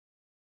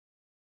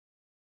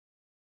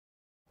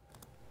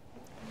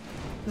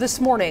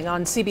This morning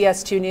on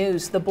CBS 2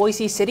 News, the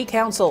Boise City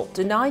Council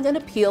denying an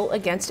appeal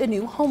against a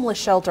new homeless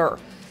shelter.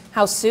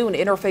 How soon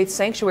Interfaith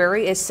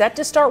Sanctuary is set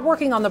to start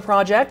working on the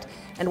project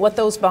and what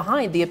those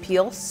behind the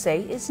appeal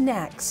say is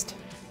next.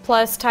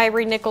 Plus,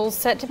 Tyree Nichols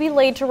set to be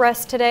laid to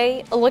rest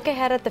today, a look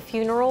ahead at the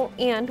funeral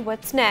and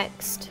what's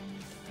next.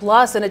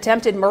 Plus, an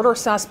attempted murder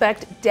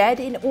suspect dead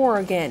in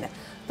Oregon.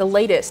 The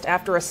latest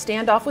after a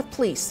standoff with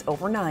police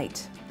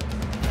overnight.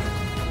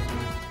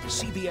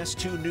 CBS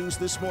 2 News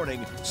This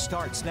Morning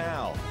starts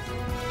now.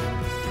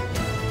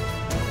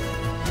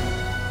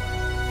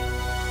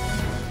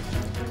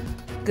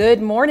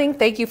 Good morning.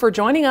 Thank you for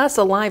joining us.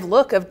 A live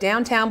look of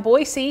downtown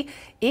Boise.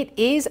 It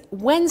is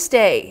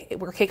Wednesday.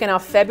 We're kicking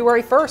off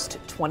February 1st,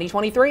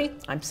 2023.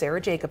 I'm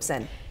Sarah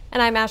Jacobson.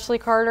 And I'm Ashley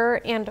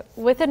Carter. And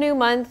with a new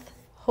month,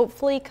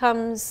 hopefully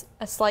comes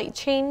a slight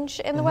change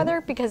in the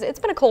weather because it's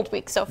been a cold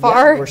week so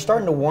far. Yeah, we're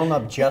starting to warm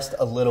up just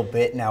a little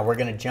bit now. We're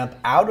going to jump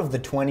out of the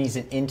 20s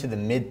and into the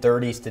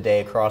mid-30s today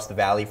across the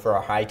valley for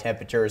our high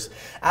temperatures.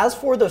 As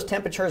for those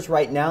temperatures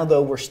right now,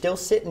 though, we're still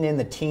sitting in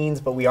the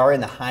teens, but we are in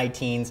the high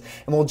teens,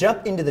 and we'll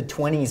jump into the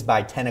 20s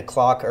by 10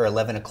 o'clock or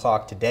 11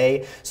 o'clock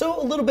today.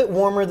 So a little bit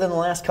warmer than the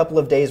last couple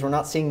of days. We're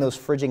not seeing those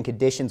frigid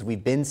conditions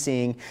we've been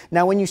seeing.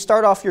 Now, when you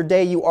start off your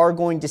day, you are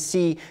going to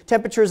see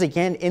temperatures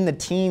again in the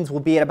teens. Will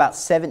be at about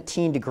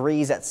 17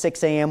 degrees at 6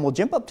 a.m. We'll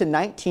jump up to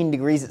 19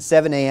 degrees at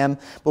 7 a.m.,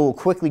 but we'll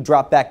quickly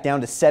drop back down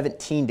to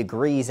 17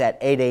 degrees at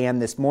 8 a.m.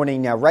 this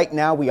morning. Now, right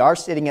now, we are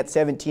sitting at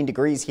 17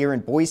 degrees here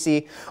in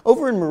Boise.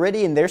 Over in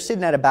Meridian, they're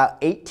sitting at about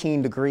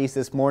 18 degrees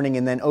this morning,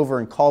 and then over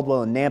in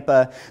Caldwell and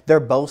Nampa,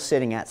 they're both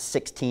sitting at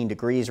 16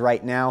 degrees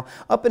right now.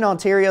 Up in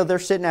Ontario, they're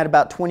sitting at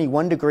about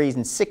 21 degrees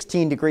and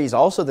 16 degrees,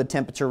 also the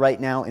temperature right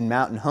now in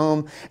Mountain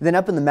Home. Then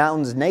up in the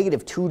mountains,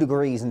 -2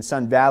 degrees in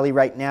Sun Valley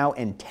right now,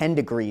 and 10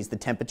 degrees the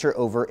temperature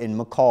over in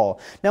McCall.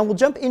 Now, we'll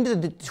jump into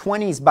the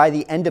 20s by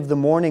the end of the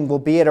morning. We'll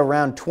be at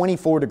around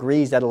 24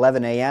 degrees at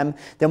 11 a.m.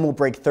 Then we'll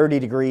break 30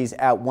 degrees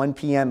at 1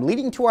 p.m.,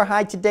 leading to our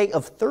high today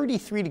of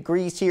 33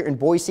 degrees here in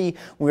Boise.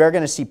 We are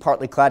going to see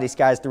partly cloudy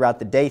skies throughout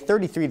the day.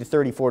 33 to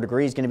 34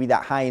 degrees going to be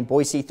that high in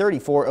Boise.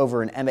 34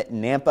 over in Emmett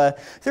and Nampa.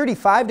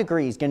 35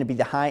 degrees going to be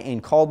the high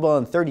in Caldwell,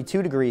 and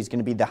 32 degrees going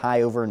to be the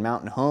high over in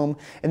Mountain Home.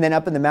 And then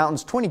up in the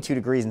mountains, 22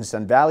 degrees in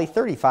Sun Valley,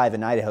 35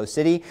 in Idaho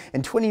City,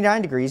 and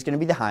 29 degrees going to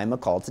be the high in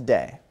McCall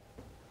today.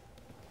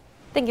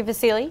 Thank you,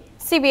 Vasily.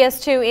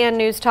 CBS 2 and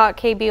News Talk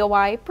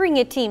KBOI bring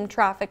you team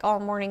traffic all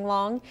morning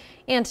long,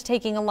 and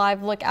taking a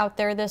live look out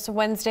there this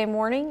Wednesday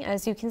morning.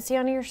 As you can see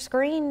on your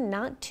screen,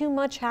 not too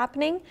much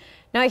happening.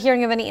 Not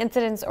hearing of any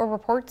incidents or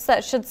reports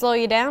that should slow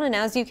you down, and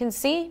as you can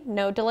see,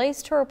 no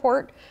delays to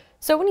report.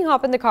 So when you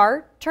hop in the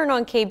car, turn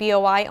on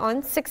KBOI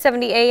on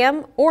 670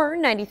 AM or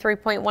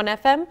 93.1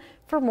 FM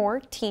for more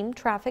team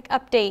traffic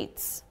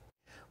updates.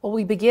 Well,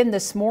 we begin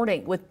this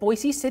morning with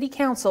Boise City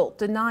Council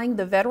denying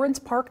the Veterans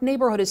Park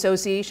Neighborhood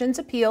Association's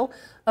appeal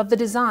of the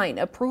design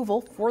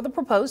approval for the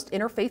proposed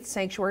Interfaith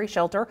Sanctuary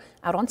shelter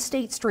out on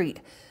State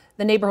Street.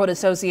 The Neighborhood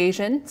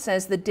Association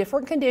says the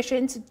different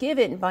conditions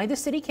given by the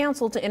City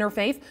Council to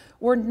Interfaith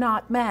were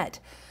not met.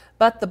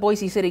 But the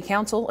Boise City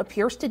Council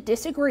appears to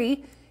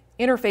disagree.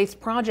 Interfaith's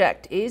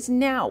project is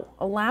now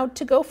allowed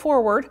to go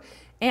forward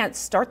and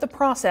start the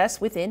process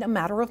within a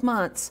matter of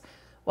months.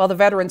 While the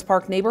Veterans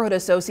Park Neighborhood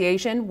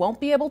Association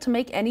won't be able to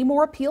make any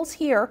more appeals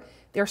here,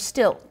 they're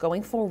still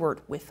going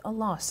forward with a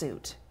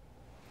lawsuit.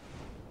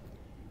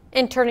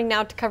 And turning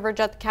now to coverage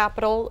at the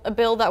Capitol, a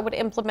bill that would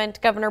implement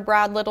Governor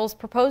Brad Little's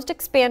proposed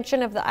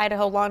expansion of the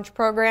Idaho Launch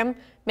Program,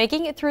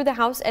 making it through the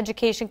House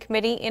Education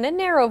Committee in a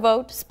narrow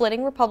vote,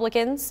 splitting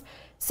Republicans,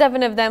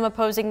 7 of them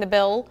opposing the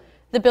bill.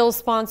 The bill's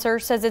sponsor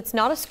says it's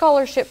not a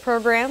scholarship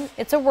program,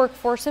 it's a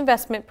workforce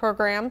investment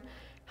program.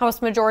 House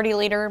Majority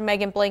Leader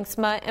Megan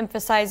Blanksma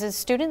emphasizes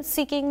students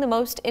seeking the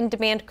most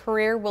in-demand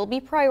career will be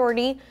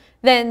priority,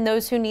 then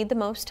those who need the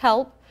most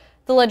help.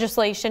 The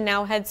legislation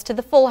now heads to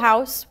the full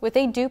House with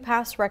a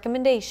do-pass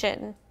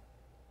recommendation.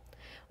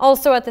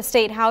 Also at the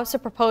State House, a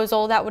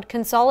proposal that would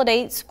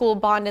consolidate school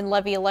bond and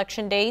levy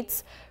election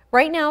dates.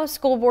 Right now,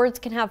 school boards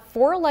can have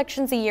 4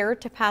 elections a year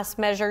to pass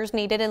measures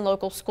needed in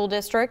local school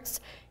districts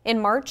in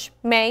March,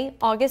 May,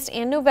 August,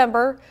 and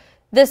November.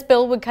 This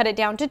bill would cut it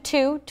down to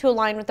 2 to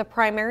align with the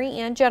primary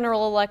and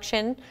general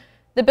election.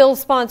 The bill's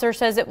sponsor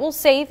says it will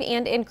save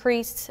and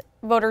increase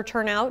voter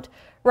turnout.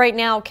 Right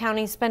now,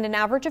 counties spend an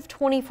average of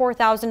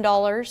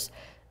 $24,000.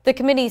 The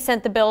committee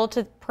sent the bill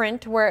to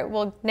print, where it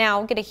will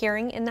now get a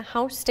hearing in the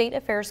House State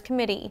Affairs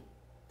Committee.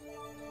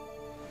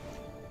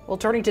 Well,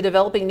 turning to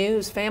developing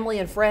news, family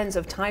and friends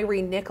of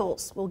Tyree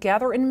Nichols will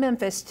gather in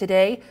Memphis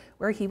today,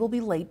 where he will be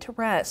laid to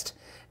rest.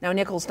 Now,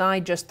 Nichols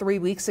died just 3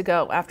 weeks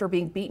ago after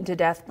being beaten to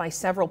death by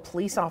several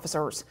police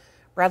officers.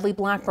 Bradley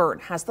Blackburn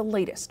has the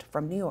latest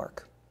from New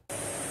York.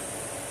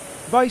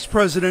 Vice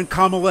President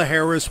Kamala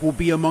Harris will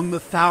be among the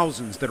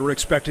thousands that are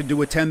expected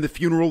to attend the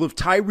funeral of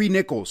Tyree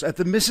Nichols at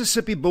the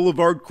Mississippi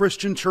Boulevard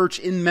Christian Church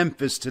in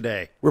Memphis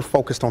today. We're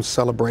focused on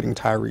celebrating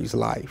Tyree's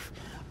life.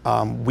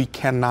 We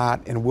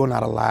cannot and will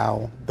not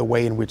allow the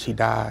way in which he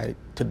died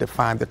to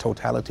define the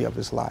totality of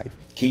his life.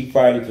 Keep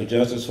fighting for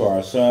justice for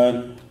our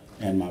son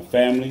and my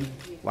family.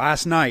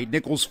 Last night,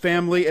 Nichols'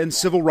 family and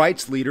civil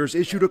rights leaders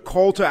issued a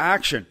call to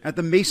action at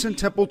the Mason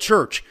Temple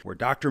Church, where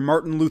Dr.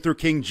 Martin Luther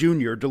King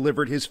Jr.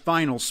 delivered his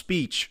final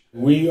speech.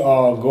 We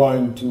are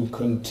going to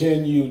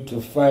continue to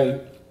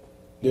fight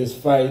this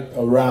fight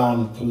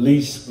around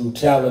police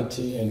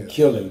brutality and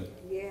killing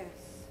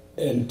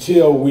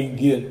until we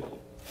get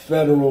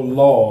federal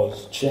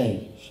laws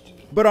changed.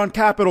 But on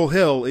Capitol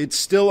Hill, it's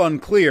still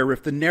unclear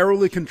if the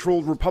narrowly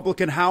controlled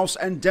Republican House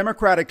and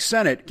Democratic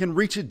Senate can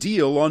reach a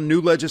deal on new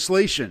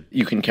legislation.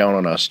 You can count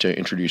on us to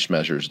introduce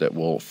measures that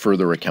will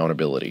further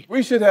accountability.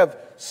 We should have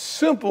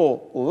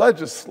simple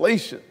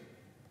legislation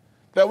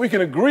that we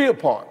can agree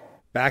upon.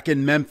 Back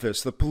in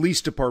Memphis, the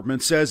police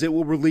department says it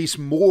will release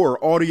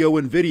more audio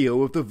and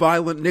video of the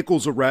violent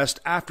Nichols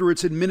arrest after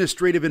its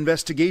administrative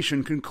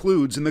investigation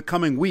concludes in the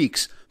coming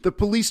weeks. The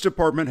police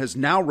department has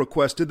now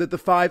requested that the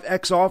 5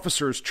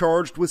 ex-officers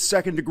charged with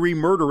second-degree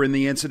murder in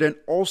the incident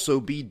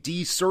also be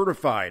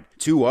decertified.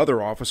 2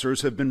 other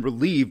officers have been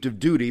relieved of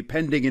duty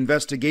pending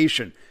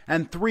investigation,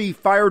 and 3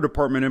 fire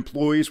department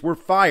employees were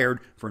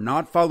fired for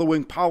not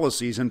following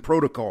policies and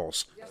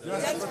protocols.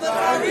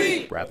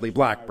 Bradley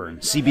Blackburn,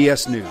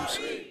 CBS News.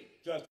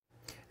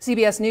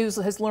 CBS News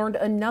has learned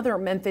another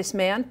Memphis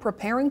man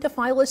preparing to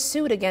file a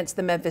suit against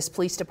the Memphis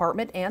Police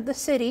Department and the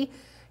city.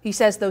 He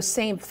says those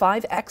same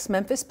 5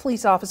 ex-Memphis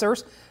police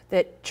officers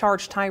that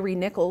charged Tyree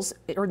Nichols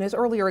in his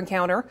earlier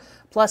encounter,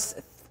 plus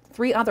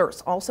 3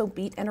 others, also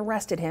beat and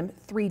arrested him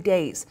 3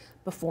 days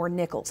before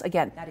Nichols.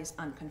 Again, that is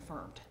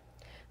unconfirmed.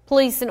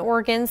 Police in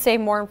Oregon say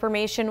more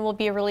information will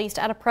be released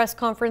at a press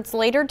conference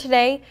later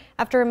today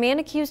after a man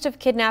accused of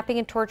kidnapping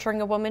and torturing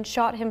a woman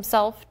shot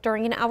himself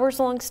during an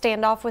hours-long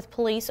standoff with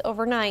police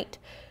overnight.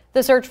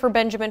 The search for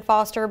Benjamin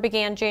Foster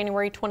began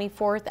January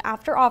 24th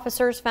after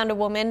officers found a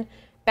woman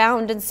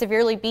bound and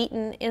severely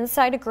beaten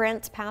inside a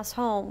Grants Pass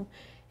home.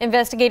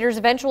 Investigators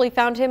eventually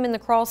found him in the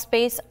crawl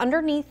space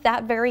underneath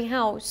that very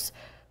house.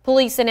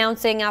 Police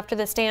announcing after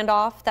the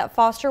standoff that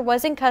Foster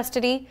was in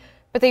custody,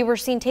 but they were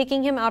seen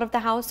taking him out of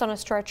the house on a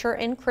stretcher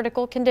in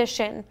critical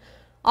condition.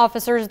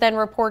 Officers then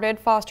reported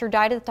Foster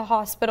died at the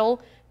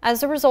hospital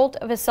as a result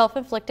of a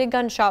self-inflicted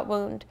gunshot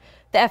wound.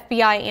 The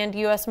FBI and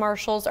U.S.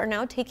 Marshals are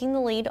now taking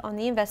the lead on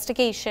the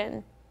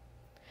investigation.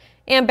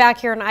 And back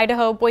here in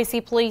Idaho,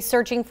 Boise police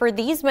searching for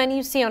these men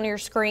you see on your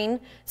screen,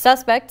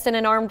 suspects in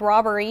an armed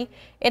robbery.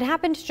 It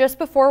happened just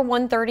before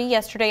 1:30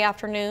 yesterday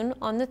afternoon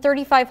on the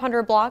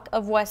 3500 block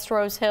of West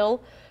Rose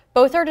Hill.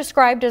 Both are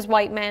described as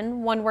white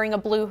men, one wearing a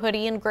blue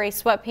hoodie and gray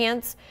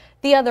sweatpants,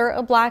 the other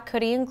a black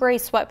hoodie and gray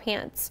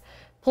sweatpants.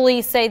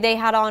 Police say they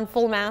had on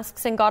full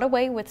masks and got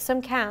away with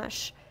some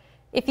cash.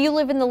 If you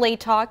live in the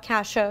Latah,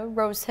 Cascia,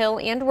 Rose Hill,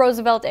 and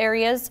Roosevelt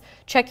areas,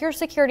 check your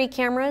security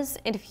cameras,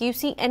 and if you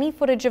see any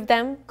footage of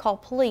them, call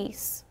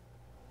police.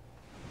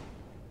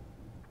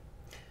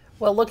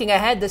 Well, looking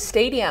ahead, the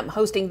stadium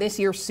hosting this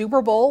year's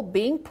Super Bowl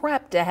being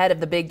prepped ahead of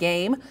the big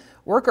game.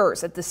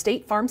 Workers at the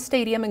State Farm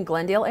Stadium in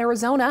Glendale,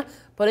 Arizona,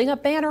 putting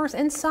up banners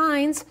and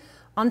signs.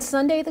 On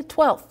Sunday the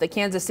 12th, the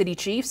Kansas City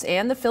Chiefs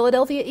and the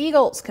Philadelphia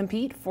Eagles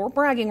compete for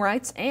bragging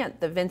rights and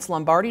the Vince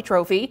Lombardi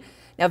Trophy.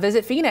 Now,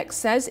 Visit Phoenix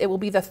says it will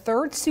be the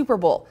 3rd Super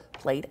Bowl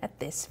played at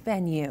this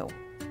venue.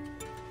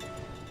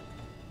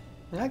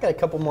 I got a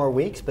couple more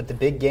weeks, but the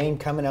big game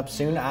coming up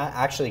soon.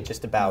 Actually,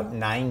 just about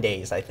 9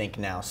 days, I think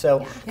now.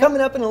 So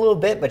coming up in a little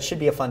bit, but should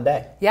be a fun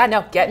day. Yeah,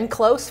 no, getting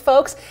close,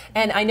 folks.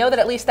 And I know that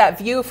at least that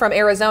view from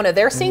Arizona,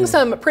 they're seeing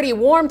some pretty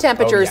warm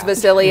temperatures,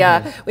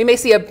 Vasilia. We may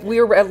see we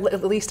were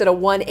at least at a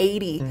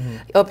 180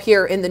 up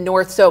here in the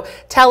north. So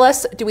tell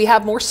us, do we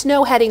have more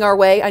snow heading our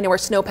way? I know our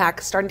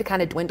snowpack is starting to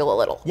kind of dwindle a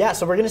little. Yeah,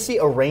 so we're going to see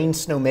a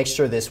rain-snow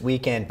mixture this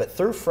weekend, but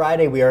through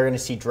Friday, we are going to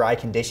see dry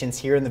conditions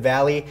here in the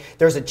valley.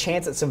 There's a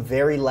chance at some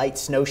very light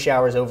snow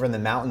showers over in the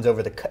mountains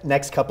over the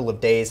next couple of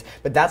days,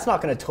 but that's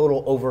not going to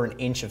total over an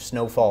inch of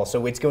snowfall.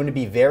 So it's going to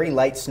be very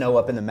light snow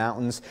up in the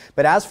mountains.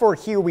 But as for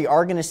here, we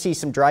are going to see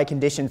some dry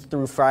conditions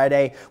through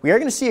Friday. We are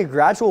going to see a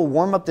gradual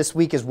warm up this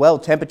week as well.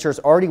 Temperatures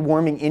already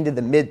warming into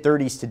the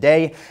mid-30s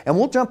today, and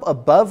we'll jump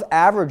above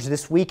average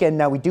this weekend.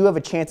 Now, we do have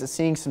a chance of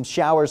seeing some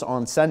showers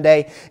on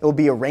Sunday. It will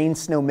be a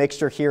rain-snow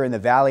mixture here in the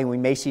valley. We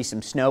may see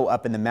some snow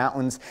up in the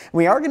mountains.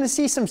 We are going to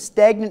see some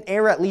stagnant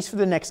air, at least for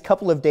the next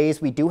couple of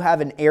days. We do have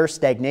an air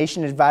stagnation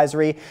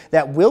advisory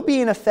that will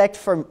be in effect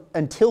from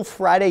until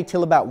Friday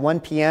till about 1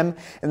 p.m.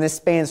 and this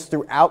spans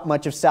throughout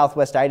much of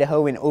southwest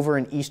Idaho and over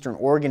in eastern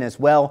Oregon as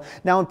well.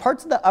 Now, in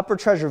parts of the upper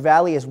Treasure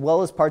Valley as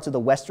well as parts of the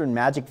western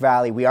Magic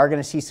Valley, we are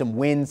going to see some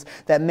winds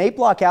that may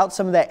block out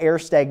some of that air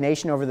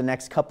stagnation over the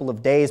next couple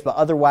of days, but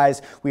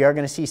otherwise we are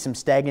going to see some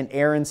stagnant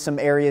air in some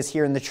areas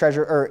here in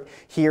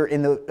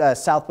the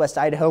southwest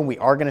Idaho, and we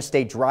are going to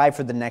stay dry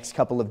for the next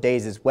couple of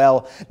days as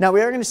well. Now,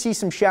 we are going to see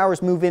some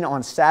showers move in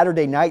on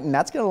Saturday night, and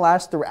that's going to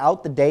last throughout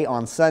throughout the day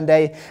on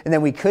Sunday, and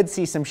then we could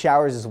see some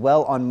showers as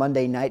well on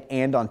Monday night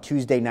and on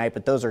Tuesday night,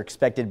 but those are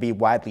expected to be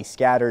widely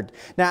scattered.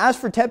 Now, as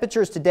for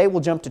temperatures today,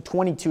 we'll jump to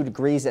 22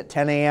 degrees at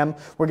 10 a.m.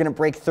 We're going to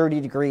break 30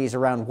 degrees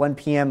around 1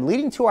 p.m.,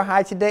 leading to a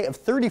high today of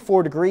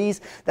 34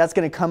 degrees. That's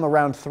going to come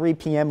around 3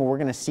 p.m., and we're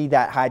going to see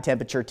that high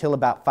temperature till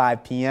about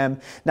 5 p.m.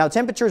 Now,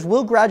 temperatures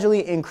will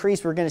gradually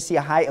increase. We're going to see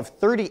a high of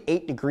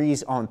 38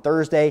 degrees on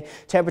Thursday.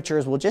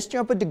 Temperatures will just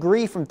jump a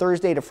degree from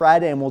Thursday to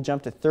Friday, and we'll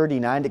jump to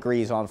 39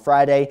 degrees on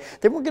Friday.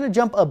 Then we're going to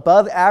jump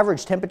above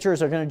average.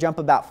 Temperatures are going to jump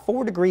about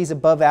 4 degrees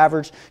above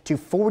average to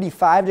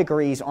 45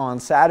 degrees on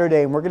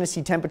Saturday, and we're going to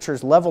see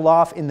temperatures level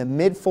off in the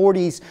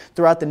mid-40s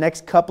throughout the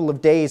next couple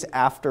of days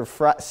after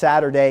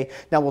Saturday.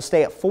 Now, we'll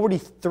stay at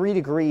 43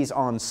 degrees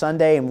on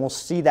Sunday, and we'll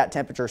see that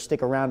temperature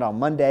stick around on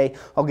Monday.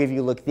 I'll give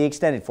you a look at the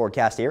extended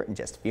forecast here in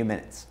just a few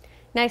minutes.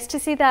 Nice to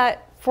see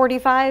that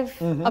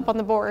 45 up on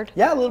the board.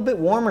 Yeah, a little bit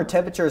warmer.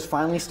 Temperature is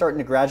finally starting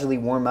to gradually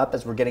warm up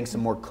as we're getting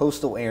some more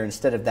coastal air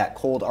instead of that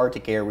cold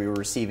Arctic air we were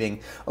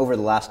receiving over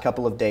the last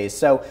couple of days.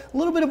 So a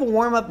little bit of a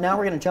warm up. Now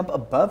we're going to jump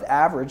above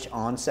average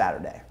on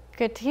Saturday.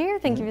 Good to hear.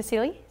 Thank you,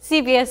 Vasily.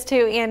 CBS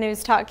 2 and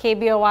News Talk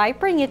KBOI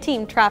bring you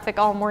team traffic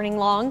all morning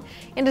long.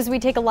 And as we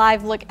take a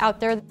live look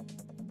out there,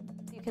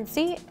 you can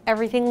see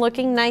everything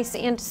looking nice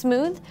and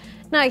smooth.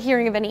 Not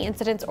hearing of any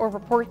incidents or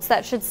reports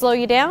that should slow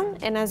you down.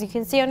 And as you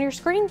can see on your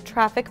screen,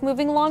 traffic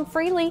moving along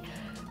freely.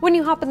 When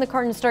you hop in the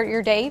car and start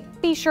your day,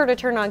 be sure to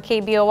turn on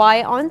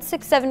KBOI on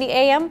 670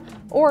 AM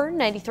or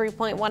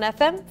 93.1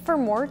 FM for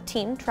more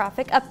team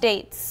traffic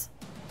updates.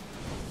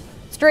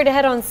 Straight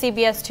ahead on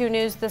CBS 2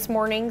 News this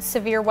morning,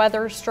 severe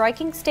weather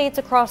striking states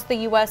across the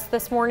U.S.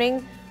 this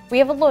morning. We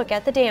have a look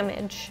at the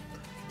damage.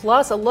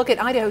 Plus, a look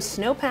at Idaho's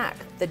snowpack.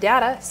 The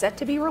data set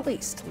to be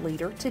released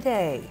later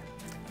today.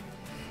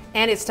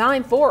 And it's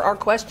time for our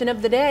question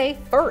of the day.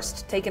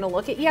 First, taking a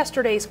look at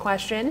yesterday's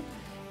question.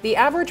 The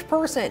average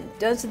person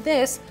does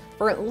this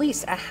for at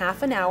least a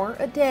half an hour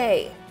a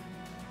day.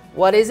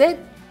 What is it?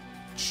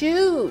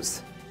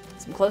 Choose.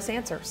 Some close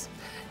answers.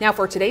 Now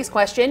for today's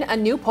question, a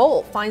new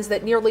poll finds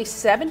that nearly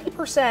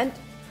 70%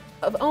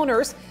 of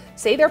owners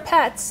say their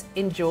pets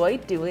enjoy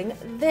doing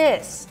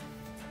this.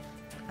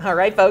 All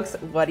right, folks,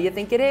 what do you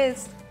think it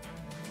is?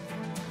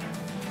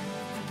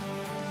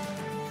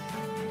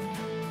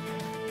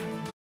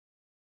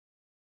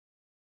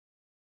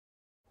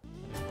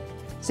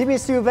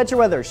 CBS 2 Adventure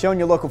Weather showing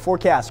your local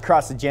forecast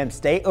across the Gem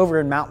State. Over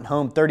in Mountain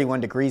Home,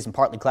 31 degrees and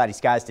partly cloudy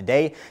skies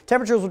today.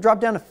 Temperatures will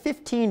drop down to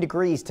 15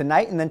 degrees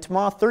tonight, and then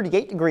tomorrow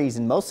 38 degrees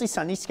and mostly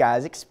sunny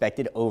skies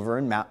expected over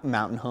in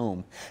Mountain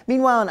Home.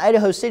 Meanwhile, in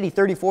Idaho City,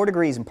 34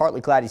 degrees and partly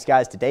cloudy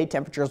skies today.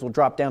 Temperatures will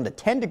drop down to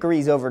 10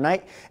 degrees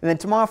overnight, and then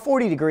tomorrow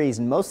 40 degrees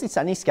and mostly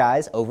sunny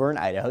skies over in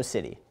Idaho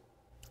City.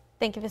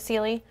 Thank you,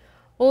 Vasily.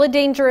 Well, a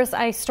dangerous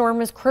ice storm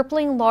is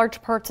crippling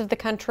large parts of the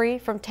country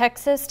from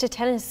Texas to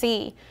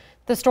Tennessee.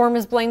 The storm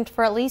is blamed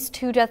for at least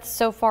 2 deaths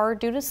so far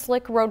due to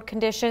slick road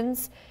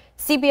conditions.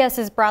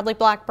 CBS's Bradley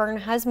Blackburn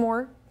has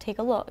more. Take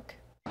a look.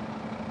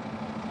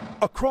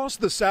 Across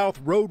the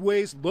South,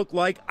 roadways look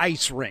like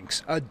ice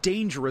rinks. A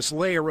dangerous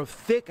layer of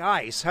thick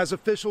ice has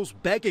officials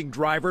begging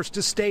drivers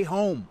to stay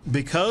home.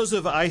 Because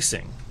of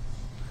icing,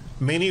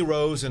 many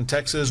roads in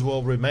Texas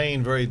will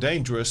remain very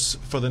dangerous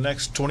for the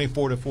next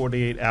 24 to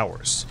 48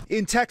 hours.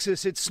 In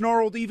Texas, it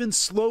snarled even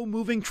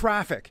slow-moving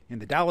traffic. In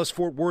the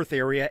Dallas-Fort Worth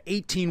area,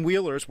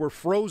 18-wheelers were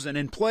frozen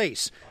in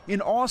place. In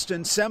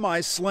Austin,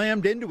 semis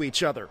slammed into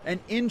each other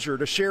and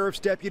injured a sheriff's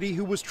deputy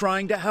who was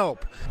trying to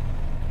help.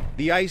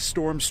 The ice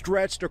storm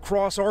stretched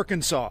across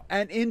Arkansas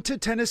and into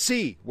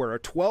Tennessee, where a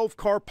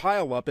 12-car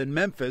pileup in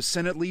Memphis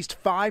sent at least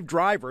 5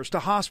 drivers to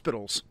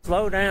hospitals.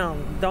 Slow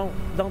down.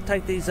 Don't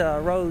take these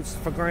roads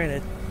for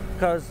granted,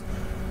 because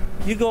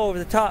you go over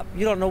the top,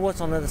 you don't know what's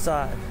on the other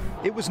side.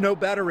 It was no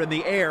better in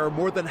the air.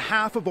 More than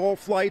half of all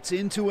flights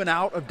into and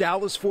out of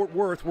Dallas-Fort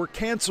Worth were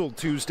canceled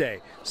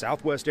Tuesday.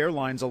 Southwest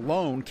Airlines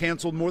alone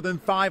canceled more than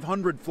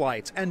 500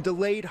 flights and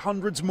delayed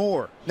hundreds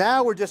more.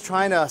 Now we're just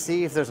trying to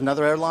see if there's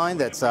another airline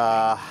that's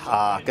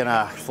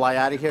gonna fly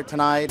out of here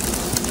tonight.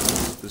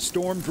 The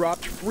storm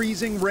dropped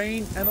freezing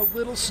rain and a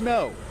little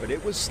snow, but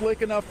it was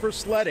slick enough for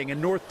sledding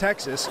in North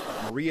Texas.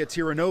 Maria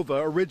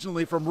Tiranova,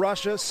 originally from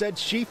Russia, said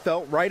she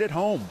felt right at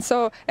home.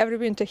 So every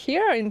winter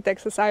here in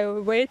Texas,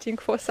 I'm waiting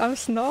for some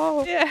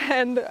snow.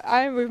 And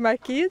I'm with my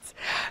kids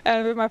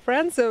and with my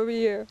friends, so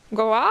we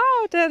go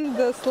out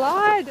and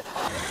slide.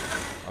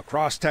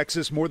 Across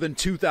Texas, more than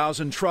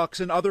 2,000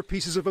 trucks and other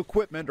pieces of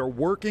equipment are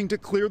working to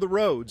clear the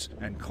roads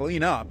and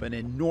clean up an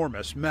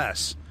enormous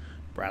mess.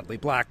 Bradley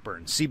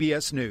Blackburn,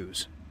 CBS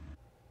News.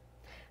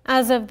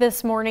 As of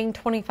this morning,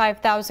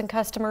 25,000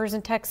 customers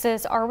in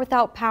Texas are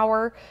without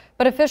power,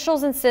 but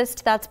officials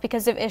insist that's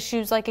because of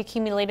issues like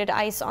accumulated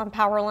ice on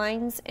power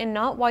lines and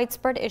not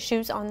widespread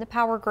issues on the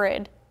power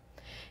grid.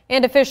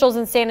 And officials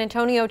in San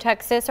Antonio,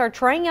 Texas are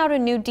trying out a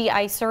new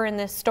de-icer in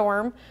this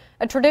storm.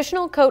 A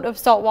traditional coat of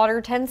salt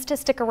water tends to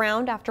stick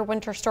around after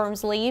winter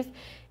storms leave,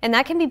 and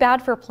that can be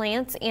bad for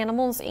plants,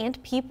 animals,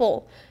 and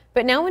people.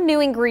 But now a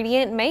new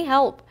ingredient may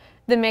help.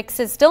 The mix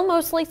is still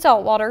mostly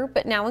salt water,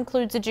 but now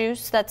includes a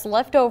juice that's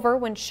left over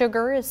when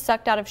sugar is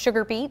sucked out of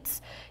sugar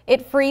beets.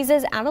 It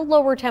freezes at a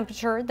lower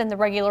temperature than the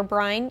regular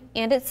brine,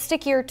 and it's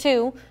stickier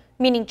too,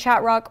 meaning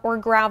chat rock or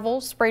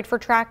gravel sprayed for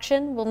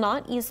traction will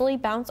not easily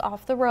bounce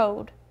off the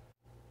road.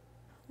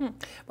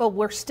 Well,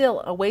 we're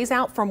still a ways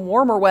out from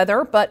warmer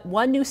weather, but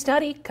one new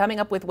study coming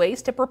up with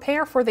ways to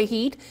prepare for the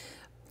heat.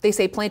 They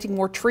say planting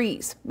more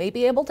trees may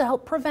be able to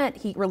help prevent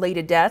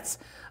heat-related deaths.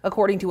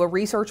 According to a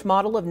research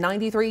model of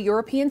 93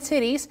 European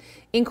cities,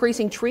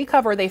 increasing tree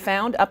cover, they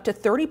found, up to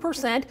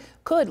 30%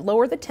 could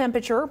lower the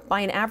temperature by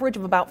an average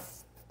of about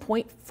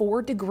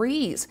 0.4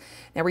 degrees.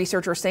 Now,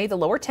 researchers say the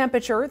lower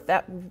temperature,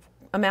 that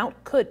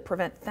amount could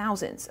prevent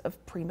thousands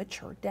of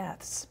premature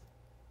deaths.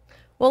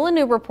 Well, a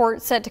new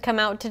report set to come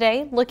out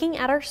today looking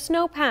at our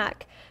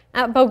snowpack.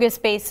 At Boise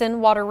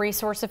Basin, water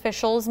resource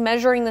officials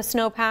measuring the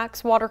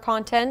snowpack's water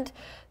content.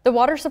 The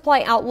Water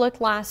Supply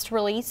Outlook last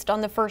released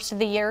on the first of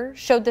the year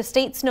showed the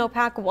state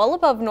snowpack well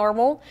above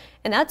normal,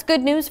 and that's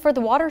good news for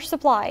the water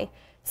supply.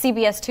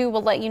 CBS 2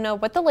 will let you know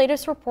what the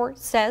latest report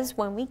says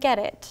when we get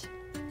it.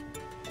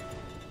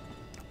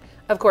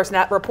 Of course,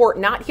 that report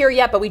not here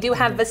yet, but we do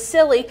have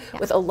Vasily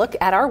with a look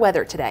at our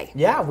weather today.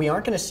 Yeah, we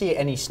aren't going to see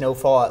any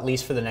snowfall, at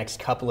least for the next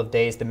couple of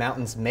days. The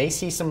mountains may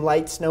see some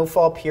light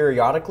snowfall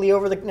periodically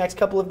over the next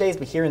couple of days,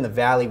 but here in the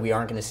valley, we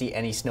aren't going to see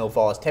any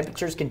snowfall. As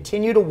temperatures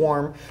continue to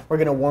warm, we're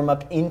going to warm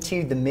up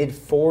into the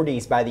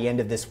mid-40s by the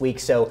end of this week.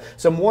 So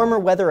some warmer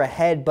weather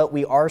ahead, but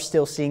we are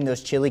still seeing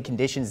those chilly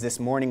conditions this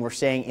morning. We're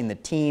staying in the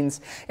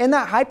teens. And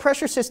that high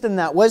pressure system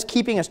that was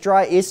keeping us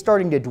dry is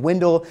starting to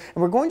dwindle,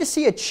 and we're going to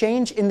see a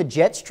change in the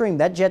jet stream.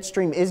 That jet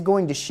stream is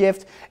going to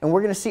shift, and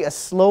we're going to see a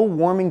slow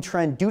warming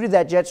trend due to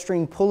that jet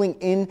stream pulling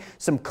in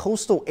some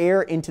coastal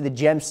air into the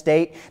Gem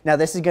State. Now,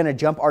 this is going to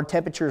jump our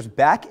temperatures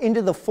back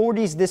into the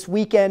 40s this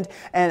weekend,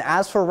 and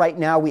as for right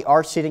now, we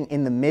are sitting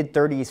in the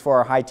mid-30s for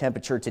our high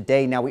temperature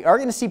today. Now, we are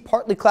going to see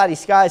partly cloudy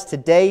skies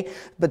today,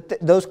 but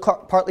those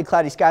partly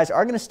cloudy skies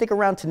are going to stick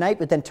around tonight,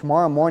 but then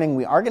tomorrow morning,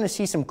 we are going to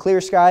see some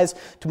clear skies.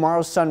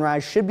 Tomorrow's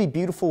sunrise should be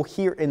beautiful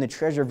here in the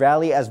Treasure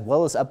Valley as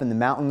well as up in the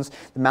mountains.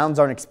 The mountains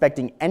aren't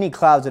expecting any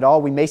clouds at all.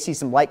 We may see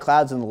some light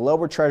clouds in the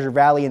lower Treasure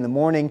Valley in the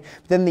morning,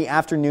 but then in the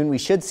afternoon we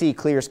should see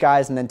clear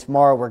skies, and then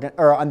tomorrow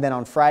and then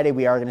on Friday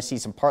we are going to see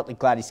some partly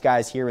cloudy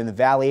skies here in the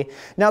valley.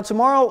 Now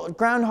tomorrow,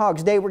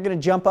 Groundhog's Day, we're going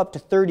to jump up to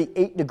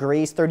 38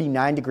 degrees,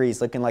 39 degrees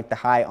looking like the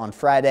high on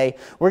Friday.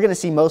 We're going to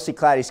see mostly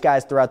cloudy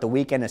skies throughout the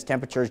weekend as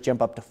temperatures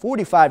jump up to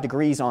 45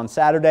 degrees on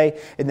Saturday,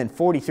 and then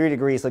 43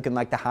 degrees looking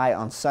like the high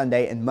on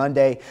Sunday and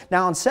Monday.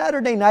 Now on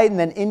Saturday night and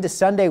then into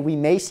Sunday, we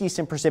may see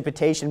some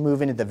precipitation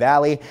move into the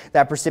valley.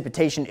 That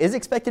precipitation is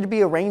expected to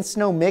be a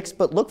rain-snow mix,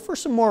 but look for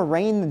some more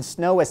rain than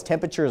snow as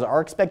temperatures are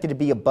expected to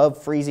be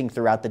above freezing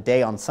throughout the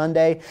day on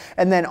Sunday.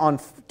 And then on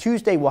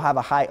Tuesday, we'll have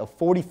a high of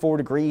 44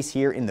 degrees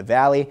here in the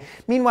valley.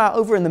 Meanwhile,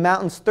 over in the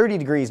mountains, 30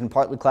 degrees and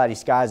partly cloudy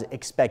skies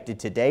expected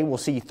today. We'll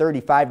see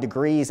 35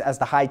 degrees as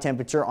the high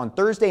temperature on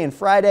Thursday and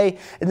Friday,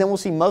 and then we'll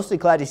see mostly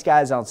cloudy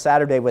skies on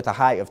Saturday with a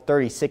high of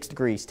 36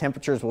 degrees.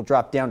 Temperatures will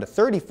drop down to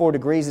 34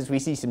 degrees as we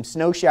see some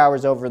snow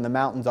showers over in the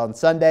mountains on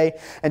Sunday,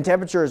 and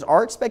temperatures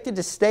are expected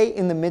to stay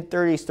in the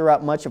mid-30s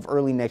throughout much of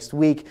early next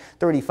week.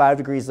 35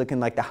 degrees looking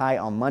like the high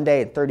on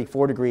Monday, and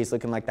 34 degrees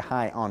looking like the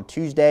high on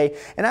Tuesday.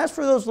 And as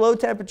for those low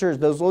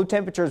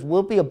temperatures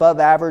will be above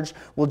average.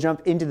 We'll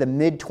jump into the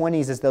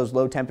mid-20s as those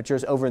low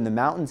temperatures over in the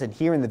mountains, and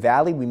here in the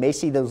valley we may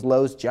see those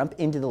lows jump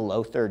into the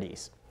low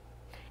 30s.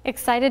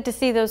 Excited to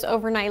see those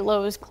overnight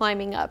lows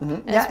climbing up.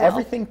 Yeah,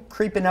 everything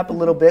creeping up a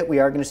little bit. We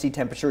are going to see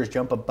temperatures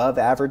jump above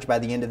average by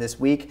the end of this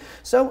week.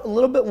 So a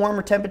little bit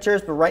warmer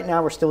temperatures, but right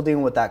now we're still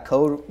dealing with that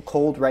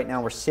cold. Right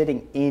now we're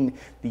sitting in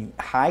the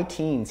high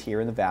teens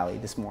here in the valley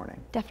this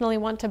morning. Definitely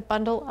want to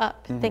bundle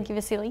up. Thank you,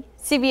 Vasily.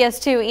 CBS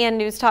 2 and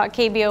News Talk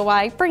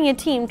KBOI bringing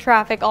team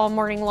traffic all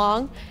morning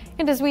long.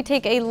 And as we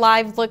take a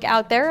live look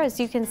out there, as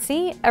you can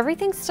see,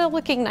 everything's still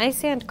looking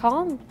nice and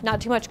calm. Not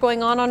too much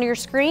going on your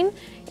screen,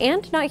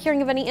 and not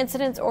hearing of any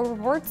incidents or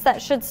reports that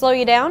should slow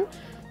you down.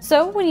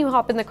 So when you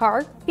hop in the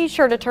car, be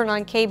sure to turn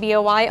on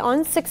KBOI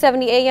on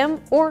 670 AM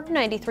or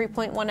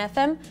 93.1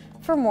 FM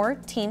for more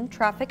team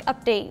traffic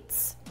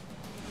updates.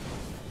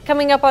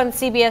 Coming up on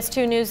CBS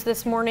 2 News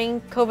this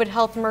morning, COVID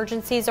health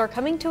emergencies are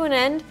coming to an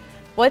end.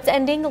 What's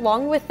ending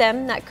along with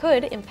them that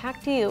could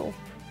impact you?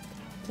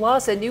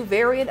 Plus, a new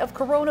variant of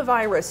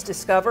coronavirus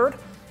discovered,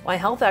 why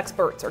health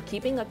experts are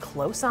keeping a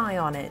close eye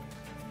on it.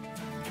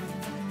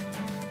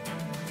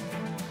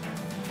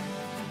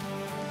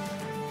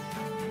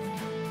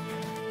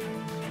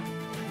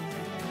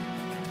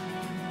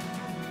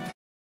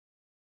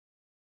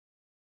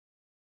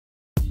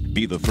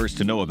 Be the first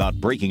to know about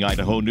breaking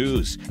Idaho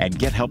news and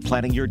get help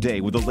planning your day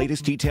with the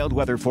latest detailed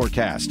weather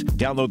forecast.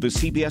 Download the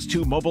CBS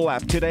 2 mobile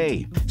app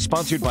today.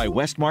 Sponsored by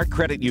Westmark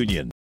Credit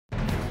Union.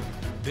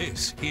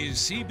 This is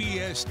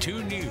CBS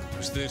 2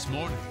 News this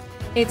morning.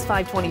 It's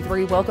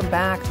 5:23. Welcome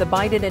back. The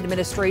Biden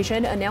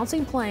administration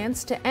announcing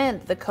plans to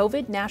end the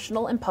COVID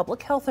national and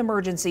public health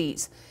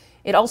emergencies.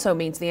 It also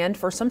means the end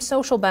for some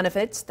social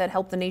benefits that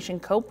help the nation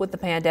cope with the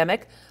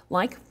pandemic,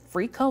 like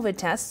free COVID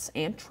tests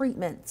and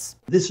treatments.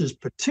 This is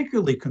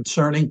particularly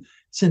concerning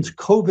since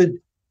COVID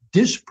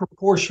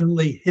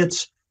disproportionately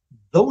hits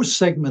those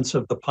segments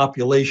of the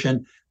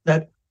population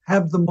that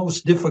have the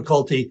most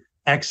difficulty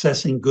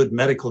accessing good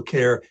medical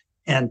care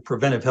and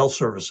preventive health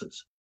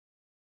services.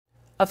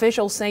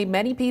 Officials say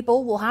many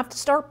people will have to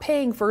start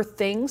paying for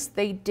things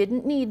they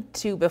didn't need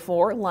to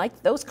before,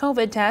 like those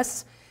COVID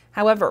tests.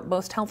 However,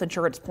 most health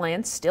insurance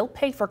plans still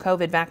pay for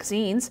COVID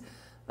vaccines.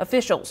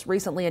 Officials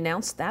recently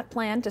announced that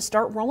plan to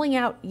start rolling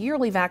out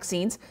yearly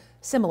vaccines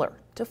similar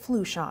to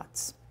flu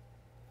shots.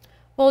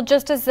 Well,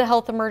 just as the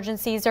health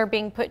emergencies are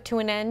being put to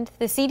an end,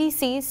 the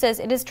CDC says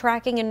it is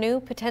tracking a new,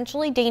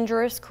 potentially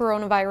dangerous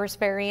coronavirus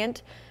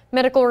variant.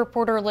 Medical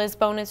reporter Liz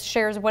Bonus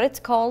shares what it's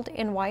called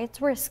and why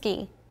it's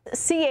risky.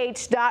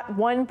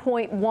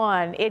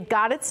 CH.1.1. It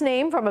got its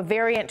name from a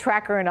variant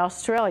tracker in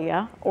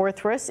Australia.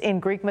 Orthrus in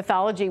Greek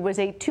mythology was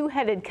a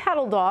two-headed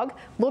cattle dog.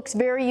 Looks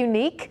very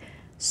unique.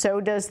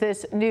 So does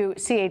this new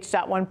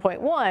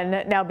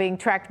CH.1.1, now being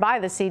tracked by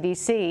the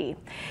CDC.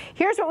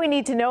 Here's what we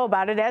need to know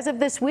about it. As of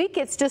this week,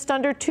 it's just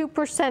under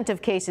 2%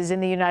 of cases in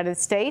the United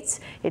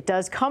States. It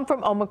does come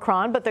from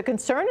Omicron, but the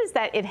concern is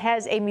that it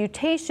has a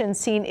mutation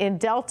seen in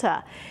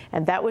Delta,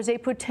 and that was a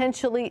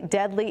potentially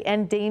deadly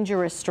and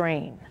dangerous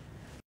strain.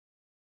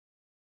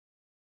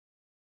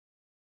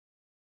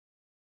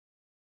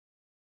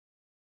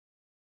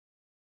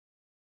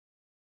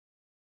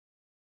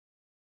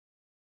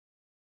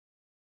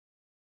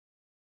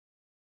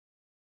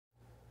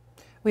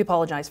 We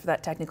apologize for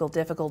that technical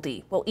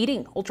difficulty. Well,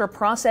 eating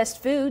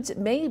ultra-processed foods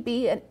may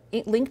be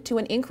linked to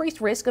an increased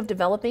risk of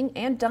developing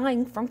and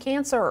dying from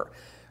cancer.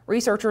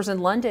 Researchers in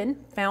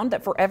London found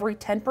that for every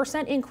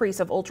 10% increase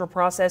of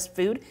ultra-processed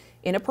food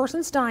in a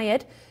person's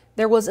diet,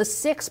 there was a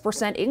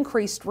 6%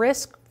 increased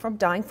risk from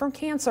dying from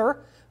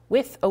cancer,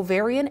 with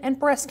ovarian and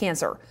breast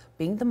cancer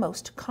being the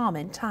most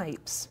common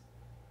types.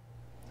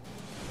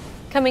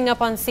 Coming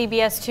up on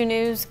CBS 2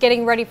 News,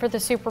 getting ready for the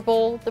Super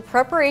Bowl, the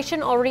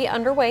preparation already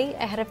underway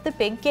ahead of the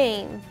big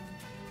game.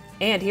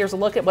 And here's a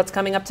look at what's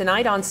coming up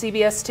tonight on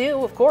CBS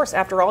 2. Of course,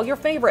 after all your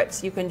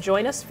favorites, you can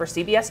join us for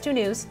CBS 2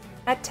 News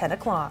at 10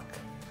 o'clock.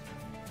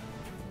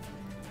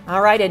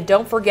 All right, and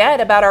don't forget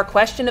about our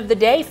question of the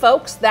day,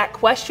 folks. That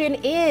question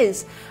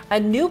is, a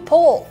new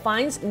poll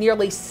finds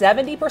nearly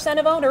 70%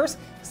 of owners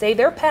say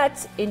their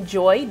pets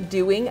enjoy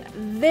doing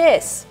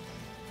this.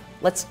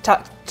 Let's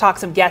talk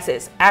some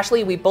guesses.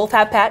 Ashley, we both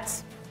have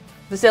pets.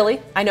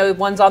 Vasily, I know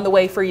one's on the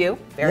way for you.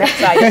 Very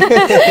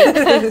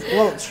excited.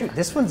 Well, shoot,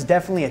 this one's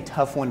definitely a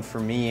tough one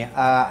for me.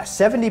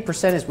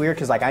 70% is weird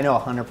because, like, I know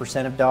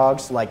 100% of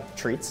dogs like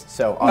treats,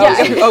 so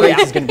obviously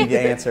treats is going to be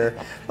the answer.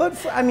 But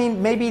I mean,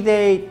 maybe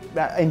they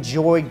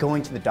enjoy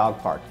going to the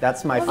dog park.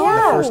 That's my the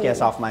first guess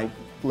off my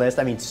list.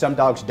 I mean, some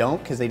dogs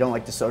don't because they don't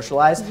like to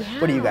socialize.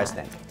 Yeah. What do you guys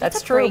think?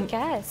 That's true. Great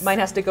guess. Mine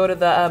has to go to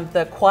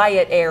the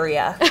quiet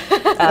area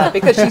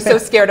because she's so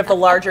scared of the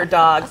larger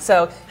dog.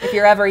 So if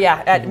you're ever,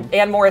 at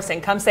Ann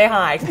Morrison, come say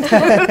hi.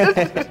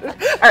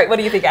 All right, what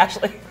do you think,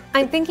 Ashley?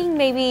 I'm thinking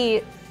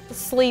maybe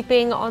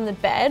sleeping on the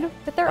bed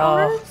with their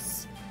owners.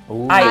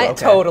 Ooh,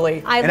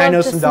 totally. I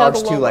know some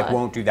dogs too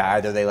won't do that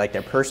either. They like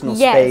their personal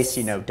space.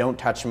 You know, don't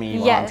touch me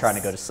while I'm trying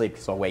to go to sleep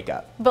because I'll wake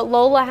up. But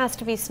Lola has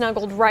to be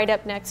snuggled right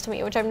up next to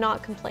me, which I'm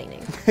not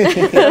complaining.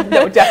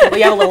 No,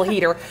 definitely have a little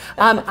heater.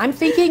 I'm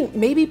thinking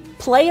maybe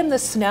play in the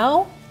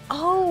snow.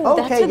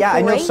 Oh, okay, yeah.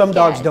 I know some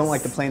dogs don't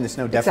like to play in the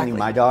snow. Definitely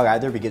my dog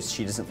either, because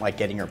she doesn't like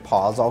getting her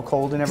paws all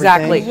cold and everything.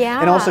 Exactly. Yeah.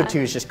 And also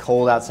too, it's just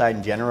cold outside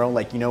in general.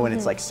 Like, you know, when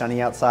it's like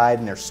sunny outside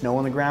and there's snow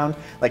on the ground,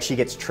 like she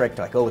gets tricked.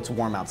 Like, oh, it's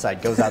warm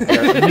outside. Goes out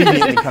there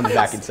immediately, comes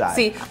back inside.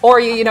 See, or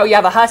you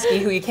have a husky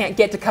who you can't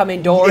get to come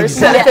indoors.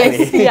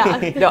 Exactly.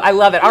 Yeah. No, I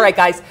love it. All right,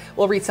 guys,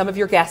 we'll read some of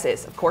your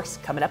guesses. Of course,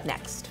 coming up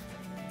next.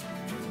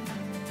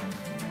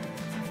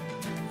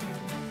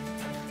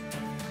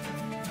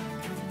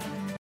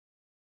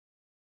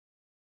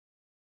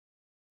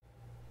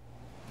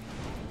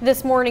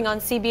 This morning on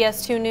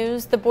CBS 2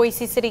 News, the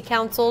Boise City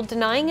Council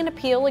denying an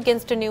appeal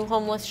against a new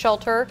homeless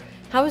shelter,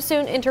 how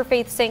soon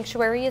Interfaith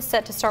Sanctuary is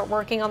set to start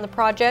working on the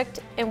project,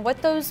 and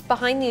what those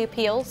behind the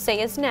appeal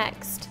say is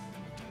next.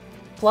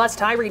 Plus,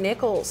 Tyree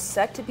Nichols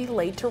set to be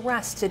laid to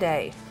rest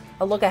today.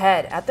 A look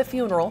ahead at the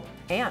funeral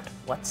and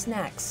what's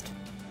next.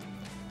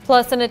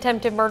 Plus, an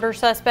attempted murder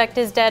suspect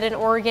is dead in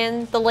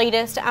Oregon, the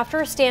latest after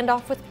a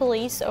standoff with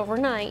police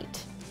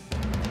overnight.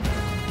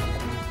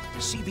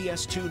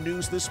 CBS 2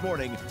 News This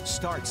Morning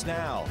starts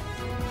now.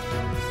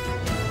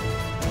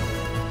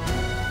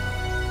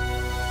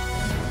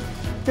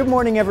 Good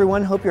morning,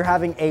 everyone. Hope you're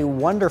having a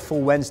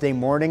wonderful Wednesday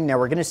morning. Now,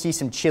 we're going to see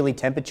some chilly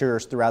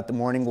temperatures throughout the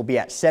morning. We'll be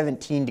at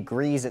 17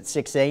 degrees at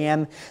 6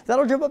 a.m.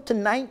 That'll drop up to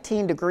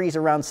 19 degrees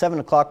around 7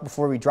 o'clock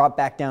before we drop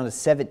back down to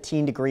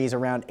 17 degrees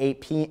around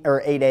 8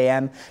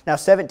 a.m. Now,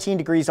 17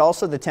 degrees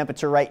also the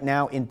temperature right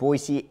now in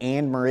Boise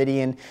and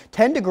Meridian.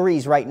 10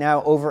 degrees right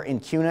now over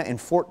in Kuna,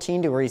 and 14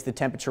 degrees the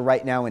temperature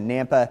right now in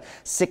Nampa.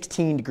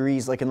 16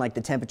 degrees looking like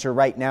the temperature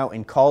right now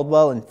in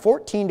Caldwell, and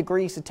 14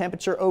 degrees the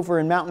temperature over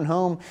in Mountain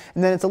Home.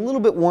 And then it's a little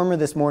bit bit warmer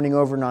this morning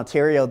over in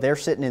Ontario. They're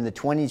sitting in the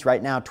 20s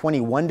right now,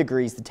 21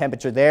 degrees the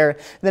temperature there.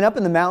 Then up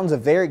in the mountains, a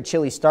very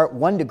chilly start,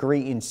 1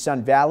 degree in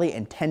Sun Valley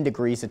and 10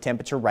 degrees the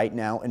temperature right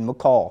now in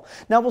McCall.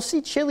 Now we'll see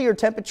chillier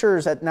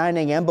temperatures at 9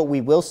 a.m., but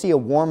we will see a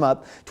warm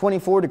up,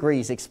 24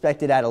 degrees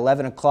expected at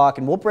 11 o'clock,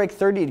 and we'll break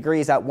 30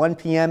 degrees at 1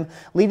 p.m.,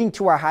 leading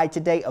to our high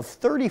today of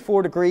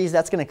 34 degrees.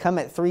 That's going to come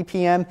at 3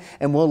 p.m.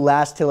 and will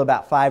last till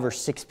about 5 or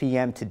 6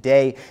 p.m.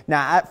 today.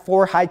 Now at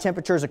 4, high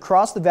temperatures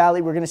across the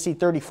valley. We're going to see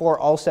 34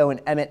 also in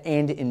Emmett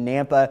and in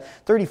Nampa.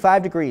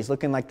 35 degrees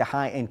looking like the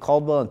high in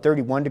Caldwell, and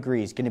 31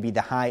 degrees going to be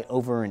the high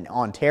over in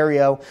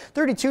Ontario.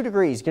 32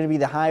 degrees going to be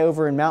the high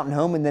over in Mountain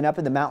Home, and then up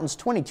in the mountains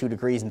 22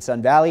 degrees in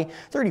Sun Valley,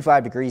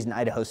 35 degrees in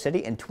Idaho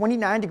City, and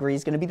 29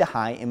 degrees going to be the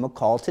high in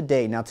McCall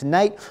today. Now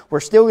tonight we're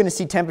still going to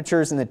see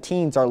temperatures in the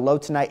teens. Our low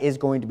tonight is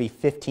going to be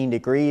 15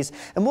 degrees,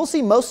 and we'll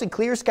see mostly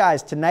clear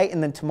skies tonight,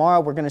 and then tomorrow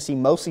we're going to see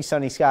mostly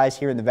sunny skies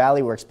here in the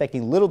valley. We're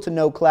expecting little to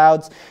no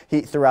clouds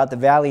throughout the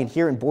valley, and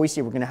here in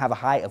Boise we're going to have a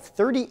high of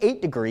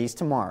 38 degrees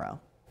tomorrow.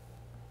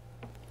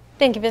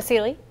 Thank you,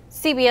 Vasily.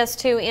 CBS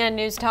 2 and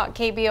News Talk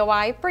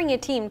KBOI bring you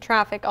team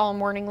traffic all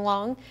morning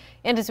long.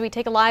 And as we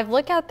take a live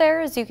look out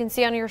there, as you can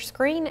see on your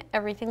screen,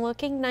 everything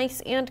looking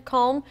nice and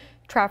calm,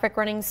 traffic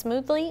running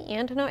smoothly,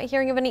 and not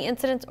hearing of any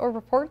incidents or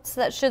reports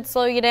that should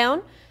slow you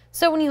down.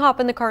 So when you hop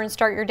in the car and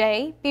start your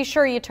day, be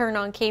sure you turn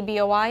on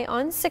KBOI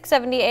on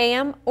 670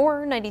 AM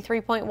or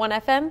 93.1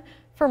 FM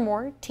for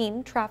more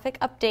team traffic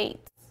updates.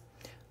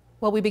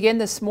 Well, we begin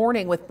this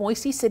morning with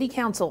Boise City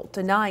Council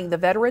denying the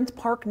Veterans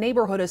Park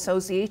Neighborhood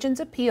Association's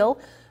appeal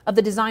of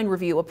the design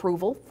review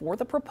approval for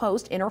the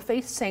proposed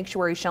interfaith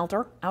sanctuary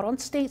shelter out on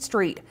State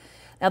Street.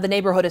 Now, the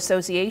Neighborhood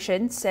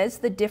Association says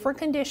the different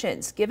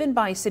conditions given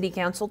by City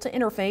Council to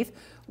Interfaith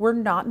were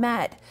not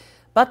met.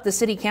 But the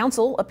City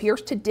Council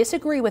appears to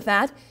disagree with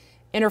that.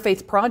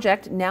 Interfaith's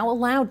project now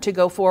allowed to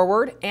go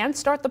forward and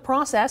start the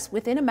process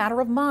within a matter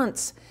of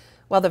months.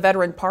 While the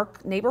Veteran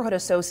Park Neighborhood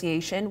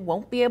Association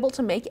won't be able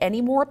to make any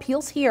more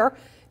appeals here,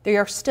 they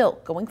are still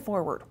going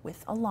forward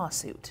with a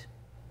lawsuit.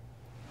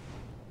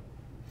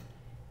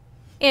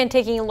 And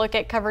taking a look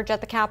at coverage at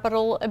the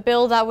Capitol, a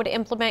bill that would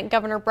implement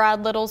Governor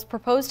Brad Little's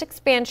proposed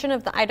expansion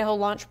of the Idaho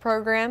Launch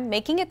Program,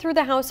 making it through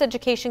the House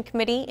Education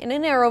Committee in a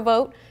narrow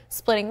vote,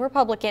 splitting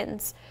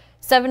Republicans.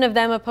 7 of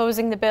them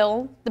opposing the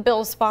bill. The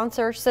bill's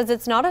sponsor says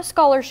it's not a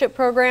scholarship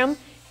program,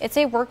 it's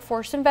a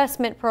workforce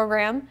investment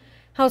program.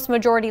 House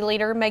Majority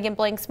Leader Megan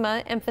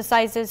Blanksma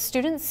emphasizes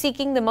students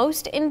seeking the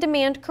most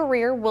in-demand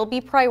career will be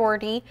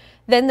priority,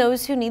 then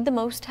those who need the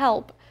most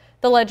help.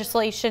 The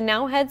legislation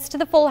now heads to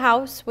the full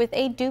House with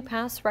a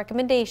do-pass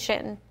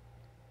recommendation.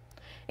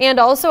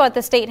 And also at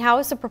the State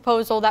House, a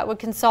proposal that would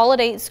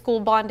consolidate school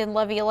bond and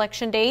levy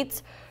election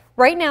dates.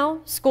 Right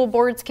now, school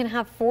boards can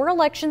have 4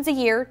 elections a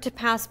year to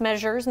pass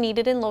measures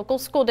needed in local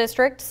school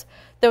districts.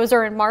 Those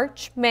are in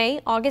March,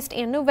 May, August,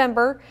 and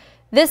November.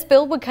 This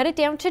bill would cut it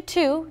down to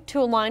 2 to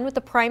align with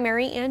the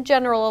primary and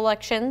general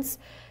elections.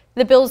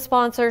 The bill's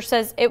sponsor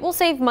says it will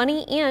save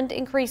money and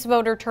increase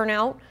voter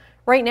turnout.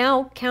 Right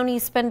now,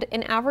 counties spend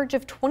an average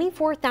of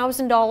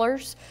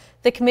 $24,000.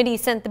 The committee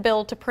sent the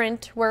bill to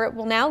print, where it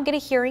will now get a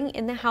hearing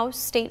in the House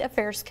State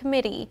Affairs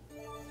Committee.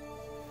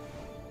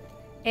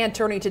 And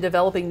turning to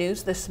developing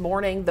news this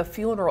morning, the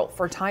funeral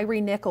for Tyree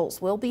Nichols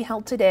will be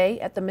held today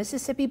at the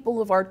Mississippi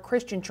Boulevard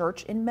Christian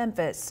Church in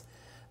Memphis.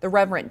 The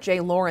Reverend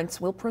Jay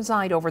Lawrence will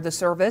preside over the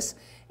service,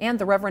 and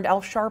the Reverend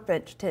Al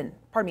Sharpton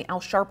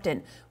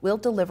will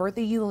deliver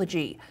the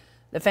eulogy.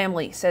 The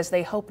family says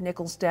they hope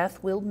Nichols'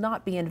 death will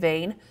not be in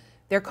vain.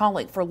 They're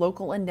calling for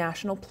local and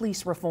national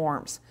police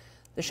reforms.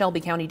 The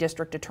Shelby County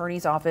District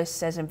Attorney's Office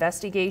says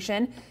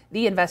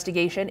the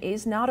investigation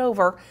is not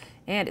over,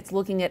 and it's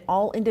looking at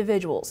all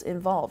individuals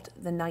involved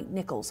the night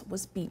Nichols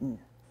was beaten.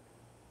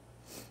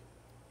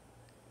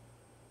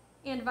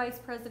 And Vice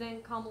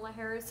President Kamala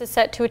Harris is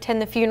set to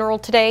attend the funeral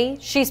today.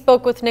 She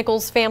spoke with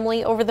Nichols'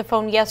 family over the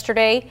phone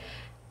yesterday.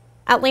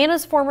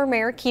 Atlanta's former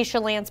mayor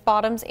Keisha Lance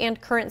Bottoms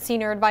and current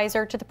senior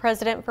advisor to the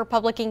president for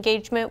public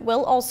engagement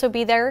will also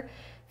be there.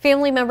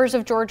 Family members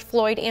of George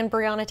Floyd and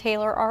Breonna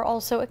Taylor are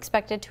also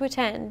expected to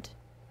attend.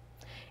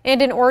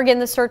 And in Oregon,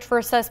 the search for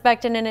a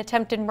suspect in an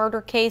attempted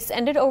murder case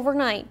ended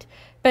overnight.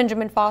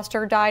 Benjamin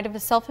Foster died of a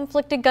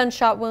self-inflicted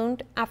gunshot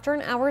wound after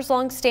an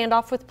hours-long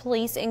standoff with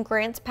police in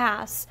Grants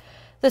Pass.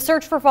 The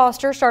search for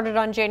Foster started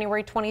on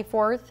January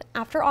 24th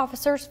after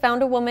officers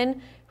found a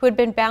woman who had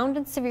been bound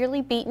and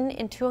severely beaten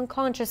into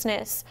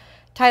unconsciousness.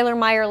 Tyler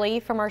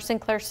Meyerly from our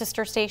Sinclair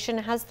sister station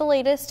has the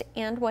latest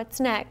and what's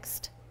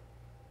next.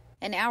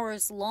 An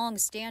hours-long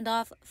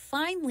standoff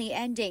finally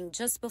ending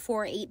just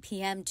before 8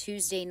 p.m.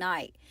 Tuesday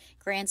night.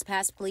 Grants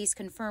Pass police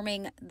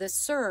confirming the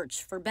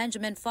search for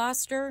Benjamin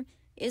Foster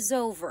is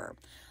over.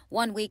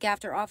 1 week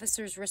after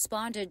officers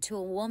responded to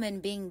a woman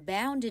being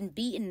bound and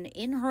beaten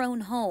in her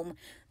own home,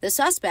 the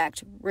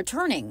suspect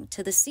returning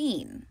to the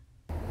scene.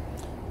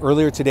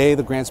 Earlier today,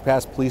 the Grants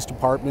Pass Police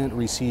Department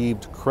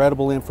received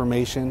credible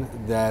information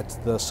that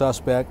the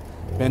suspect,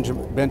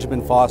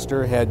 Benjamin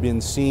Foster, had been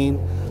seen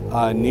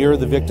near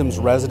the victim's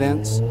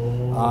residence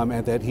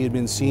and that he had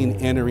been seen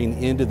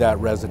entering into that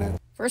residence.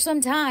 For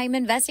some time,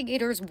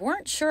 investigators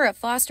weren't sure if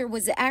Foster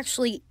was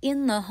actually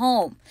in the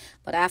home.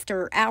 But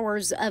after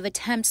hours of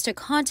attempts to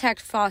contact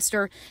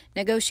Foster,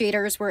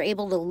 negotiators were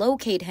able to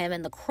locate him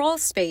in the crawl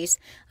space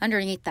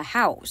underneath the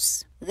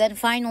house. Then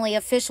finally,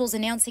 officials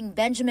announcing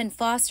Benjamin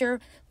Foster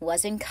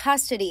was in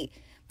custody.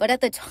 But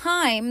at the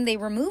time, they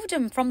removed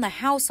him from the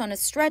house on a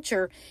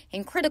stretcher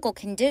in critical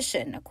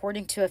condition,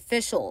 according to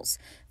officials.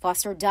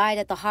 Foster died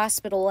at the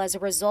hospital as a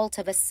result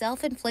of a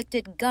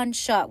self-inflicted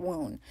gunshot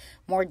wound.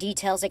 More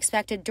details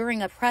expected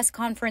during a press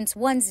conference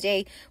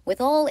Wednesday,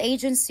 with all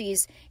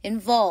agencies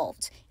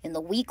involved in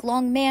the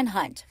week-long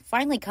manhunt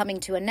finally coming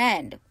to an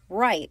end,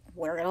 right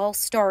where it all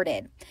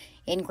started.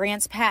 In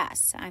Grants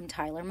Pass, I'm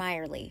Tyler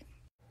Meyerly.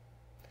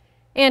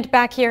 And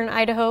back here in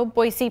Idaho,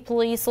 Boise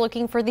police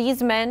looking for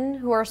these men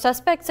who are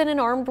suspects in an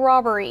armed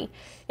robbery.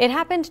 It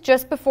happened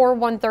just before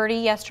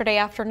 1:30 yesterday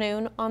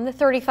afternoon on the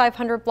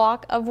 3500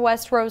 block of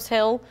West Rose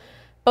Hill.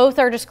 Both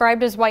are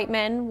described as white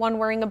men, one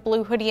wearing a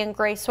blue hoodie and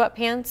gray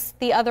sweatpants,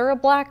 the other a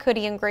black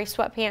hoodie and gray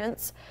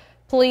sweatpants.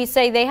 Police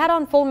say they had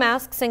on full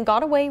masks and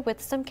got away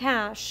with some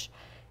cash.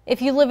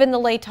 If you live in the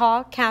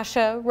Latah,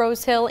 Cascia,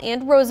 Rose Hill,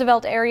 and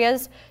Roosevelt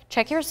areas,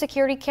 check your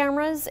security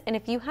cameras, and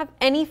if you have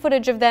any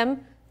footage of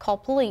them, call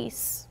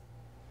police.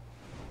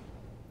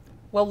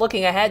 Well,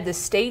 looking ahead, the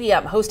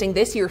stadium hosting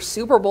this year's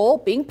Super Bowl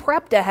being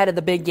prepped ahead of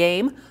the big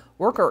game.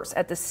 Workers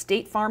at the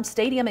State Farm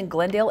Stadium in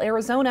Glendale,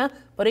 Arizona,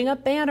 putting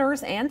up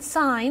banners and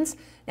signs.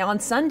 Now on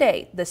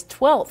Sunday, this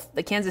 12th,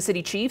 the Kansas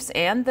City Chiefs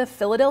and the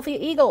Philadelphia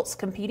Eagles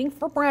competing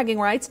for bragging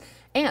rights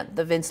and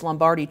the Vince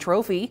Lombardi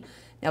Trophy.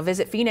 Now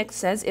Visit Phoenix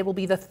says it will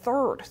be the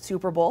third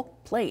Super Bowl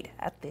played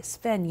at this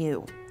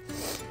venue.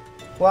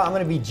 Well, I'm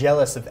going to be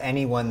jealous of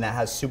anyone that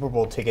has Super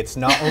Bowl tickets,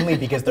 not only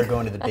because they're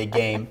going to the big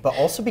game, but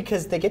also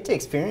because they get to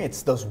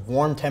experience those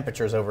warm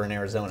temperatures over in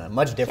Arizona.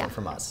 Much different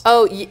from us.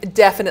 Oh,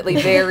 definitely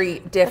very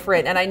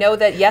different. And I know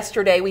that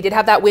yesterday we did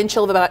have that wind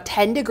chill of about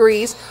 10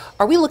 degrees.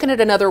 Are we looking at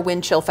another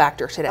wind chill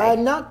factor today?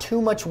 Not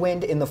too much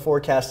wind in the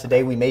forecast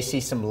today. We may see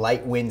some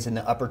light winds in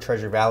the upper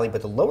Treasure Valley, but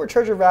the lower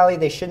Treasure Valley,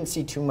 they shouldn't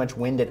see too much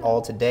wind at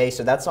all today.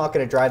 So that's not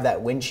going to drive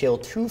that wind chill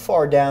too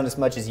far down as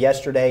much as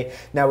yesterday.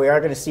 Now we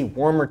are going to see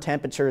warmer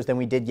temperatures than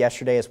we did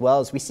yesterday, as well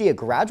as we see a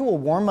gradual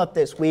warm up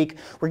this week.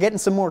 We're getting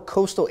some more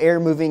coastal air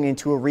moving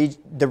into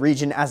the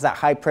region as that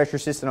high pressure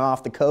system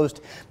off the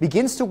coast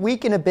begins to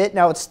weaken a bit.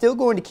 Now it's still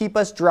going to keep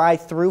us dry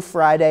through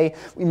Friday.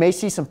 We may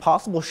see some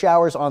possible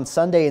showers on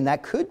Sunday, and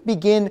that could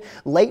begin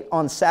late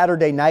on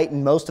Saturday night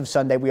and most of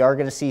Sunday. We are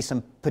going to see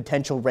some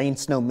potential rain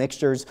snow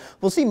mixtures.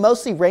 We'll see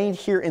mostly rain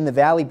here in the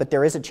valley, but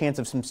there is a chance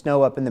of some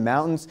snow up in the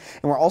mountains.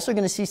 And we're also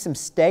going to see some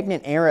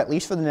stagnant air, at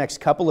least for the next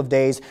couple of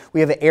days. We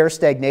have an air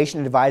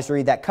stagnation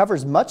advisory that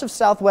covers much of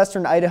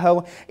southwestern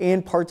Idaho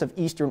and parts of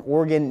eastern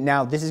Oregon.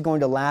 Now this is going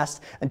to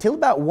last until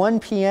about 1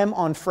 p.m.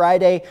 on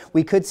Friday.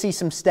 We could see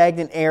some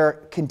stagnant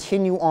air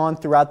continue on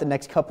throughout the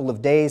next couple of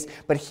days.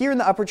 But here in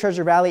the upper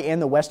Treasure Valley and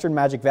the western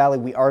Magic Valley,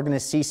 we are going to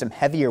see some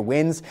heavier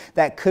winds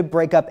that could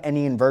break up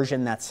any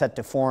inversion that's set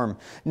to form.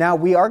 Now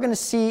we are going to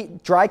see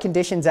dry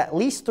conditions at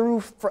least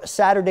through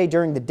Saturday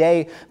during the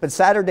day, but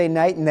Saturday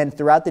night and then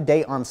throughout the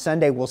day on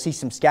Sunday, we'll see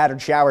some scattered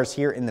showers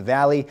here in the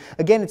valley.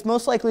 Again, it's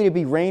most likely to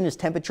be rain as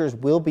temperatures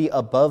will be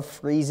above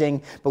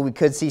freezing, but we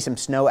could see some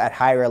snow at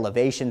higher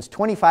elevations.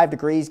 25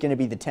 degrees going to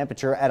be the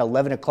temperature at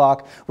 11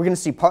 o'clock. We're going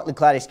to see partly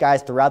cloudy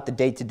skies throughout the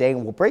day today,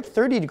 and we'll break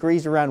 30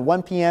 degrees around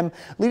 1 p.m.,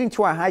 leading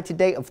to our high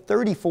today of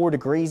 34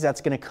 degrees.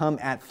 That's going to come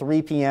at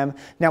 3 p.m.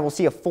 Now we'll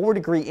see a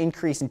 4-degree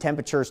increase in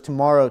temperatures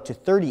tomorrow to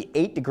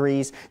 38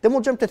 degrees. Then we'll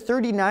jump to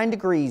 39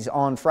 degrees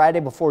on Friday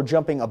before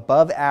jumping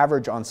above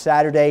average on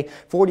Saturday.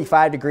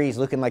 45 degrees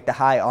looking like the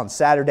high on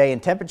Saturday,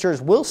 and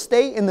temperatures will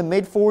stay in the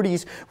mid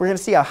 40s. We're going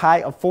to see a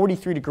high of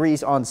 43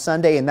 degrees on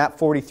Sunday, and that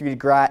 43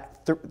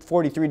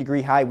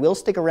 degree high will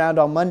stick around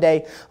on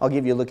Monday. I'll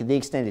give you a look at the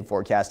extended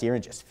forecast here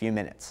in just a few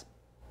minutes.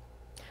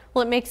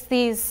 Well, it makes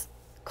these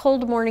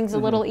cold mornings a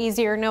little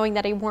easier knowing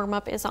that a warm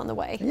up is on the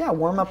way. Yeah,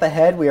 warm up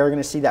ahead. We are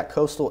going to see that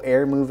coastal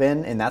air move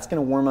in, and that's going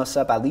to warm us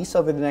up at least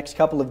over the next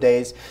couple of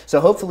days.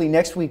 So hopefully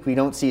next week we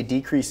don't see a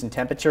decrease in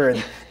temperature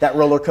and that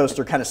roller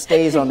coaster kind of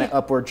stays on the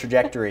upward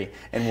trajectory,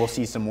 and we'll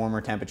see some warmer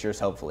temperatures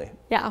hopefully.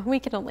 Yeah, we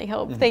can only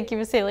hope. Thank you,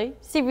 Vasily.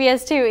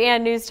 CBS 2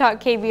 and News Talk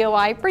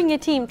KBOI bring you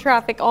team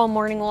traffic all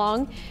morning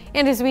long.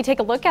 And as we take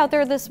a look out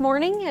there this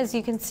morning, as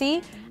you can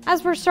see,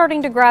 as we're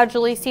starting to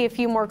gradually see a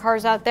few more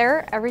cars out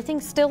there,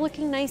 everything's still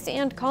looking nice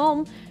and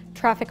calm.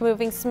 Traffic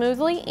moving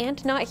smoothly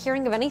and not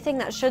hearing of anything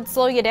that should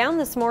slow you down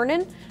this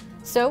morning.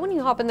 So when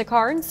you hop in the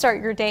car and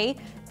start your day,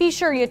 be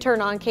sure you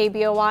turn on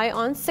KBOI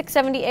on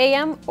 670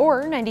 AM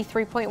or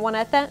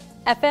 93.1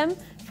 FM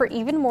for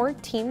even more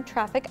team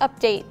traffic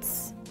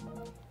updates.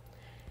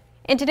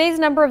 And today's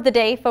number of the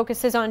day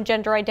focuses on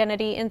gender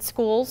identity in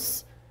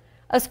schools.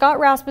 A Scott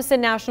Rasmussen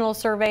national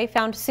survey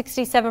found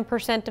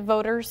 67% of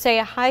voters say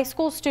a high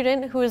school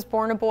student who is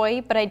born a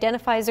boy but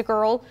identifies a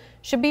girl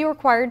should be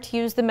required to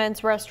use the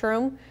men's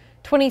restroom.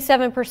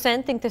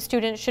 27% think the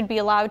student should be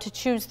allowed to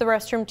choose the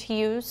restroom to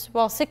use,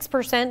 while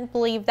 6%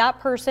 believe that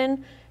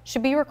person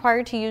should be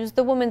required to use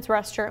the women's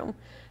restroom.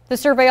 The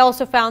survey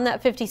also found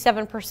that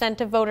 57%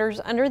 of voters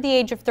under the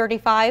age of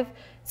 35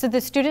 said the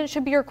student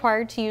should be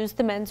required to use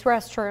the men's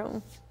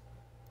restroom.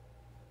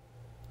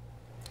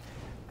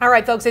 All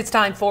right, folks, it's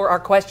time for our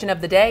question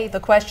of the day. The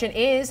question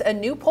is, a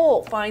new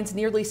poll finds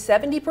nearly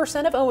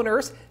 70% of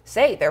owners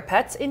say their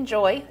pets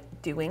enjoy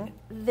doing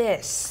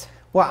this.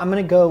 Well, I'm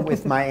going to go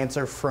with my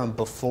answer from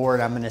before,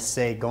 and I'm going to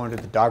say going to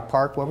the dog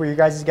park. What were your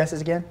guys' guesses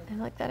again? I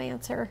like that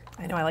answer.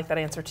 I know, I like that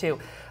answer too.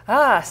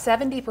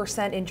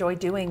 70% enjoy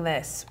doing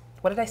this.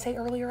 What did I say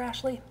earlier,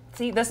 Ashley?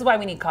 See, this is why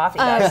we need coffee,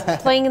 guys.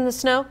 Playing in the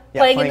snow?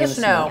 Yeah, playing in the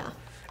snow. Yeah.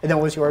 And then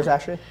what was yours,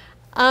 Ashley?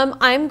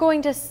 I'm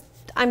going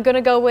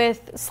to go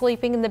with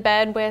sleeping in the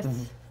bed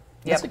with.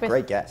 That's a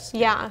great guess.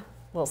 Yeah.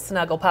 Little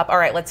snuggle pup. All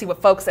right, let's see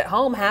what folks at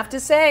home have to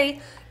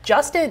say.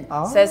 Justin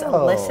says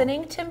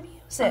listening to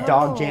music.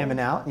 Dog jamming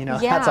out, you know,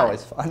 that's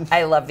always fun.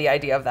 I love the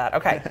idea of that.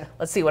 Okay,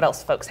 let's see what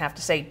else folks have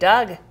to say.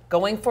 Doug,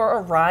 going for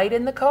a ride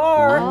in the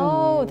car.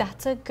 Oh,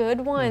 that's a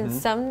good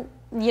one.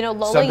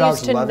 Lola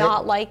used to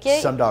not like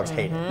it. Some dogs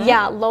hate it.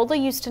 Yeah, Lola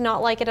used to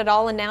not like it at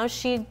all, and now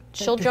she'll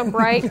jump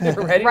right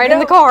in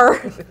the car.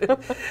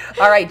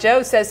 All right,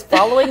 Joe says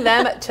following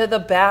them to the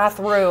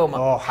bathroom.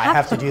 Oh, I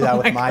have to do that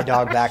with my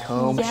dog back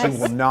home. Yes.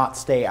 She will not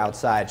stay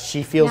outside.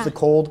 She feels the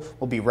cold,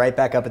 will be right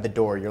back up at the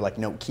door. You're like,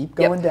 no, keep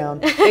going down.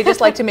 They just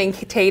like to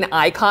maintain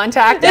eye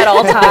contact at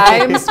all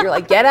times. You're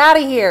like, get out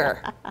of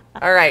here.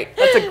 All right,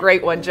 that's a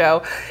great one,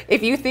 Joe.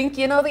 If you think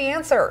you know the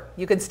answer,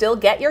 you can still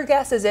get your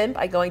guesses in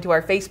by going to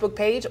our Facebook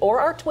page or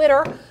our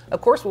Twitter.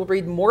 Of course, we'll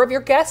read more of your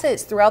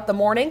guesses throughout the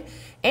morning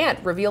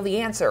and reveal the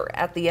answer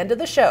at the end of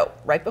the show,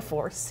 right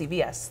before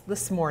CBS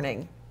This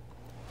Morning.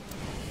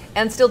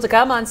 And still to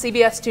come on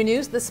CBS 2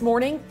 News this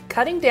morning,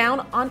 cutting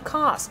down on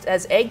cost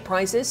as egg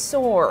prices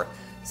soar.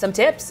 Some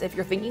tips if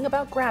you're thinking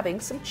about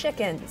grabbing some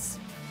chickens.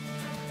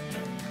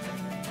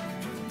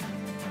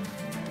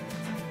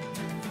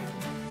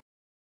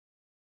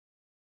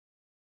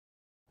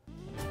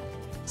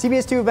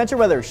 CBS 2 Adventure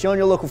Weather showing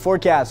your local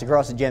forecast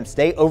across the Gem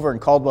State. Over in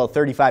Caldwell,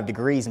 35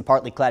 degrees and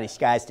partly cloudy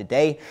skies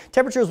today.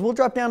 Temperatures will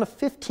drop down to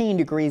 15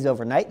 degrees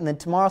overnight, and then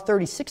tomorrow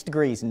 36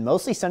 degrees and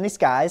mostly sunny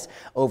skies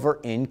over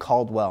in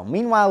Caldwell.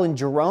 Meanwhile, in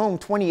Jerome,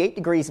 28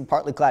 degrees and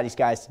partly cloudy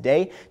skies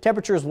today.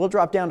 Temperatures will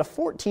drop down to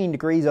 14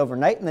 degrees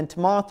overnight, and then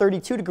tomorrow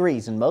 32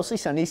 degrees and mostly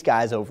sunny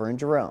skies over in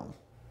Jerome.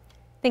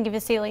 Thank you,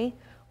 Vasily.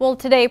 Well,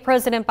 today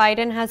President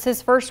Biden has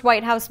his first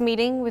White House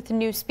meeting with the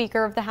new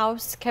Speaker of the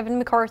House, Kevin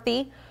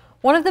McCarthy.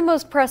 One of the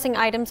most pressing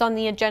items on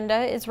the agenda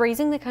is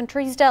raising the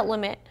country's debt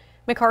limit.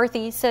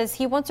 McCarthy says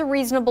he wants a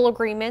reasonable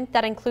agreement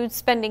that includes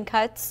spending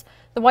cuts.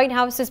 The White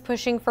House is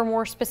pushing for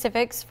more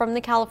specifics from the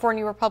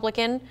California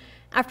Republican.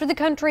 After the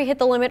country hit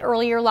the limit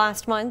earlier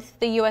last month,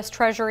 the U.S.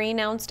 Treasury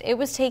announced it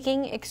was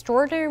taking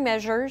extraordinary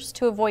measures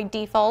to avoid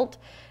default.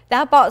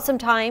 That bought some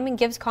time and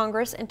gives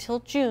Congress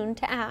until June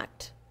to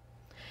act.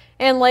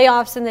 And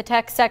layoffs in the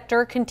tech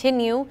sector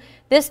continue.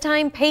 This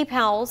time,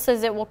 PayPal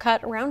says it will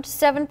cut around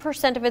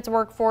 7% of its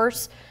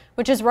workforce,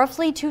 which is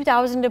roughly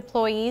 2,000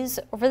 employees,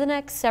 over the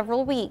next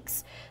several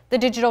weeks. The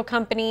digital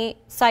company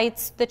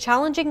cites the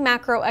challenging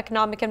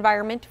macroeconomic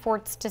environment for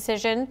its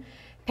decision.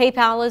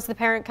 PayPal is the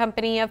parent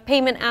company of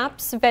payment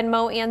apps,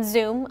 Venmo and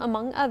Zoom,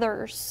 among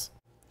others.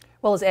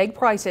 Well, as egg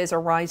prices are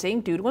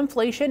rising due to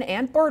inflation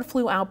and bird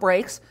flu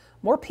outbreaks,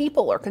 more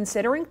people are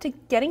considering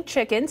getting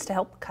chickens to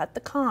help cut the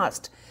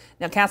cost.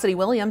 Now, Cassidy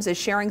Williams is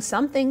sharing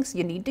some things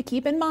you need to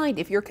keep in mind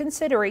if you're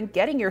considering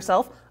getting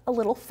yourself a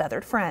little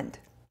feathered friend.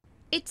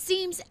 It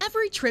seems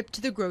every trip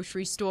to the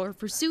grocery store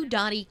for Sue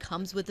Dottie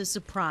comes with a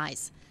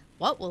surprise.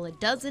 What will a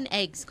dozen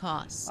eggs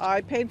cost?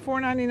 I paid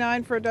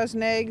 $4.99 for a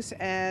dozen eggs,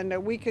 and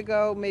a week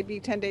ago, maybe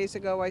 10 days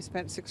ago, I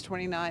spent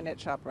 $6.29 at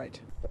ShopRite.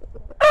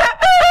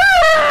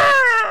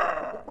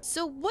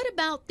 So what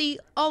about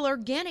the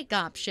all-organic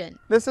option?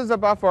 This is a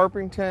Buff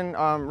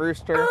Orpington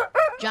rooster.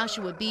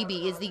 Joshua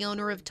Beebe is the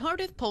owner of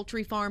Tardif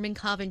Poultry Farm in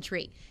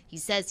Coventry. He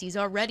says he's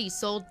already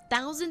sold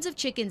thousands of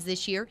chickens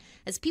this year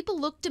as people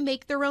look to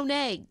make their own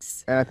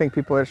eggs. And I think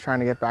people are just trying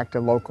to get back to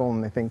local,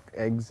 and they think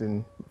eggs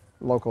and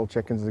local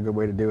chickens is a good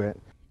way to do it.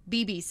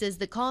 Beebe says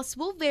the costs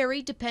will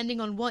vary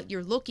depending on what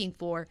you're looking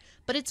for,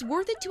 but it's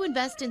worth it to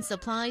invest in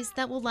supplies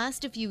that will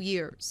last a few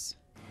years.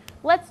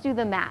 Let's do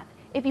the math.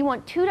 If you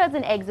want 2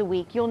 dozen eggs a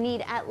week, you'll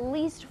need at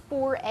least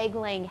 4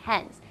 egg-laying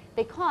hens.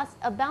 They cost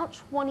about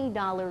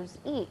 $20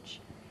 each.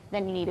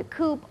 Then you need a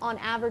coop. On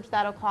average,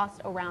 that'll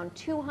cost around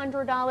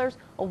 $200.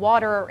 A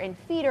waterer and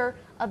feeder,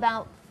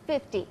 about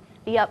 $50.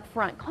 The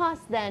upfront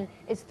cost then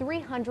is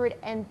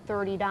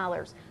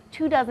 $330.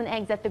 2 dozen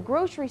eggs at the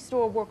grocery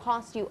store will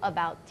cost you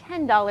about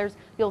 $10.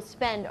 You'll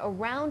spend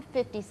around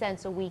 50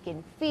 cents a week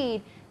in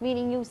feed,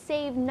 meaning you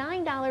save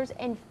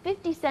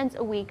 $9.50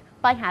 a week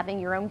by having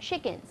your own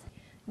chickens.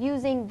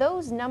 Using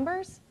those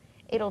numbers,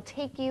 it'll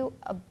take you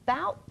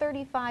about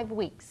 35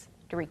 weeks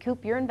to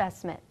recoup your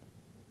investment.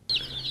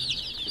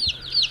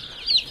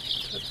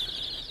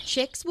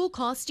 Chicks will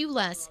cost you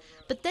less,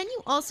 but then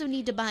you also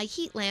need to buy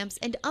heat lamps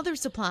and other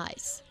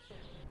supplies.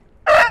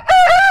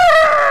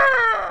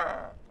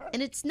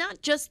 And it's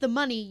not just the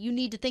money you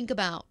need to think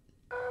about.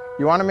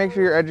 You want to make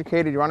sure you're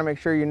educated. You want to make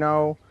sure you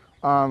know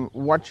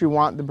what you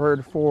want the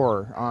bird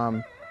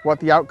for, what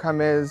the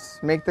outcome is.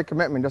 Make the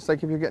commitment, just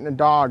like if you're getting a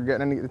dog,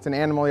 it's an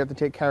animal you have to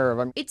take care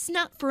of. It's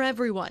not for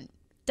everyone,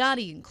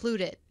 Dottie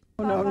included.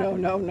 No, no,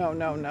 no, no,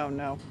 no, no,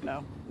 no,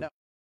 no, no.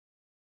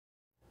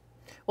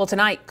 Well,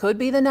 tonight could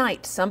be the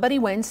night somebody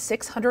wins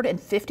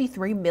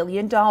 $653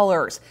 million.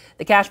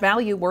 The cash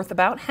value worth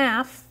about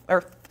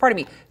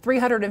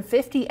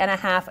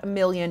 $350.5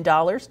 million.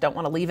 Don't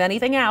want to leave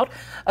anything out.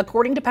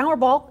 According to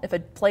Powerball, if a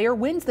player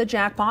wins the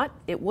jackpot,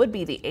 it would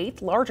be the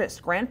 8th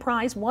largest grand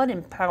prize won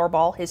in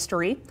Powerball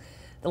history.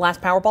 The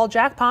last Powerball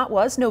jackpot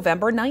was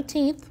November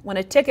 19th when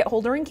a ticket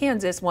holder in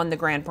Kansas won the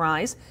grand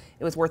prize.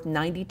 It was worth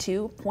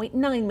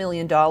 $92.9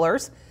 million.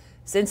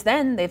 Since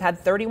then, they've had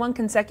 31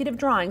 consecutive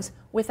drawings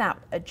without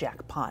a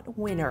jackpot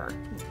winner.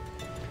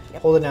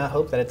 Holding out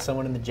hope that it's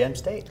someone in the Gem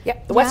State.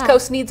 Yep, the West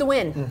Coast needs a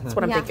win. That's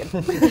what I'm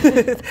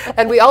thinking.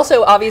 And we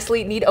also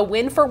obviously need a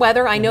win for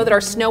weather. I know that our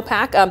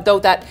snowpack, though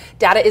that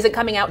data isn't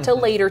coming out till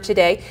later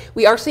today,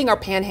 we are seeing our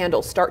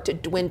panhandle start to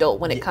dwindle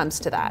when it comes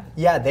to that.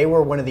 Yeah, they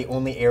were one of the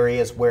only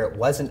areas where it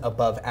wasn't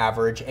above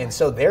average, and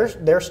so their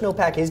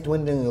snowpack is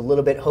dwindling a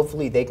little bit.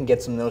 Hopefully they can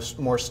get some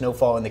more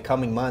snowfall in the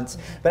coming months.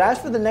 But as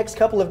for the next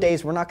couple of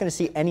days, we're not going to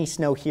see any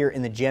snow here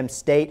in the Gem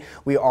State.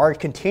 We are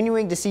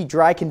continuing to see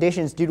dry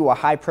conditions due to a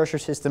high pressure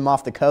system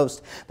off the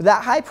coast. But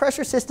that high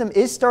pressure system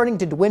is starting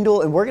to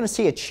dwindle, and we're going to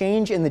see a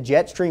change in the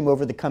jet stream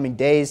over the coming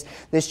days.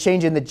 This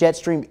change in the jet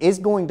stream is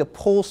going to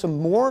pull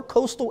some more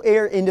coastal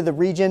air into the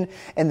region,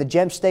 and the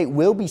Gem State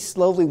will be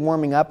slowly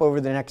warming up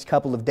over the next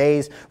couple of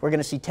days. We're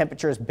going to see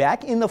temperatures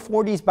back in the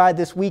 40s by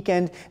this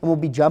weekend, and we'll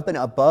be jumping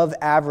above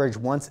average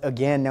once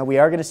again. Now, we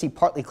are going to see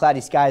partly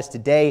cloudy skies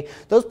today.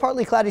 Those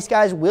partly cloudy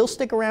skies will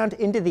stick around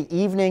into the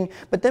evening,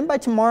 but then by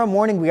tomorrow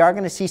morning, we are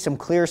going to see some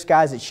clear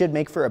skies. It should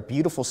make for a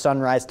beautiful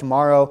sunrise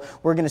tomorrow.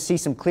 We're going to see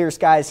some clear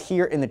skies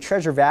here in the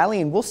Treasure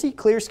Valley, and we'll see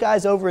clear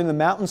skies over in the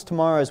mountains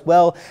tomorrow as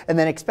well, and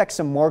then expect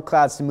some more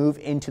clouds to move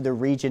into the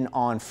region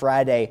on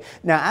Friday.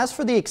 Now, as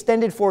for the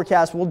extended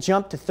forecast, we'll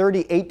jump to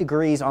 38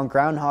 degrees on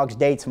Groundhog's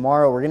Day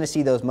tomorrow. We're going to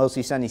see those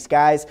mostly sunny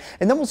skies,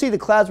 and then we'll see the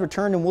clouds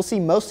return, and we'll see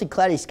mostly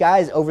cloudy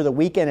skies over the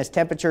weekend as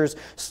temperatures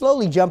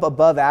slowly jump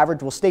above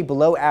average. We'll stay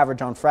below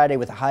average on Friday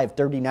with a high of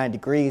 39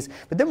 degrees,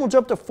 but then we'll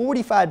jump to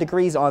 45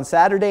 degrees on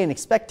Saturday and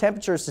expect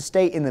temperatures to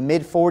stay in the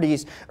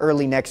mid-40s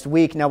early next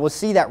week. Now, we'll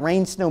see that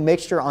rain-snow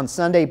mixture on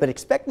Sunday, but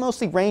expect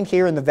mostly rain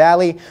here in the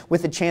valley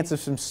with a chance of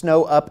some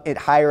snow up at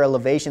higher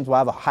elevations. We'll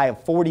have a high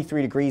of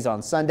 43 degrees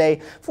on Sunday,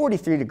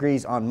 43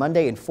 degrees on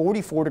Monday, and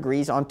 44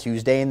 degrees on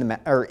Tuesday in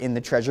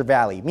the Treasure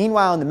Valley.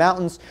 Meanwhile, in the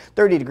mountains,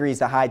 30 degrees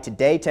the high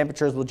today.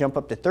 Temperatures will jump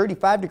up to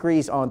 35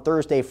 degrees on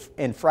Thursday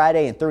and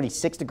Friday, and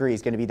 36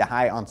 degrees going to be the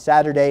high on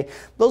Saturday.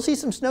 We'll see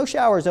some snow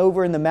showers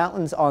over in the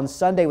mountains on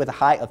Sunday with a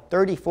high of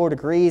 34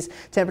 degrees.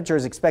 Temperature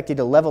is expected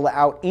to level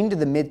out into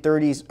the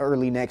mid-30s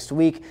early next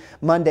week.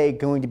 Monday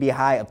going to be a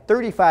high of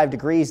 35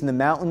 degrees in the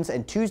mountains,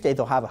 and Tuesday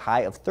they'll have a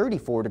high of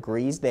 34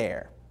 degrees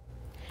there.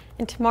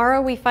 And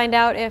tomorrow we find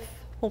out if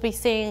we'll be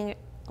seeing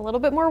a little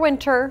bit more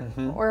winter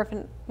or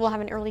if we'll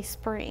have an early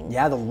spring.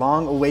 Yeah, the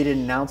long-awaited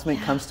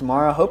announcement comes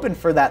tomorrow. Hoping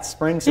for that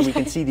spring so we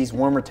can see these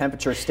warmer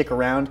temperatures stick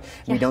around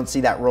and we don't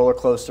see that roller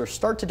coaster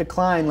start to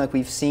decline like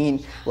we've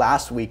seen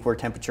last week where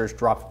temperatures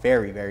dropped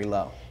very, very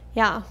low.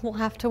 Yeah, we'll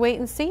have to wait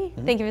and see.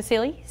 Thank you,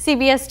 Vasily.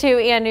 CBS 2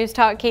 and News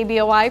Talk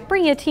KBOI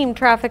bring you team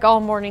traffic all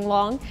morning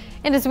long.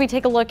 And as we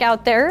take a look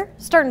out there,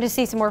 starting to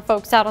see some more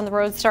folks out on the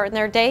road starting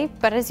their day.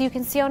 But as you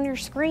can see on your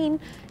screen,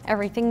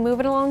 everything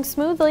moving along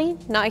smoothly.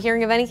 Not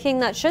hearing of anything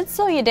that should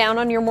slow you down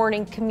on your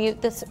morning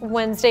commute this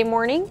Wednesday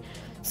morning.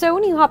 So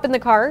when you hop in the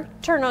car,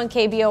 turn on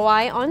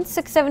KBOI on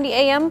 670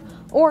 AM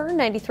or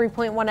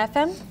 93.1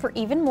 FM for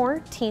even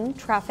more teen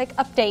traffic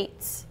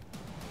updates.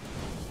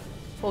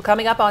 Well,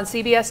 coming up on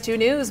CBS 2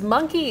 News,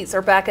 monkeys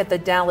are back at the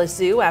Dallas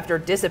Zoo after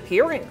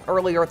disappearing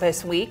earlier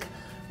this week.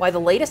 Why the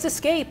latest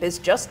escape is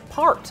just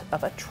part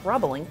of a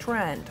troubling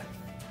trend.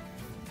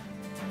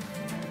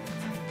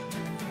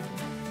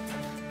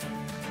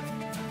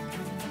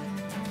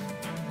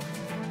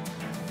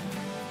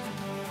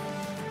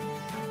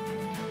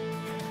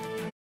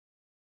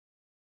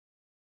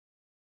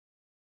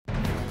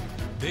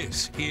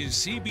 This is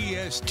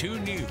CBS 2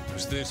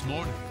 News this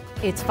morning.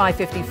 It's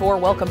 5:54.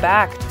 Welcome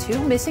back.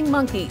 2 missing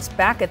monkeys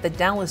back at the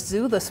Dallas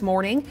Zoo this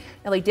morning.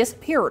 Now, they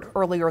disappeared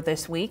earlier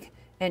this week,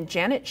 and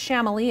Janet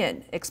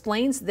Shamalian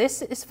explains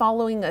this is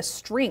following a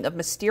string of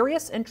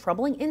mysterious and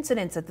troubling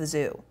incidents at the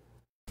zoo.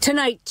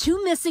 Tonight,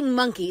 2 missing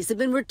monkeys have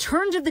been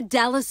returned to the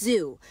Dallas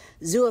Zoo.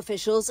 Zoo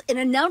officials, in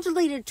a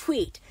now-deleted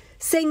tweet,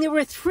 saying they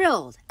were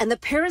thrilled and the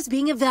pair is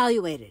being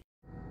evaluated.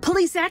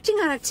 Police acting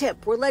on a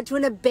tip were led to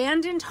an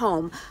abandoned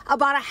home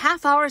about a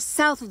half-hour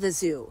south of the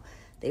zoo.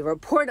 They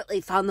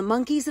reportedly found the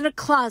monkeys in a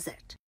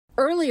closet.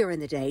 Earlier in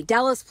the day,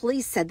 Dallas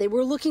police said they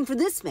were looking for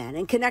this man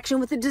in connection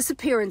with the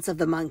disappearance of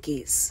the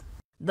monkeys.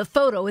 The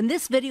photo and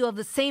this video of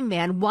the same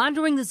man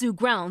wandering the zoo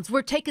grounds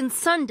were taken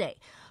Sunday,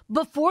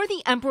 before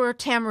the Emperor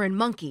tamarin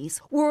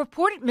monkeys were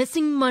reported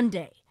missing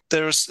Monday.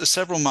 There are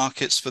several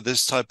markets for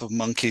this type of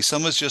monkey.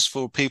 Some is just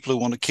for people who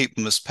want to keep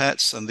them as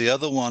pets, and the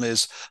other one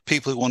is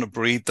people who want to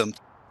breed them.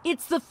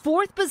 It's the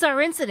fourth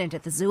bizarre incident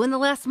at the zoo in the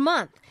last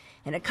month,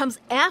 and it comes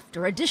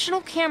after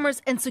additional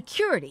cameras and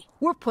security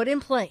were put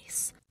in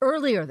place.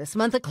 Earlier this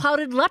month, a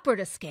clouded leopard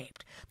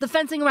escaped. The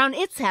fencing around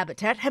its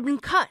habitat had been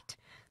cut.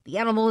 The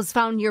animal was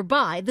found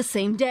nearby the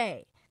same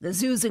day. The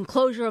zoo's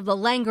enclosure of the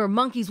langur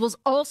monkeys was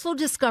also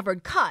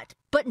discovered cut,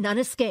 but none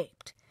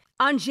escaped.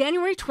 On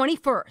January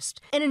 21st,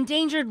 an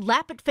endangered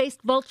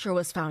lappet-faced vulture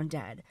was found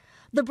dead.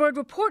 The bird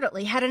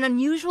reportedly had an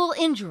unusual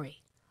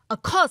injury. A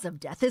cause of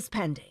death is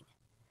pending.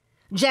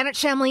 Janet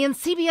Shamlian,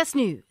 CBS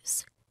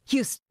News,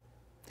 Houston.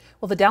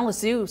 Well, the Dallas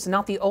Zoo is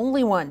not the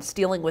only one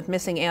dealing with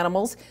missing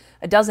animals.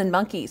 A dozen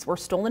monkeys were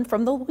stolen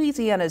from the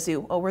Louisiana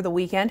Zoo over the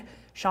weekend,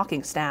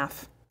 shocking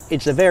staff.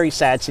 It's a very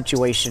sad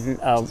situation.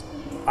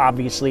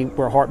 Obviously,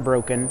 we're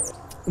heartbroken.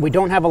 We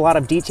don't have a lot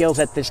of details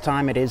at this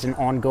time. It is an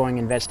ongoing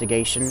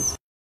investigation.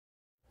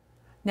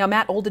 Now,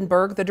 Matt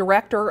Oldenburg, the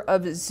director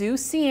of Zoo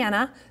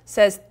Siena,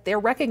 says they're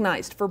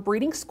recognized for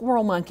breeding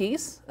squirrel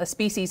monkeys, a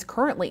species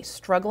currently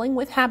struggling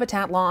with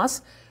habitat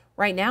loss.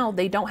 Right now,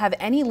 they don't have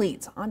any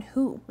leads on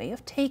who may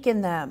have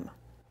taken them.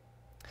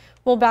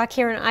 Well, back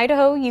here in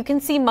Idaho, you can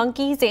see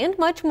monkeys and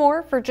much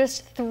more for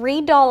just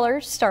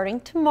 $3 starting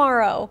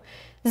tomorrow.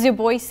 Zoo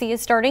Boise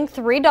is starting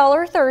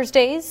 $3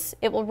 Thursdays.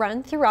 It will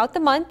run throughout the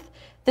month.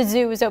 The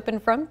zoo is open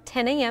from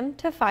 10 a.m.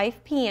 to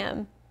 5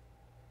 p.m.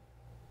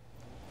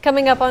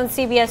 Coming up on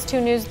CBS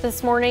 2 News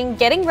this morning,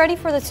 getting ready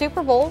for the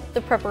Super Bowl, the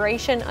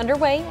preparation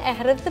underway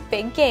ahead of the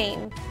big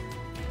game.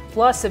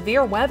 Plus,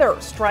 severe weather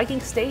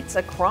striking states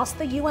across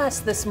the U.S.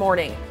 this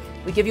morning.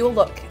 We give you a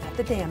look at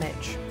the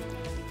damage.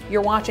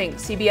 You're watching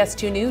CBS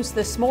 2 News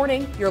this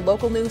morning. Your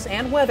local news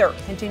and weather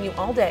continue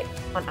all day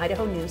on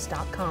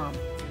idahonews.com.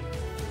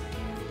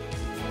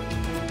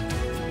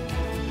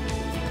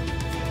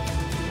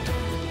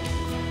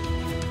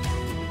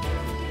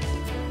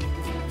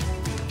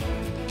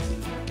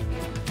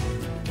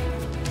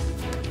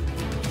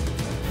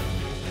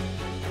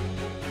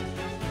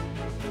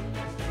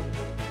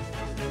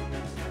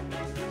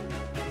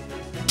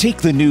 Take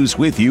the news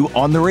with you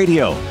on the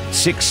radio,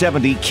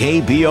 670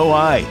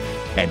 KBOI.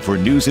 And for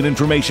news and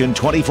information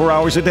 24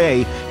 hours a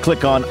day,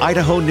 click on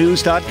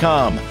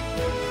idahonews.com.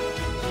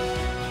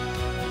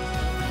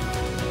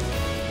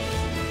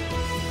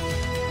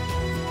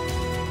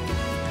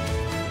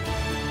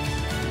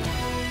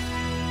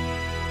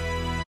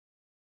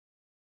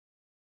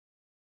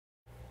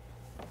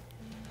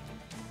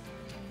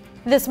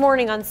 This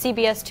morning on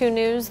CBS 2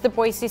 News, the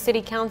Boise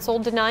City Council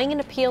denying an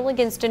appeal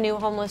against a new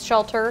homeless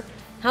shelter,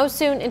 how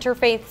soon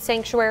Interfaith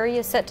Sanctuary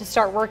is set to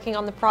start working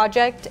on the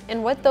project,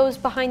 and what those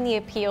behind the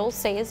appeal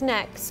say is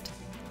next.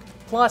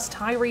 Plus,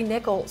 Tyree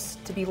Nichols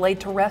to be laid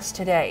to rest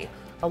today.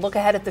 A look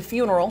ahead at the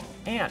funeral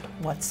and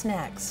what's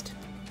next.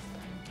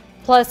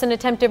 Plus, an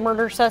attempted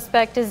murder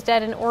suspect is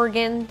dead in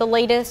Oregon, the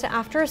latest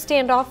after a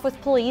standoff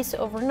with police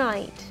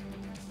overnight.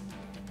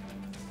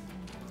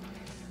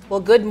 Well,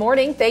 good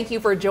morning. Thank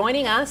you for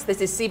joining us. This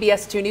is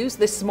CBS 2 News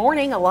This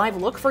Morning, a live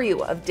look for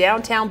you of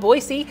downtown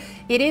Boise.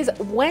 It is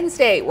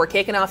Wednesday. We're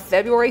kicking off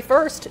February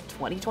 1st,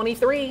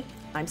 2023.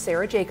 I'm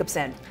Sarah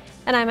Jacobson.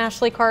 And I'm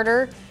Ashley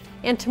Carter.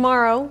 And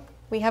tomorrow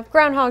we have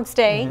Groundhog's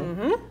Day.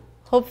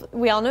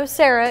 We all know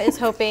Sarah is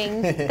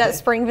hoping that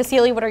spring.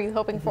 Vasily, what are you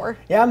hoping for?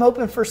 Yeah, I'm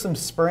hoping for some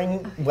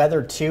spring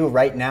weather too.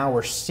 Right now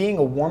we're seeing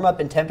a warm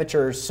up in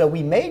temperatures, so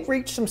we may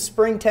reach some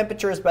spring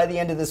temperatures by the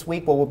end of this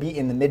week. We'll be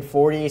in the mid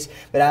 40s,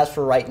 but as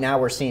for right now,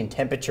 we're seeing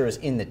temperatures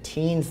in the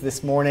teens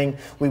this morning.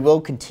 We will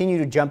continue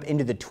to jump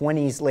into the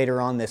 20s later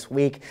on this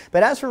week,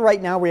 but as for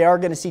right now, we are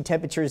going to see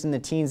temperatures in the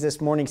teens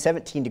this morning.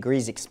 17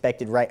 degrees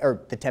expected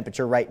the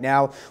temperature right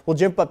now. We'll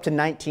jump up to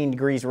 19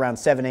 degrees around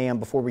 7 a.m.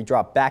 before we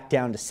drop back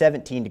down to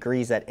 17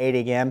 degrees at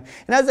 8 a.m.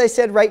 And as I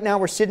said, right now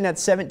we're sitting at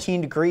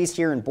 17 degrees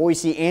here in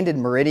Boise and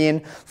in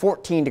Meridian,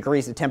 14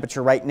 degrees the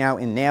temperature right now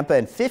in Nampa,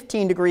 and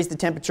 15 degrees the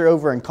temperature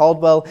over in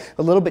Caldwell.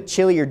 A little bit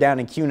chillier down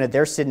in Kuna.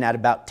 They're sitting at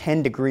about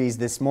 10 degrees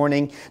this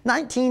morning.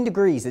 19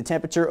 degrees the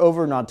temperature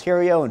over in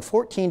Ontario, and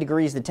 14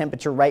 degrees the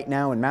temperature right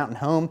now in Mountain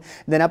Home.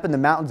 And then up in the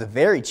mountains, a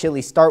very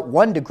chilly start,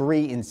 1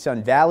 degree in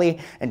Sun Valley,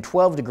 and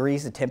 12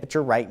 degrees the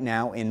temperature right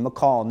now in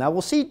McCall. Now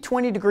we'll see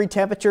 20-degree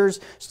temperatures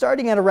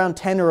starting at around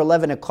 10 or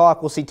 11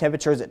 o'clock. We'll see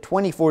temperatures at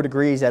 24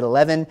 degrees at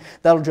 11.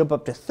 That'll jump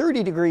up to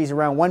 30 degrees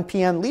around 1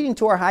 p.m., leading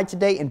to our high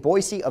today in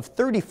Boise of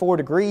 34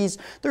 degrees.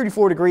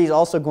 34 degrees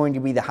also going to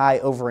be the high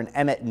over in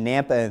Emmett and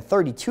Nampa, and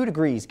 32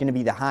 degrees going to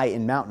be the high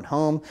in Mountain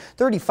Home.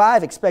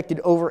 35 expected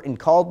over in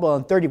Caldwell,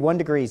 and 31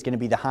 degrees going to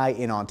be the high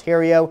in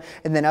Ontario.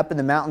 And then up in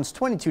the mountains,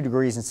 22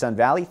 degrees in Sun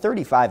Valley,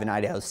 35 in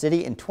Idaho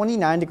City, and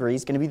 29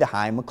 degrees going to be the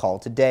high in McCall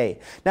today.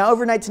 Now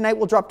overnight tonight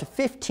we'll drop to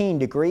 15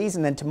 degrees,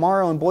 and then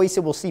tomorrow in Boise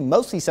we'll see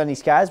mostly sunny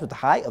skies with a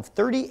high of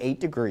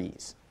 38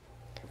 degrees.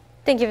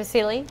 Thank you,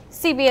 Vasily.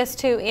 CBS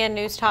 2 and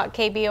News Talk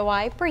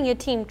KBOI bring you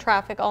team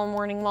traffic all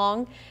morning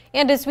long.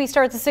 And as we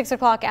start the 6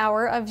 o'clock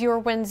hour of your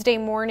Wednesday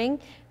morning,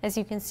 as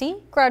you can see,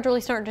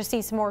 gradually starting to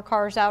see some more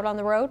cars out on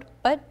the road,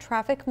 but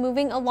traffic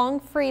moving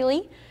along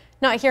freely.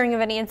 Not hearing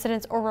of any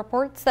incidents or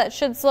reports that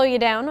should slow you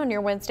down on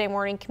your Wednesday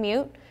morning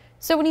commute.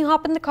 So when you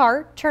hop in the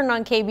car, turn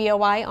on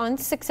KBOI on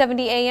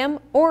 670 AM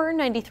or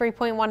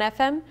 93.1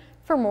 FM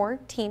for more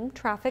team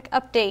traffic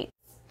update.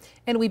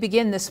 And we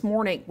begin this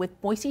morning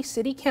with Boise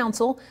City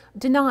Council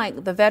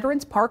denying the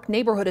Veterans Park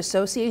Neighborhood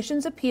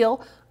Association's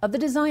appeal of the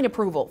design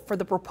approval for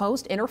the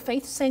proposed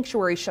interfaith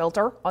sanctuary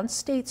shelter on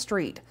State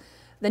Street.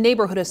 The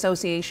Neighborhood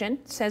Association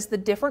says the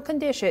different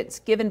conditions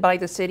given by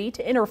the city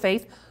to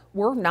interfaith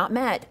were not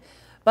met,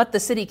 but the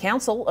City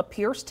Council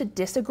appears to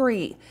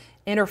disagree.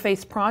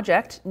 Interfaith's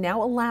project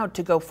now allowed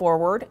to go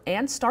forward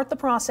and start the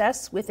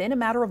process within a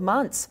matter of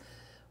months.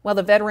 While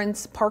the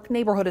Veterans Park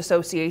Neighborhood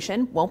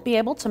Association won't be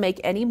able to make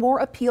any more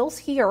appeals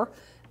here,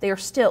 they are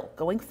still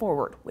going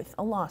forward with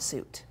a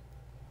lawsuit.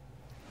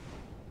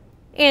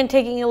 And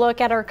taking a look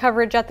at our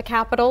coverage at the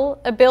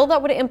Capitol, a bill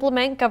that would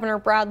implement Governor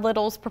Brad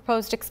Little's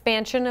proposed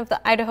expansion of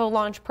the Idaho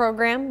Launch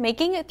Program,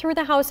 making it through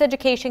the House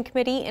Education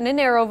Committee in a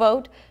narrow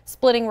vote,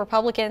 splitting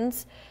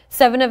Republicans.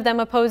 7 of them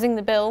opposing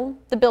the bill.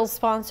 The bill's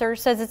sponsor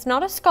says it's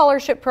not a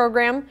scholarship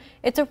program,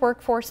 it's a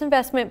workforce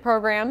investment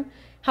program.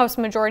 House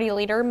Majority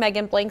Leader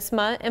Megan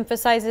Blanksma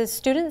emphasizes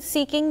students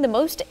seeking the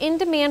most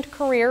in-demand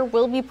career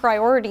will be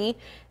priority,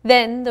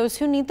 then those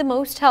who need the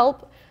most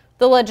help.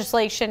 The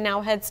legislation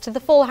now heads to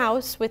the full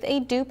House with a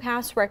due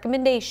pass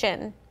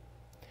recommendation.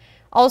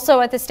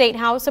 Also at the State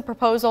House, a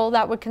proposal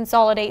that would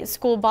consolidate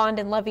school bond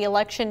and levy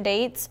election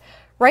dates.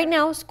 Right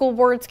now, school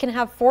boards can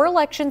have 4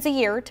 elections a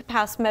year to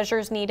pass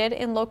measures needed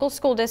in local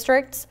school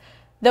districts.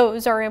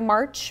 Those are in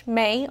March,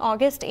 May,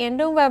 August, and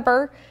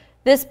November.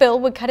 This bill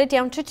would cut it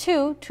down to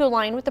 2 to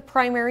align with the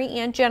primary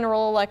and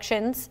general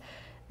elections.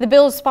 The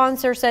bill's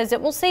sponsor says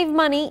it will save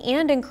money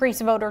and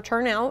increase voter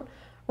turnout.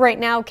 Right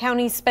now,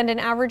 counties spend an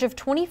average of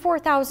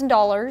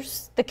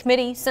 $24,000. The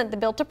committee sent the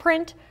bill to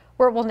print,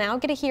 where it will now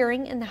get a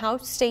hearing in the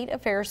House State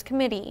Affairs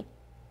Committee.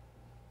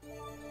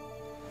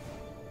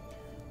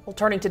 Well,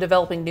 turning to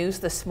developing news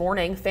this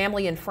morning,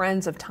 family and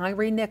friends of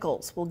Tyree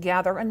Nichols will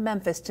gather in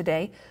Memphis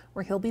today,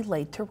 where he'll be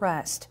laid to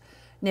rest.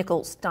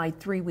 Nichols died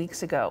 3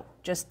 weeks ago,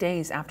 just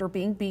days after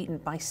being beaten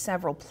by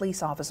several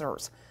police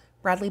officers.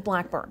 Bradley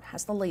Blackburn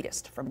has the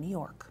latest from New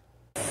York.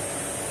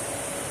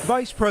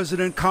 Vice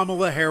President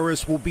Kamala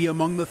Harris will be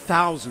among the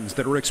thousands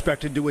that are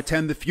expected to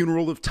attend the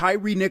funeral of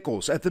Tyree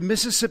Nichols at the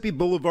Mississippi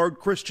Boulevard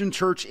Christian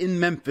Church in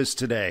Memphis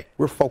today.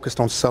 We're focused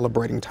on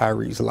celebrating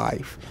Tyree's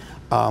life.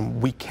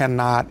 We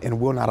cannot and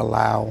will not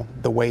allow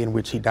the way in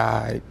which he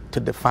died to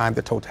define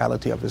the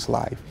totality of his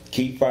life.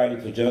 Keep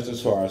fighting for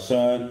justice for our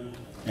son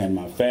and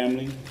my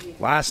family.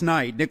 Last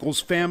night,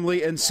 Nichols'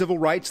 family and civil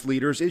rights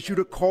leaders issued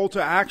a call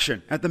to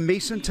action at the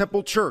Mason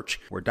Temple Church,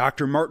 where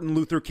Dr. Martin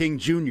Luther King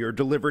Jr.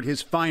 delivered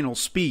his final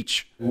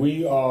speech.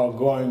 We are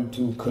going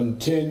to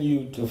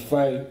continue to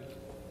fight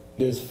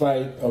this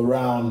fight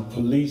around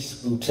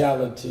police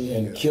brutality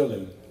and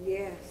killing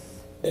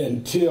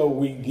until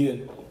we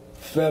get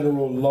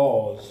federal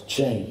laws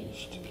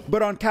changed.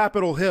 But on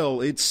Capitol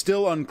Hill, it's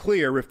still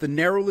unclear if the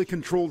narrowly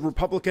controlled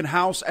Republican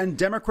House and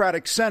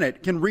Democratic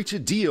Senate can reach a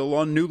deal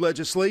on new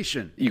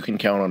legislation. You can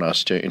count on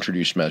us to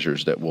introduce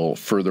measures that will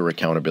further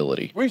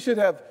accountability. We should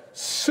have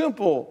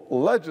simple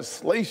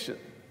legislation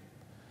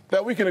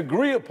that we can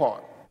agree upon.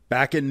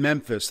 Back in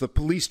Memphis, the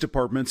police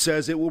department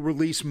says it will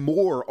release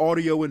more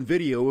audio and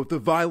video of the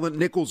violent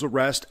Nichols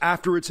arrest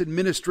after its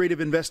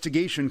administrative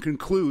investigation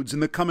concludes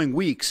in the coming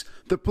weeks.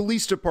 The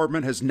police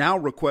department has now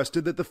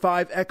requested that the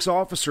 5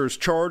 ex-officers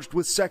charged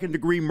with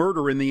second-degree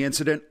murder in the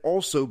incident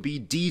also be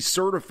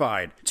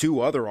decertified. 2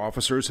 other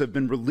officers have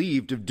been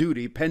relieved of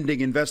duty pending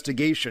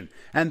investigation,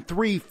 and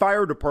 3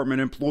 fire department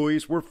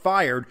employees were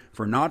fired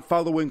for not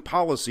following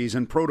policies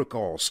and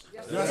protocols.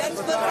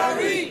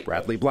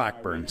 Bradley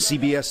Blackburn,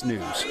 CBS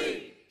News.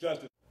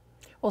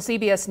 Well,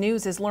 CBS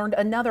News has learned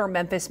another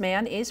Memphis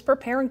man is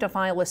preparing to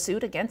file a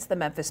suit against the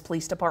Memphis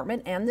Police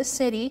Department and the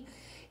city.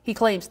 He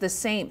claims the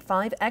same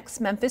 5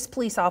 ex-Memphis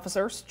police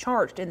officers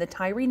charged in the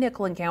Tyree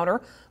Nichols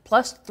encounter,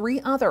 plus 3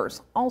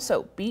 others,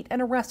 also beat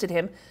and arrested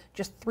him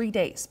just 3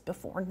 days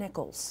before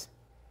Nichols.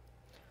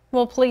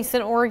 Well, police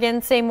in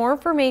Oregon say more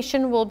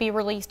information will be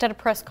released at a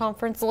press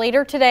conference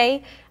later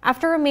today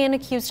after a man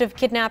accused of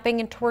kidnapping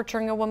and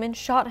torturing a woman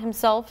shot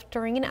himself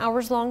during an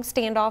hours-long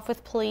standoff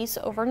with police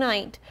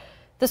overnight.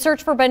 The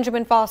search for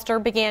Benjamin Foster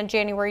began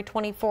January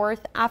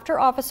 24th after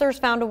officers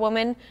found a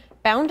woman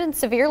bound and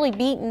severely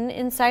beaten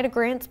inside a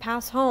Grants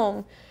Pass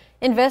home.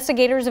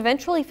 Investigators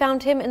eventually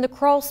found him in the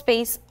crawl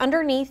space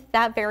underneath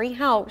that very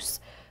house.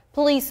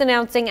 Police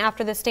announcing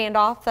after the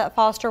standoff that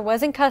Foster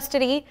was in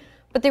custody,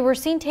 but they were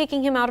seen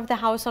taking him out of the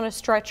house on a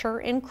stretcher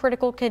in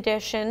critical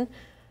condition.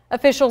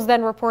 Officials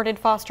then reported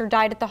Foster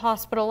died at the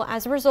hospital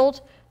as a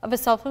result of a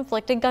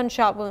self-inflicted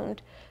gunshot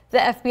wound. The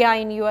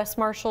FBI and U.S.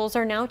 Marshals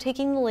are now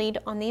taking the lead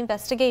on the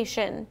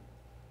investigation.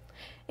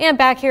 And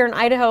back here in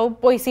Idaho,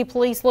 Boise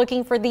police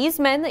looking for these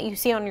men that you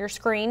see on your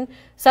screen,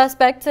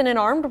 suspects in an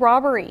armed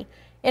robbery.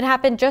 It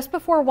happened just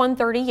before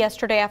 1:30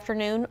 yesterday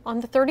afternoon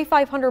on the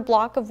 3500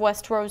 block of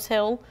West Rose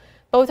Hill.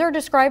 Both are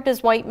described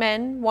as white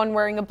men, one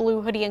wearing a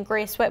blue hoodie and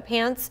gray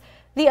sweatpants,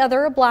 the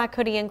other a black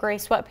hoodie and gray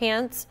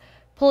sweatpants.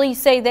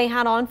 Police say they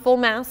had on full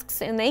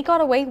masks and they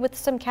got away with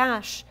some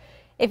cash.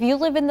 If you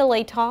live in the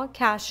Latah,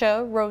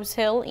 Cascia, Rose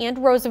Hill, and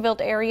Roosevelt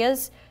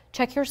areas,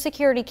 check your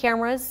security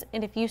cameras,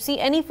 and if you see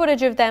any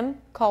footage of them,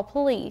 call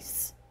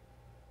police.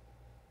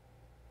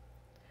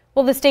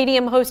 Well, the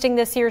stadium hosting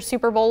this year's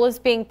Super Bowl is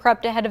being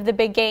prepped ahead of the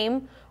big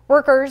game.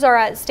 Workers are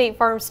at State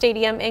Farm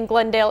Stadium in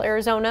Glendale,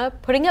 Arizona,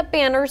 putting up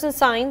banners and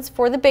signs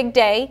for the big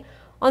day.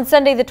 On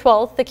Sunday the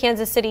 12th, the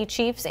Kansas City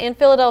Chiefs and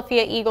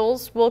Philadelphia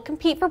Eagles will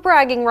compete for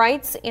bragging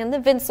rights and the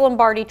Vince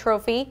Lombardi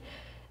Trophy.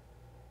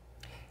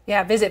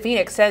 Yeah, Visit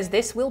Phoenix says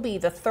this will be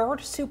the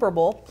third Super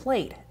Bowl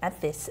played at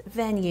this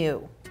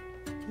venue.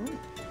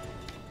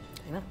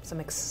 Some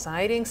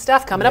exciting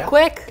stuff coming up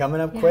quick.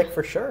 Coming up quick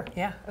for sure.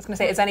 Yeah, I was going to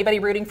say, is anybody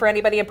rooting for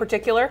anybody in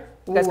particular?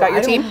 You guys got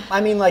your team? I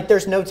mean, like,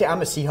 there's no team.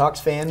 I'm a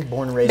Seahawks fan,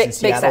 born and raised in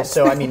Seattle.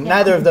 So, I mean,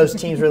 neither of those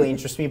teams really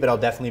interest me, but I'll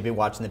definitely be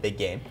watching the big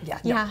game.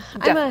 Yeah,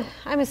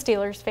 I'm a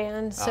Steelers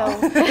fan, so.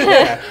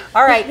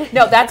 All right.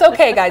 No, that's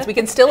okay, guys. We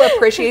can still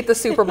appreciate the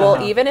Super Bowl,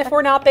 even if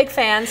we're not big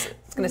fans.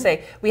 I was going to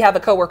say, we have a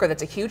coworker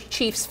that's a huge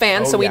Chiefs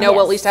fan, so we know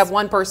we'll at least have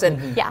one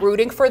person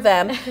rooting for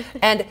them.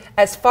 And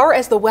as far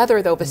as the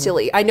weather, though,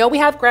 Vasily, I know we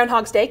have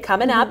Groundhog's Day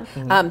coming up.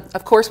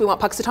 Of course, we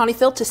want Puxatawny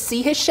Phil to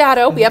see his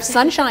shadow. We have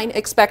sunshine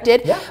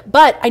expected,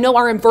 but I know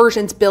our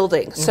inversion's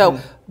building. So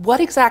what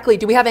exactly,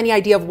 do we have any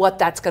idea of what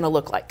that's going to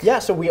look like? Yeah,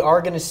 so we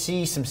are going to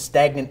see some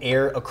stagnant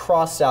air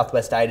across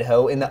southwest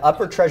Idaho in the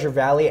upper Treasure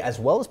Valley as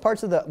well as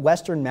parts of the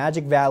western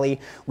Magic Valley.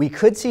 We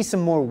could see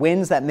some more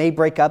winds that may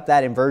break up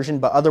that inversion,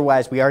 but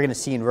otherwise we are going to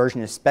see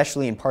inversion,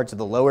 especially in parts of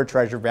the lower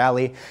Treasure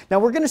Valley. Now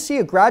we're going to see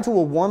a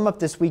gradual warm up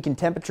this week in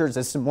temperatures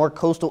as some more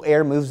coastal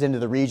air moves into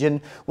the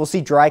region. We'll see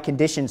dry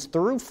conditions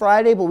through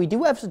Friday, but we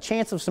do have a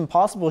chance of some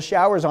possible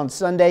showers on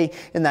Sunday,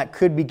 and that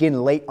could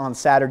begin late on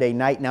Saturday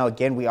night. Now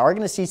again, we are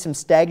going to see some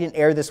stagnant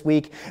air this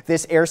week.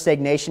 This air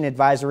stagnation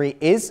advisory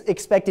is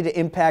expected to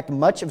impact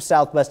much of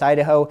southwest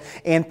Idaho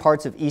and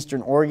parts of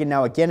eastern Oregon.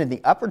 Now again, in the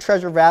upper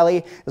Treasure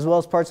Valley as well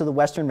as parts of the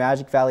western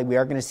Magic Valley, we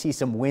are going to see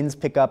some winds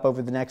pick up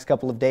over the next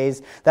couple of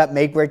days. That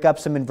may break up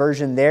some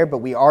inversion there, but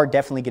we are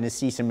definitely going to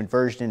see some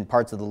inversion in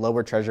parts of the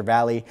lower Treasure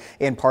Valley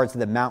and parts of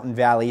the mountain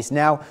valleys.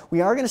 Now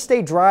we are going to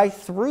stay dry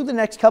through the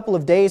next couple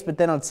of days, but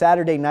then on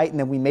Saturday night, and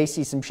then we may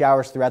see some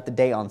showers throughout the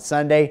day on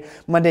Sunday,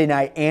 Monday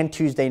night, and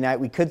Tuesday night.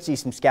 We could see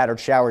some scattered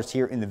showers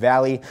here in the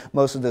valley.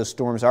 Most of those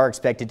storms are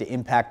expected to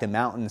impact the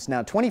mountains.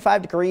 Now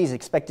 25 degrees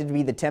expected to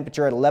be the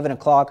temperature at 11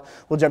 o'clock.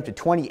 We'll jump to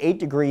 28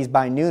 degrees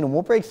by noon, and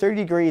we'll break 30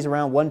 degrees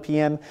around 1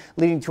 p.m.,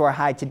 leading to our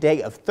high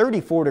today of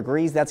 34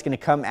 degrees. That's going to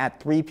come at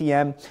 3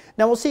 p.m.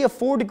 Now we'll see a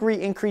 4-degree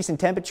increase in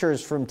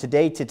temperatures from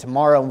today to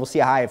tomorrow, and we'll see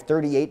a high of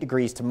 38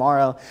 degrees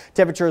tomorrow.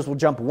 Temperatures will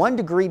jump 1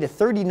 degree to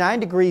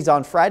 39 degrees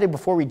on Friday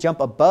before we jump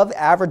above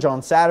average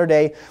on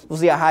Saturday. We'll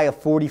see a high of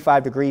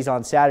 45 degrees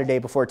on Saturday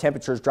before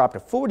temperatures drop to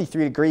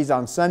 43 degrees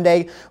on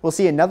Sunday. We'll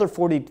see another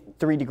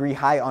 43-degree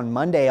high on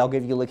Monday. I'll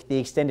give you a look at the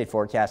extended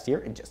forecast here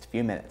in just a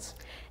few minutes.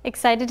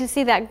 Excited to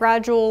see that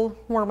gradual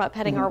warm-up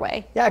heading our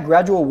way. Yeah,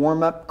 gradual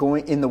warm-up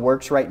going in the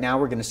works right now.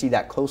 We're going to see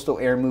that coastal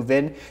air move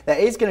in. That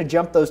is going to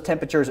jump those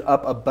temperatures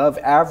up above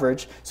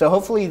average. So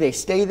hopefully they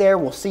stay there.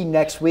 We'll see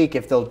next week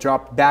if they'll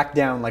drop back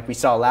down like we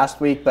saw last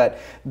week, but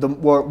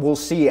we'll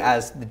see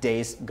as the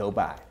days go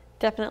by.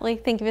 Definitely.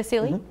 Thank you,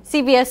 Vasily.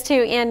 CBS 2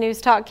 and News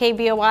Talk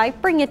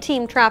KBOI bring you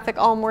team traffic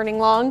all morning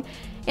long.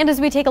 And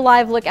as we take a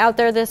live look out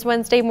there this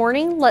Wednesday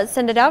morning, let's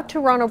send it out to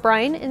Ron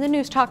O'Brien in the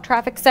News Talk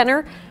Traffic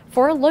Center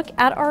for a look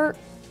at our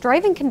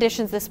driving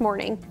conditions this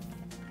morning.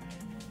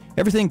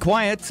 Everything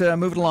quiet,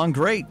 moving along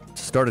great.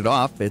 Started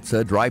off, it's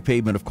a dry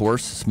pavement, of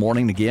course, this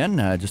morning again,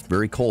 just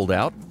very cold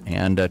out.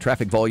 And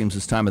traffic volumes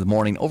this time of the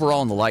morning,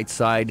 overall on the light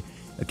side,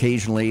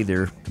 occasionally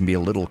there can be a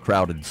little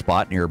crowded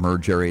spot near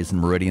merge areas in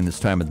Meridian this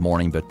time of the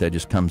morning, but that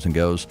just comes and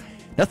goes.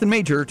 Nothing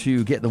major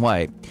to get in the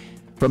way.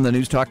 From the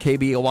News Talk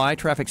KBOI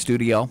Traffic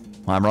Studio,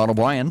 I'm Ron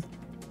O'Brien.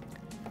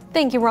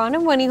 Thank you, Ron.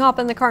 And when you hop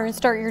in the car and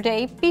start your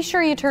day, be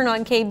sure you turn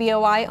on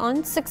KBOI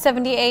on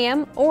 670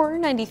 AM or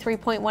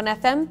 93.1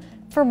 FM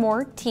for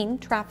more teen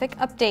traffic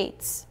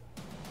updates.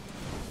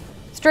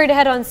 Straight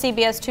ahead on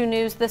CBS 2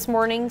 News this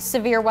morning,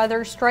 severe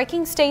weather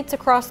striking states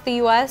across the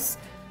U.S.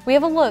 We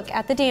have a look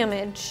at the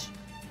damage.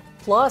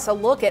 Plus, a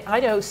look at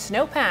Idaho's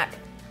snowpack.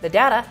 The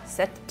data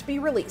set to be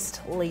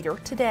released later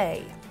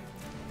today.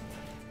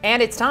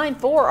 And it's time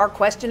for our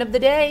question of the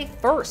day.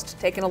 First,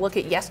 taking a look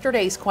at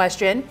yesterday's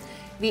question.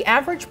 The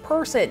average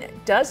person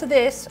does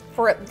this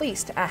for at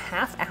least a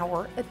half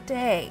hour a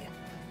day.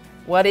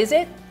 What is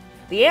it?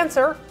 The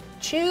answer,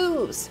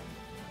 choose.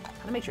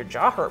 Kind of makes your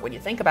jaw hurt when you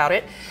think about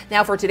it.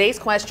 Now for today's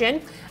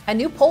question, a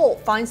new poll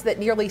finds that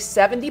nearly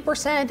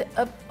 70%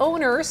 of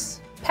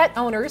pet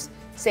owners,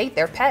 say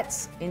their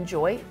pets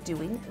enjoy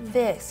doing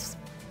this.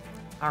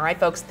 All right,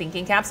 folks,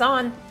 thinking caps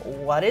on.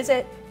 What is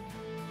it?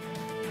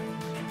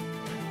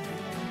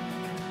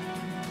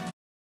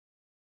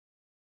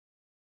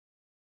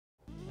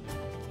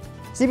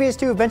 CBS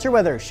 2 Adventure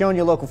Weather showing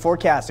you local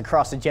forecasts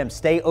across the Gem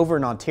State. Over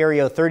in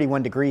Ontario,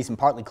 31 degrees and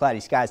partly cloudy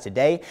skies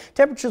today.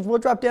 Temperatures will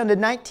drop down to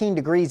 19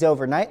 degrees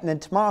overnight, and then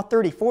tomorrow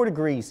 34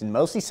 degrees and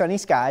mostly sunny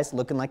skies,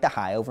 looking like the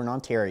high over in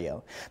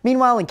Ontario.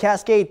 Meanwhile, in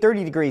Cascade,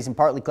 30 degrees and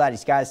partly cloudy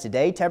skies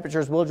today.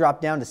 Temperatures will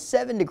drop down to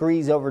 7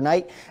 degrees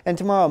overnight, and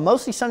tomorrow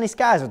mostly sunny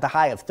skies with a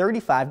high of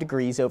 35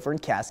 degrees over in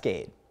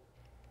Cascade.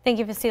 Thank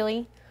you,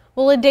 Vasily.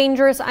 Well, a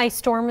dangerous ice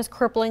storm is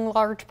crippling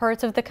large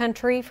parts of the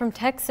country from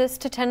Texas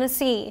to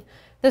Tennessee.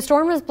 The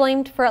storm is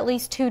blamed for at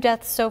least 2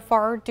 deaths so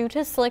far due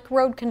to slick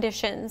road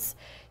conditions.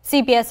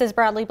 CBS's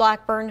Bradley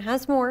Blackburn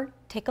has more.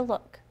 Take a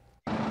look.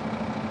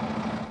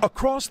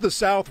 Across the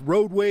South,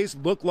 roadways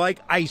look like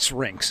ice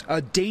rinks.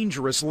 A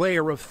dangerous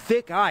layer of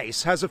thick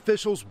ice has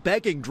officials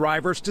begging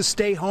drivers to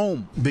stay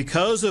home.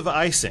 Because of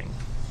icing,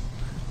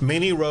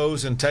 many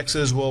roads in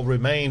Texas will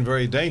remain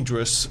very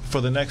dangerous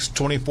for the next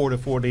 24 to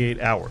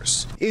 48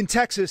 hours. In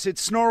Texas, it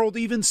snarled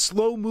even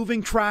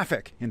slow-moving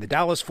traffic. In the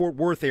Dallas-Fort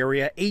Worth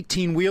area,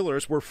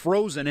 18-wheelers were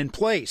frozen in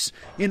place.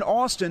 In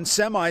Austin,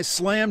 semis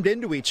slammed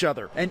into each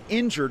other and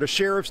injured a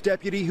sheriff's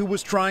deputy who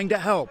was trying to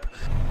help.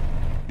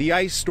 The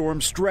ice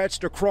storm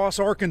stretched across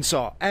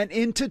Arkansas and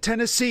into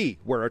Tennessee,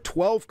 where a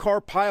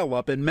 12-car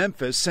pileup in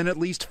Memphis sent at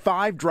least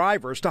 5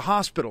 drivers to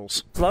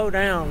hospitals. Slow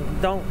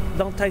down.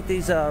 Don't take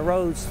these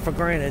roads for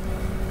granted,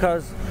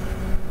 because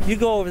you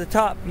go over the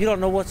top, you don't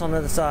know what's on the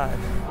other side.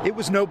 It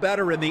was no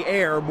better in the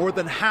air. More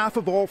than half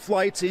of all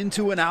flights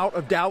into and out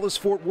of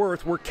Dallas-Fort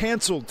Worth were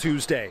canceled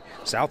Tuesday.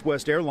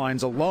 Southwest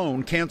Airlines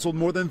alone canceled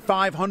more than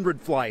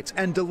 500 flights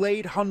and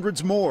delayed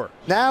hundreds more.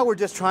 Now we're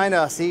just trying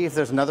to see if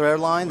there's another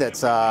airline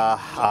that's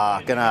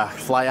gonna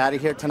fly out of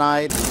here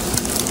tonight.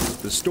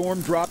 The storm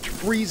dropped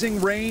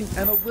freezing rain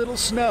and a little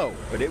snow,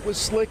 but it was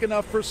slick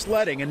enough for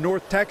sledding in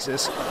North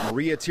Texas.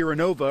 Maria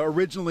Tiranova,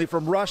 originally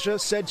from Russia,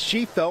 said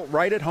she felt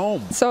right at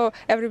home. So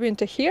every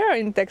winter here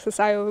in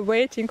Texas, I was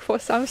waiting for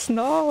some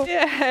snow.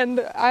 And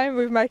I'm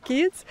with my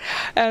kids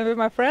and with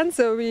my friends,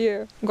 so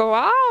we go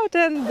out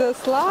and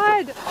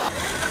slide.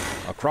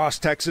 Across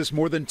Texas,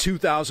 more than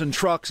 2,000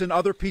 trucks and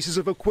other pieces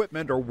of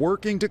equipment are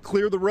working to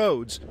clear the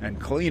roads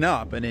and clean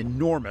up an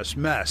enormous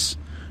mess.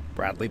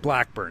 Bradley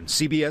Blackburn,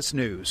 CBS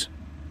News.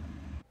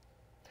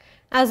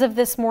 As of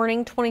this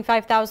morning,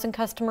 25,000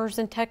 customers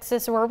in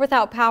Texas were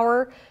without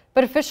power,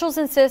 but officials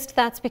insist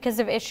that's because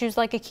of issues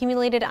like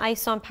accumulated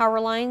ice on power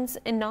lines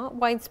and not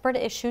widespread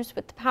issues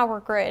with the power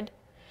grid.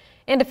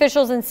 And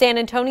officials in San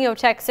Antonio,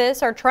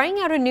 Texas, are trying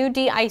out a new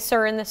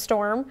de-icer in the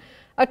storm.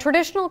 A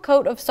traditional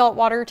coat of salt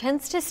water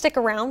tends to stick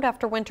around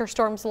after winter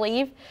storms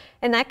leave,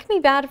 and that can be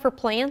bad for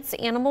plants,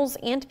 animals,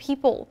 and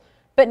people.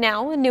 But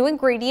now a new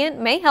ingredient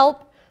may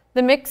help.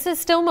 The mix is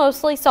still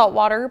mostly salt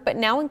water, but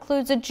now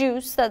includes a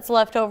juice that's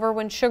left over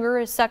when sugar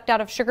is sucked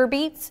out of sugar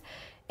beets.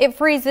 It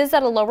freezes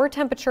at a lower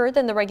temperature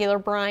than the regular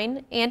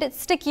brine, and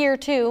it's stickier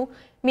too,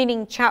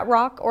 meaning chat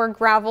rock or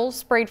gravel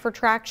sprayed for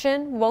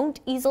traction won't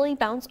easily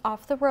bounce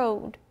off the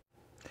road.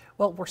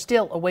 Well, we're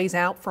still a ways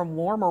out from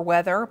warmer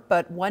weather,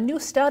 but one new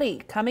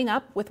study coming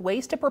up with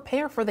ways to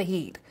prepare for the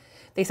heat.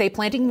 They say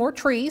planting more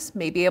trees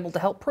may be able to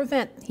help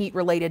prevent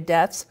heat-related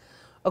deaths.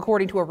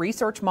 According to a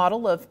research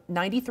model of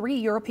 93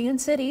 European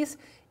cities,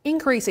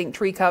 increasing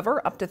tree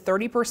cover up to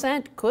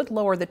 30% could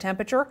lower the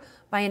temperature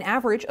by an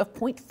average of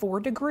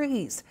 0.4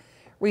 degrees.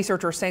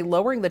 Researchers say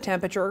lowering the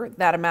temperature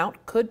that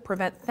amount could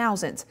prevent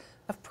thousands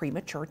of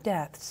premature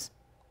deaths.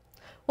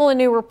 Well, a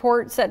new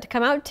report set to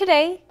come out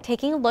today,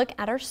 taking a look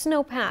at our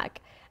snowpack.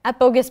 At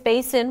Bogus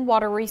Basin,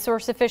 water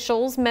resource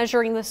officials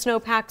measuring the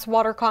snowpack's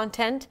water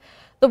content.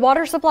 The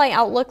Water Supply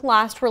Outlook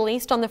last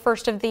released on the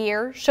 1st of the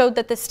year showed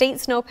that the state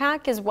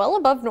snowpack is well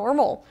above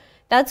normal.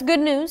 That's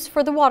good news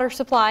for the water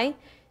supply.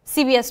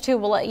 CBS 2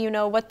 will let you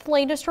know what the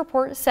latest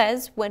report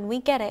says when we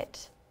get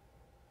it.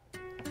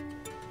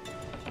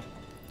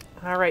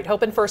 All right,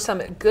 hoping for some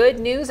good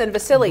news. And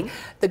Vasily,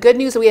 the good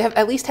news that we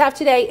at least have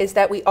today is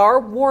that we are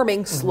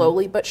warming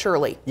slowly but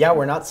surely. Yeah,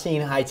 we're not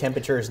seeing high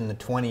temperatures in the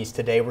 20s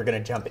today. We're going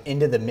to jump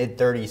into the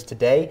mid-30s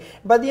today.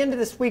 By the end of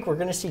this week, we're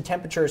going to see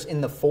temperatures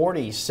in the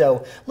 40s. So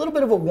a little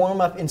bit of a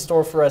warm-up in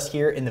store for us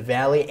here in the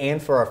valley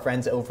and for our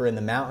friends over in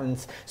the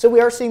mountains. So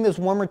we are seeing those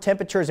warmer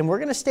temperatures, and we're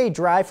going to stay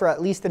dry for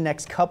at least the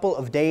next couple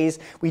of days.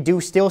 We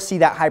do still see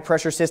that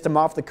high-pressure system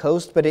off the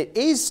coast, but it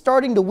is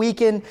starting to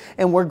weaken,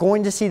 and we're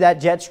going to see that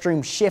jet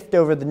stream shift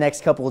over the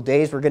next couple of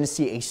days. We're going to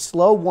see a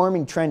slow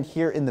warming trend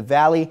here in the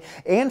valley,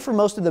 and for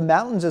most of the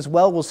mountains as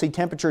well. We'll see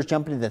temperatures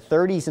jump into the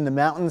 30s in the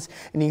mountains,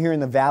 and here in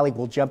the valley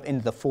we'll jump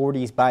into the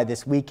 40s by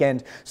this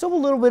weekend. So a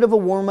little bit of a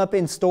warm up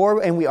in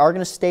store, and we are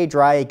going to stay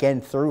dry again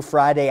through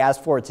Friday. As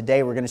for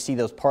today, we're going to see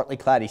those partly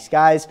cloudy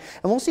skies,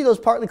 and we'll see those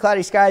partly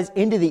cloudy skies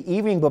into the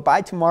evening, but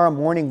by tomorrow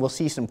morning we'll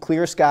see some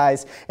clear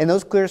skies, and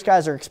those clear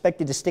skies are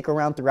expected to stick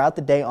around throughout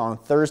the day on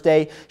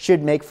Thursday.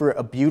 Should make for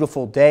a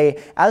beautiful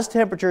day, as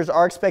temperatures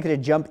are expected to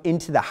jump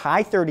into the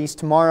high 30s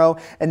tomorrow,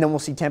 and then we'll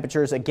see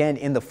temperatures again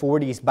in the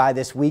 40s by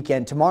this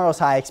weekend. Tomorrow's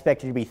high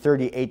expected to be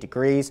 38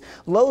 degrees.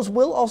 Lows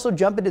will also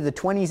jump into the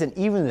 20s and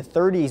even the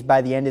 30s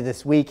by the end of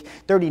this week.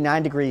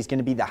 39 degrees going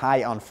to be the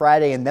high on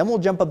Friday, and then we'll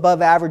jump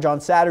above average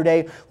on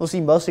Saturday. We'll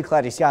see mostly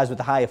cloudy skies with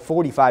a high of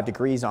 45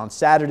 degrees on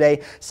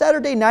Saturday.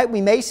 Saturday night,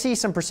 we may see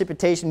some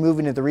precipitation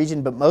moving into the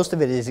region, but most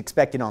of it is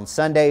expected on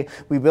Sunday.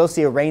 We will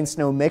see a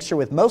rain-snow mixture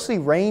with mostly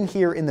rain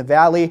here in the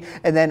valley,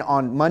 and then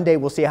on Monday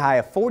we'll see a high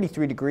of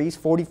 43 degrees,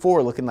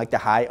 44 looking like the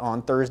high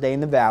on Thursday in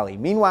the valley.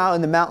 Meanwhile,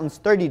 in the mountains,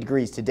 30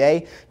 degrees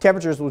today.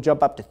 Temperatures will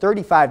jump up to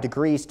 35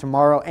 degrees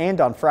tomorrow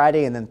and on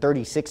Friday, and then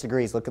 36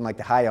 degrees looking like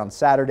the high on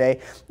Saturday.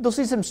 You'll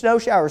see some snow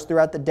showers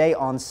throughout the day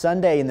on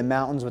Sunday in the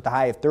mountains with a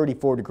high of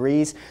 34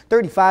 degrees,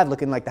 35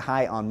 looking like the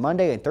high on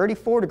Monday, and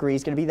 34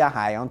 degrees going to be the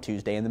high on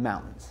Tuesday in the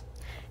mountains.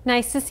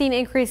 Nice to see an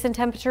increase in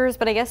temperatures,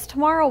 but I guess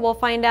tomorrow we'll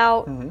find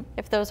out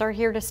if those are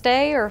here to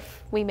stay or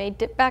if we may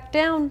dip back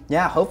down.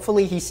 Yeah,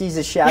 hopefully he sees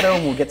his shadow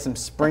and we'll get some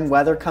spring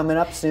weather coming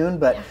up soon,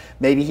 but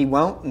maybe he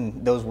won't,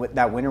 and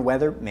that winter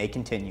weather may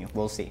continue.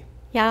 We'll see.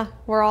 Yeah,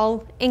 we're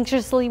all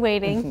anxiously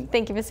waiting.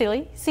 Thank you,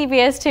 Vasily.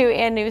 CBS 2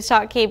 and News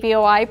Talk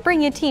KBOI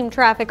bring you team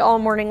traffic all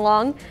morning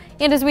long.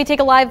 And as we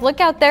take a live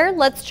look out there,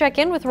 let's check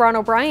in with Ron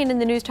O'Brien in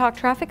the News Talk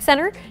Traffic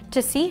Center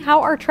to see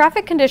how our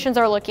traffic conditions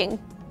are looking.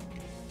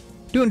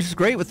 Doing just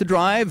great with the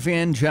drive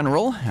in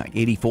general.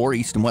 84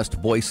 east and west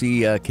of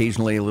Boise,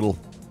 occasionally a little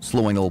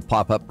slowing, a little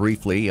pop-up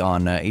briefly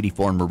on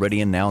 84 and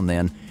Meridian now and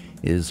then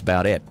is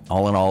about it.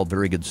 All in all,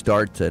 very good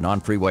start.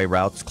 Non-freeway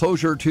routes.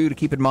 Closure, too, to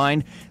keep in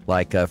mind,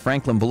 like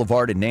Franklin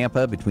Boulevard in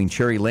Nampa between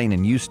Cherry Lane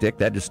and Ustick.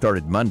 That just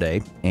started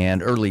Monday.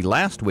 And early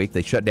last week,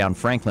 they shut down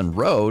Franklin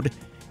Road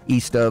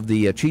east of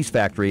the cheese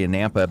factory in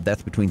Nampa.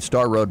 That's between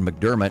Star Road and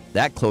McDermott.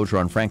 That closure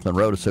on Franklin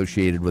Road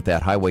associated with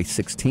that Highway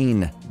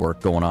 16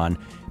 work going on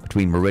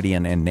between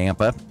Meridian and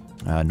Nampa,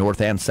 north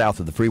and south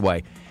of the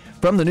freeway.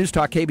 From the News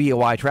Talk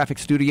KBOI Traffic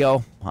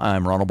Studio,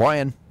 I'm Ron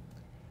O'Brien.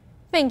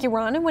 Thank you,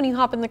 Ron. And when you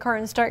hop in the car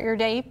and start your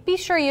day, be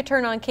sure you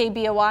turn on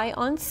KBOI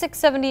on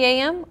 670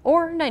 AM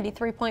or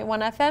 93.1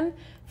 FM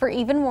for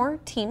even more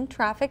team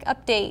traffic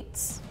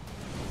updates.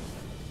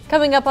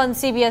 Coming up on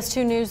CBS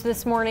 2 News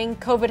this morning,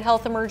 COVID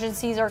health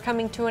emergencies are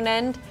coming to an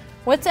end.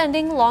 What's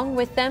ending along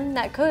with them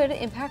that could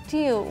impact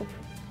you?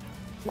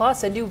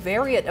 Plus, a new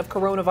variant of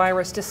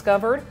coronavirus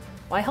discovered.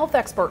 Why health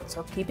experts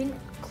are keeping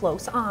a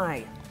close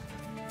eye.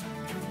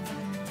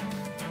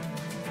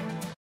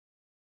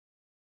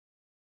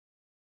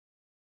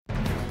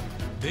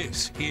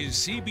 This is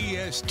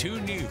CBS 2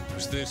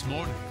 News this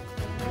morning.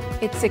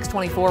 It's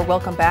 6:24.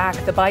 Welcome back.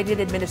 The Biden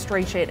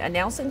administration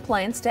announcing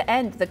plans to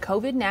end the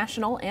COVID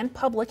national and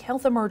public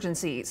health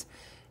emergencies.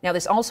 Now,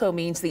 this also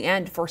means the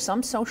end for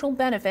some social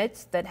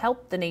benefits that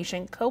help the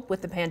nation cope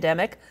with the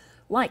pandemic,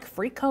 like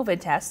free COVID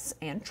tests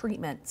and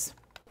treatments.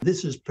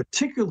 This is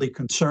particularly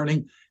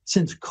concerning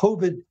since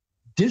COVID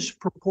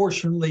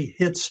disproportionately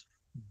hits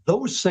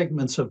those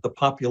segments of the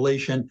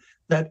population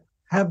that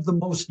have the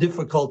most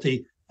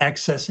difficulty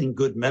accessing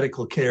good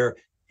medical care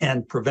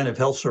and preventive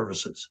health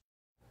services.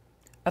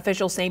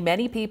 Officials say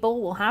many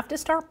people will have to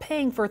start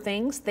paying for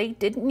things they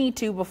didn't need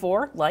to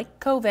before, like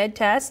COVID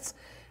tests.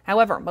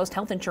 However, most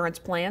health insurance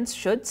plans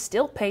should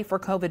still pay for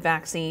COVID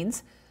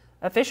vaccines.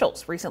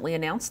 Officials recently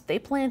announced they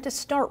plan to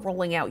start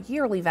rolling out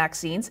yearly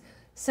vaccines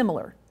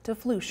similar to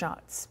flu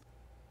shots.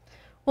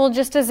 Well,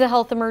 just as the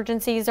health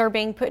emergencies are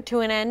being put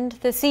to an end,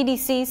 the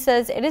CDC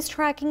says it is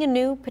tracking a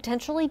new,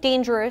 potentially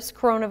dangerous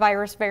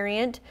coronavirus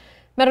variant.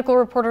 Medical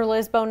reporter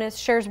Liz Bonus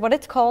shares what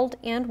it's called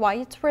and why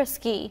it's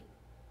risky.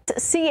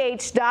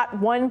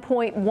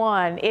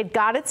 CH.1.1. It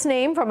got its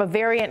name from a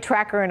variant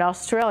tracker in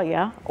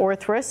Australia.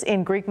 Orthrus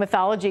in Greek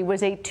mythology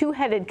was a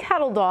two-headed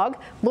cattle dog.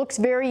 Looks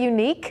very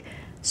unique.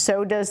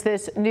 So does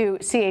this new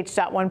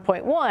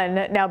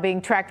CH.1.1, now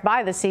being tracked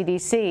by the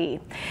CDC.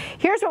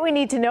 Here's what we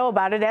need to know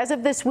about it. As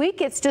of this week,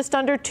 it's just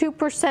under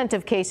 2%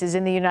 of cases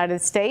in the United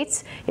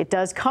States. It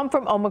does come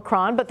from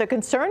Omicron, but the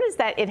concern is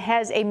that it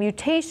has a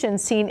mutation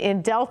seen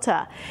in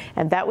Delta,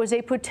 and that was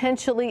a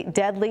potentially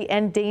deadly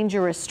and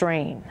dangerous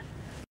strain.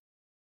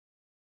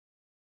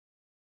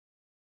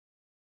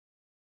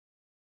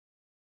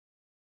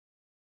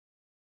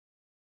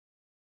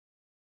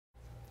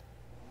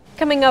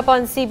 Coming up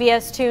on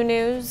CBS 2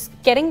 News,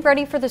 getting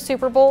ready for the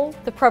Super Bowl,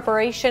 the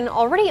preparation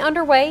already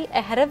underway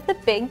ahead of the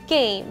big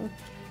game.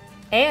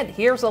 And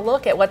here's a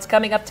look at what's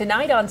coming up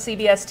tonight on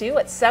CBS 2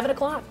 at 7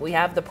 o'clock. We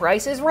have The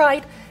Price is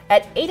Right.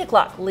 At 8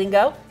 o'clock,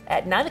 Lingo.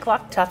 At 9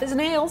 o'clock, Tough as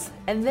Nails.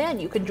 And then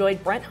you can join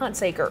Brent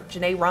Huntsaker,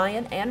 Janae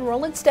Ryan, and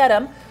Roland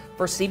Stedham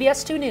for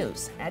CBS 2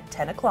 News at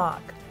 10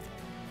 o'clock.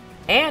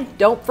 And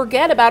don't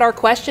forget about our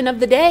question of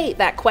the day.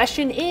 That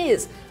question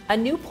is, a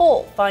new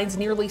poll finds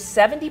nearly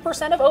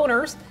 70% of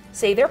owners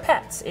say their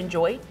pets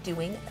enjoy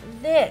doing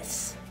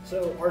this.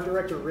 So our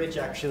director Rich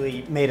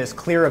actually made us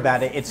clear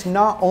about it. It's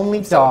not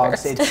only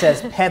dogs, it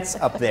says pets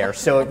up there.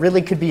 So it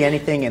really could be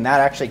anything, and that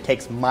actually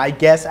takes my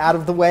guess out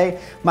of the way.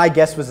 My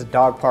guess was a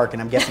dog park,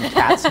 and I'm guessing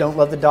cats don't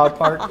love the dog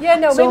park. Yeah,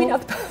 no, maybe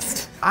not the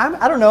best.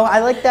 I don't know. I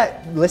like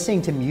that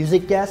listening to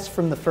music guests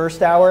from the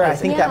first hour. I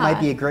think that Yeah.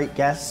 might be a great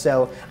guest,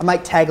 so I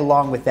might tag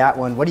along with that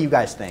one. What do you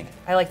guys think?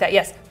 I like that.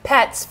 Yes,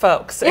 pets,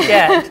 folks.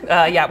 Again,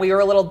 yeah, we were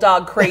a little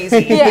dog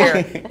crazy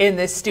here in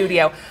this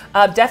studio.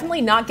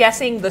 Definitely not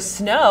guessing the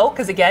snow,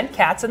 because again,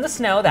 cats in the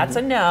snow, that's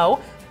a no.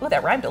 Ooh,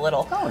 that rhymed a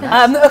little. Oh,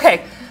 nice.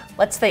 Okay,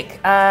 let's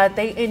think.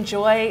 They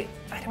enjoy,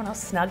 I don't know,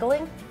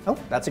 snuggling? Oh,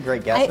 that's a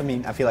great guess. I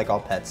mean, I feel like all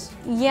pets.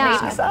 Yeah.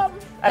 Maybe some.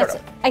 I don't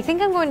know. I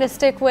think I'm going to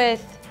stick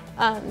with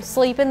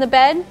sleep in the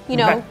bed. You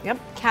know, Okay, yep.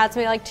 cats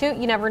may like to.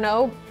 You never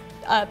know.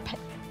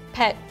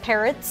 Pet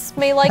parrots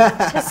may like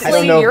to sleep I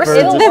don't know if You're birds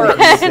still are worse.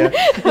 birds,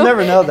 yeah. You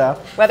never know, though.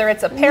 Whether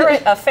it's a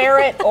parrot, a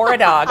ferret, or a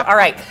dog. All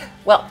right.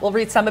 Well, we'll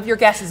read some of your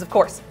guesses, of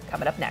course,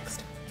 coming up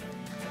next.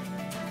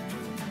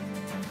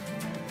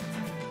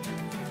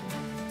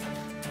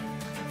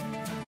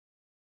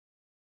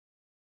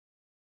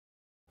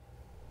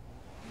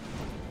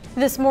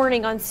 This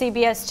morning on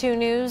CBS 2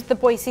 News, the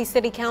Boise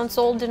City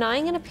Council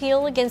denying an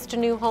appeal against a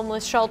new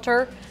homeless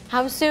shelter,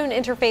 how soon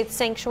Interfaith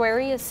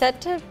Sanctuary is set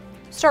to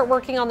start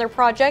working on their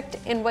project,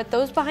 and what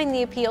those behind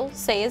the appeal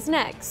say is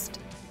next.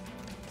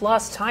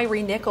 Plus,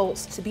 Tyree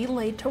Nichols to be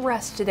laid to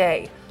rest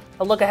today.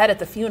 A look ahead at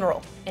the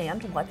funeral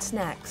and what's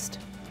next.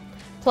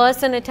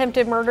 Plus, an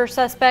attempted murder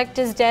suspect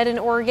is dead in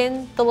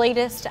Oregon, the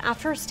latest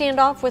after a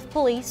standoff with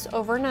police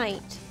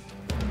overnight.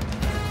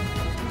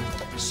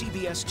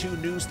 CBS 2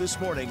 News This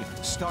Morning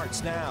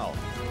starts now.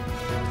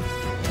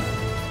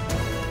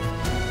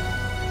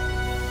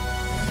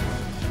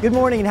 Good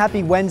morning and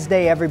happy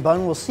Wednesday,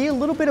 everyone. We'll see a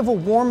little bit of a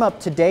warm up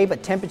today,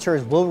 but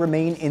temperatures will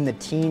remain in the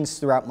teens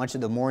throughout much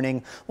of the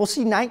morning. We'll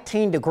see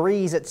 19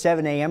 degrees at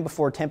 7 a.m.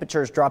 before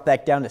temperatures drop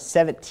back down to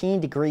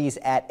 17 degrees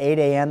at 8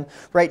 a.m.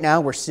 Right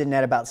now, we're sitting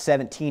at about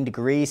 17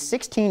 degrees,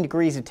 16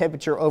 degrees of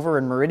temperature over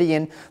in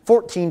Meridian,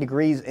 14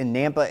 degrees in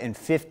Nampa, and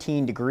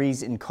 15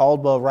 degrees in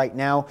Caldwell right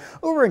now.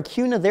 Over in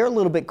Kuna, they're a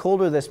little bit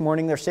colder this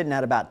morning. They're sitting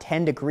at about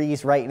 10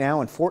 degrees right now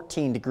and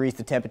 14 degrees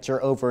the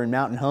temperature over in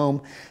Mountain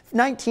Home.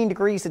 19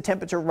 degrees the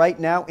temperature right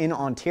now in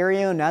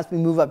Ontario, and as we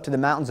move up to the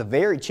mountains, a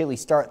very chilly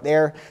start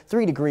there.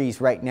 3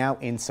 degrees right now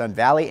in Sun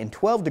Valley and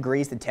 12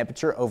 degrees the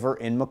temperature over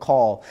in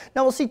McCall.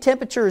 Now we'll see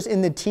temperatures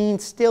in the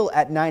teens still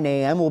at 9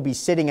 a.m. We'll be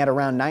sitting at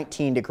around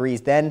 19 degrees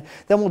then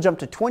we'll jump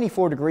to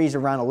 24 degrees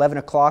around 11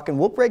 o'clock, and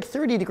we'll break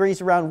 30 degrees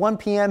around 1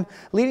 p.m.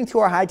 leading to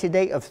our high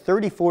today of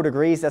 34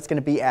 degrees. That's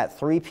going to be at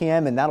 3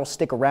 p.m. and that'll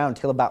stick around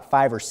till about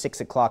 5 or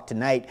 6 o'clock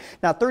tonight.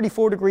 Now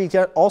 34 degrees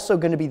also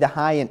going to be the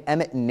high in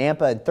Emmett and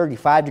Nampa, and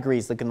 35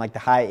 degrees looking like the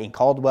high in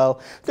Caldwell.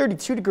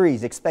 32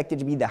 degrees expected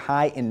to be the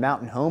high in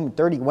Mountain Home.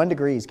 31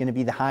 degrees going to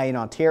be the high in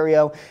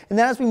Ontario. And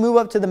then as we move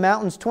up to the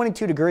mountains,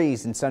 22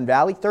 degrees in Sun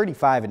Valley,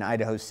 35 in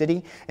Idaho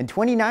City, and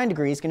 29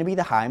 degrees going to be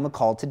the high in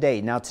McCall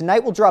today. Now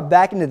tonight we'll drop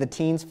back into the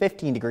teens,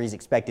 15 degrees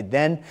expected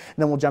then, and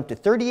then we'll jump to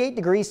 38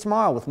 degrees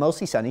tomorrow with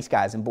mostly sunny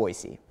skies in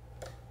Boise.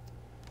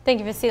 Thank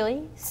you,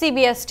 Vasily.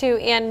 CBS 2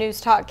 and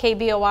News Talk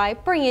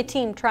KBOI bring you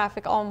team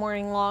traffic all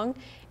morning long.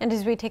 And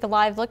as we take a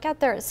live look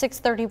out there at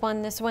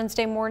 6:31 this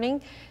Wednesday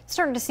morning,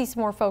 starting to see some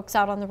more folks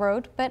out on the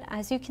road. But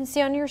as you can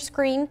see on your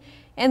screen,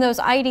 in those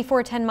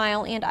I-84 10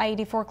 Mile and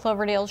I-84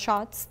 Cloverdale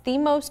shots, the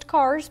most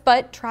cars,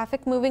 but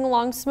traffic moving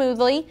along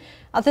smoothly.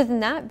 Other than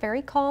that,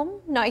 very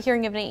calm. Not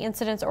hearing of any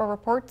incidents or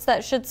reports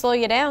that should slow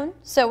you down.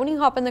 So when you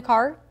hop in the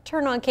car,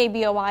 turn on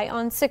KBOI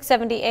on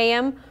 670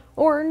 AM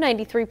or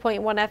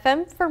 93.1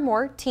 FM for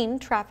more teen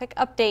traffic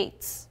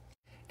updates.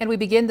 And we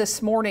begin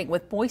this morning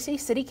with Boise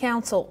City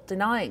Council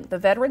denying the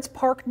Veterans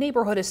Park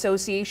Neighborhood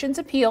Association's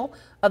appeal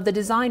of the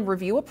design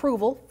review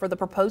approval for the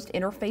proposed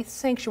interfaith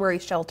sanctuary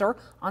shelter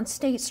on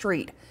State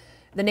Street.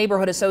 The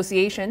Neighborhood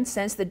Association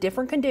says the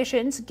different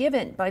conditions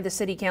given by the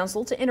City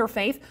Council to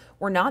Interfaith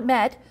were not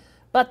met,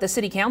 but the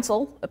City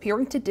Council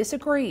appearing to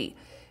disagree.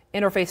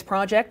 Interfaith's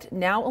project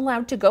now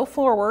allowed to go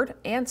forward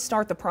and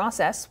start the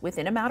process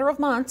within a matter of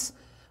months.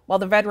 While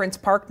the Veterans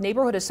Park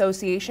Neighborhood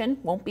Association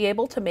won't be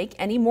able to make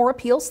any more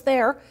appeals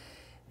there,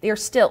 they are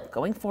still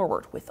going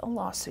forward with a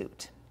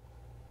lawsuit.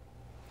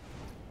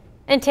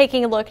 And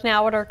taking a look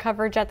now at our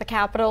coverage at the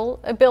Capitol,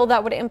 a bill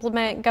that would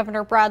implement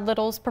Governor Brad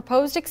Little's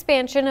proposed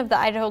expansion of the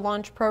Idaho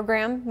Launch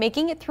Program,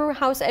 making it through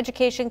House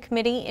Education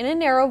Committee in a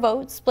narrow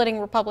vote, splitting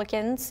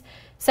Republicans,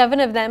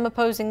 7 of them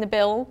opposing the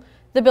bill.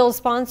 The bill's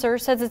sponsor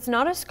says it's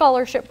not a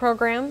scholarship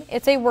program,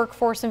 it's a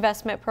workforce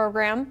investment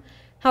program.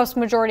 House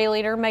Majority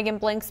Leader Megan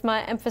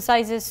Blinksma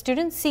emphasizes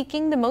students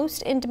seeking the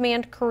most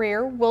in-demand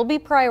career will be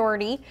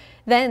priority,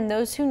 then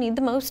those who need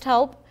the most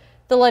help.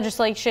 The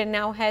legislation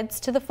now heads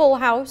to the full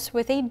House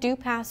with a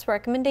do-pass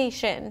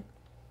recommendation.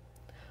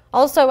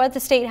 Also at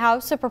the State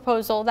House, a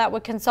proposal that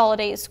would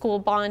consolidate school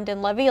bond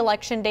and levy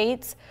election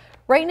dates.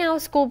 Right now,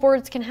 school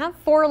boards can have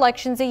 4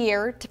 elections a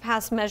year to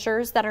pass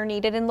measures that are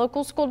needed in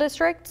local school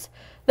districts.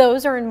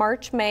 Those are in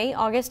March, May,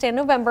 August, and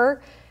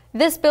November.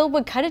 This bill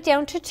would cut it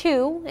down to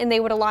 2, and they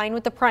would align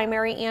with the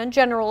primary and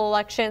general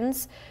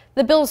elections.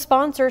 The bill's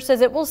sponsor says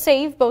it will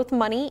save both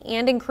money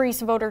and increase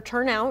voter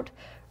turnout.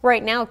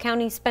 Right now,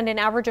 counties spend an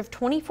average of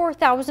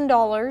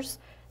 $24,000.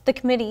 The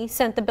committee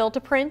sent the bill to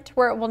print,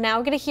 where it will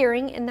now get a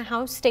hearing in the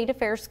House State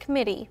Affairs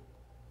Committee.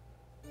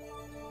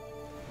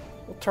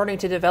 Turning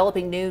to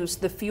developing news,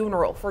 the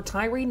funeral for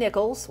Tyree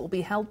Nichols will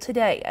be held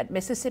today at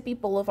Mississippi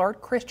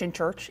Boulevard Christian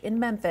Church in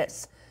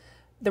Memphis.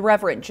 The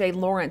Reverend Jay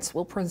Lawrence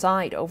will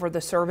preside over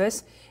the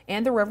service,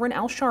 and the Reverend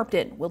Al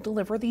Sharpton will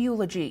deliver the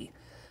eulogy.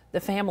 The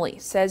family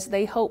says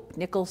they hope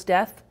Nichols'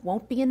 death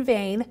won't be in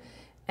vain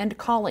and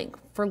calling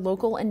for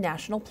local and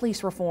national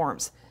police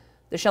reforms.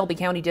 The Shelby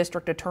County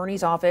District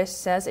Attorney's Office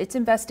says its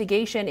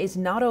investigation is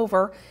not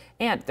over,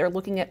 and they're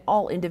looking at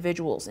all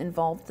individuals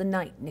involved the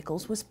night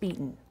Nichols was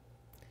beaten.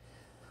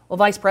 Well,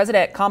 Vice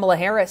President Kamala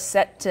Harris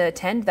set to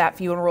attend that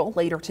funeral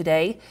later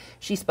today.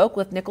 She spoke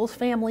with Nichols'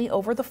 family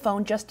over the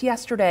phone just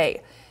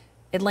yesterday.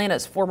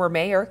 Atlanta's former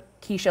mayor,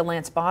 Keisha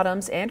Lance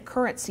Bottoms, and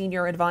current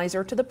senior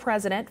advisor to the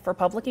president for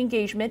public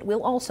engagement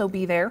will also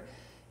be there.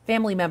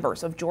 Family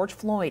members of George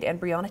Floyd and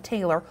Breonna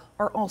Taylor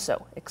are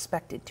also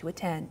expected to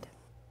attend.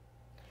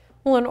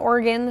 Well, in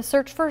Oregon, the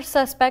search for a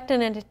suspect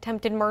in an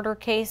attempted murder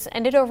case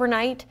ended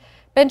overnight.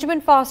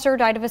 Benjamin Foster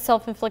died of a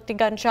self-inflicted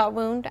gunshot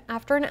wound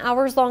after an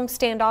hours-long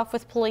standoff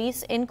with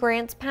police in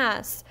Grants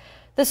Pass.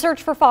 The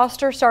search for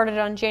Foster started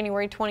on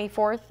January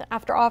 24th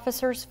after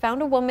officers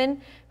found a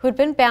woman who had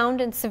been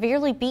bound and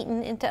severely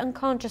beaten into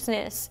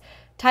unconsciousness.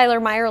 Tyler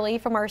Meyerly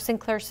from our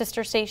Sinclair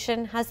sister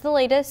station has the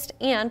latest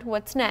and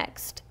what's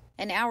next.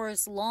 An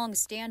hours-long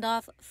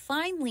standoff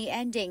finally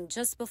ending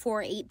just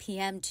before 8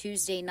 p.m.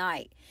 Tuesday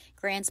night.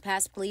 Grants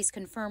Pass police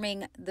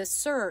confirming the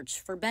search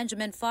for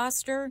Benjamin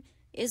Foster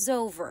is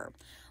over.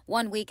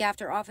 1 week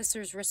after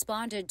officers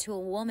responded to a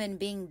woman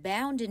being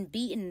bound and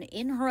beaten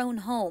in her own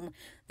home,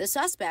 the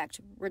suspect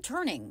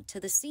returning to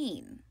the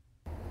scene.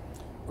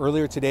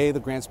 Earlier today, the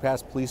Grants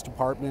Pass Police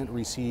Department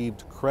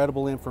received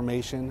credible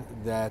information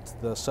that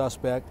the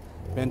suspect,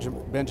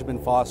 Benjamin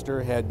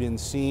Foster, had been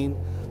seen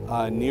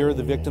near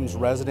the victim's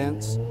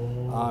residence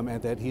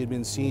and that he had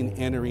been seen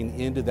entering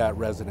into that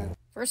residence.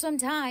 For some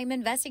time,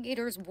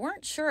 investigators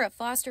weren't sure if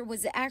Foster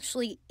was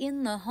actually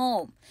in the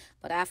home.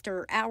 But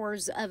after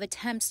hours of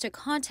attempts to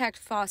contact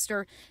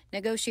Foster,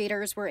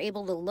 negotiators were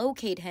able to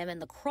locate him in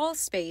the crawl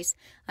space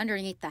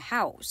underneath the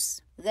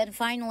house. Then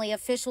finally,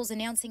 officials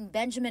announcing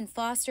Benjamin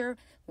Foster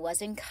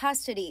was in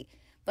custody.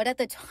 But at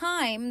the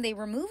time, they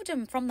removed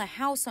him from the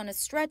house on a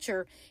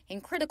stretcher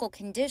in critical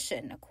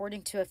condition,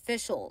 according to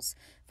officials.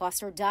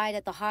 Foster died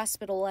at the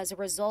hospital as a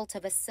result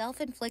of a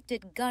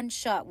self-inflicted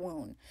gunshot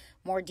wound.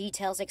 More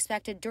details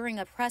expected during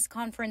a press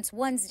conference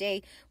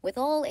Wednesday, with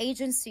all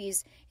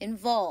agencies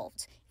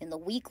involved in the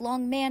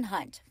week-long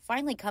manhunt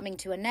finally coming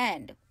to an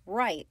end,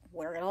 right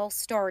where it all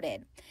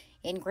started.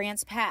 In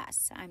Grants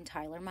Pass, I'm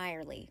Tyler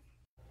Meyerly.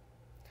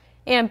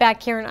 And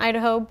back here in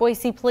Idaho,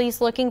 Boise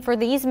police looking for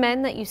these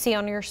men that you see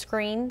on your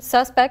screen,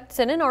 suspects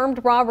in an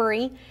armed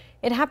robbery.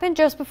 It happened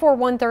just before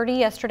 1:30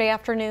 yesterday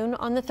afternoon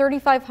on the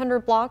 3500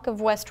 block of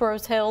West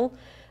Rose Hill.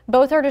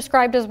 Both are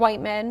described as white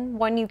men.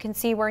 One you can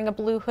see wearing a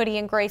blue hoodie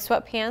and gray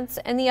sweatpants,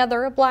 and the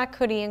other a black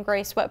hoodie and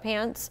gray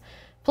sweatpants.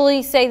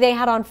 Police say they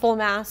had on full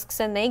masks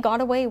and they got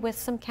away with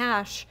some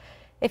cash.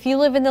 If you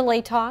live in the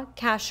Latah,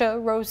 Cascia,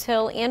 Rose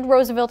Hill, and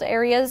Roosevelt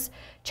areas,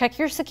 check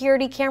your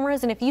security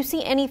cameras, and if you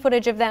see any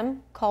footage of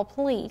them, call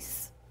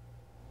police.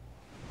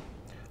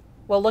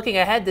 Well, looking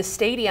ahead, the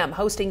stadium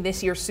hosting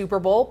this year's Super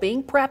Bowl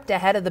being prepped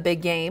ahead of the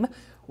big game.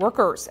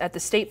 Workers at the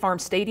State Farm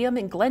Stadium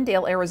in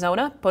Glendale,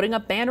 Arizona, putting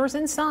up banners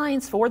and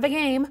signs for the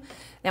game.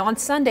 Now on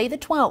Sunday the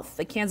 12th,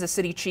 the Kansas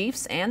City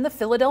Chiefs and the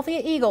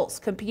Philadelphia Eagles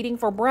competing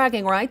for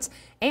bragging rights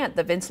and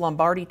the Vince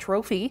Lombardi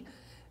Trophy.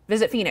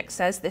 Visit Phoenix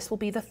says this will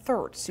be the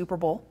third Super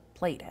Bowl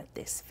played at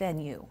this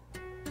venue.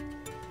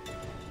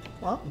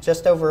 Well,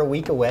 just over a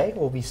week away,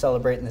 we'll be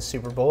celebrating the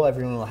Super Bowl.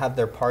 Everyone will have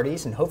their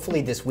parties, and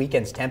hopefully this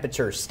weekend's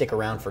temperatures stick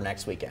around for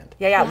next weekend.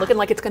 Yeah, looking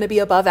like it's going to be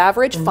above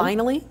average,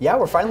 finally. Yeah,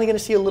 we're finally going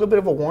to see a little bit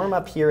of a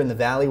warm-up here in the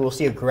valley. We'll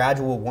see a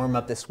gradual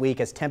warm-up this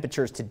week as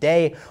temperatures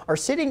today are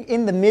sitting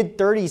in the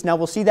mid-30s. Now,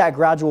 we'll see that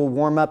gradual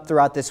warm-up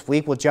throughout this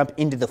week. We'll jump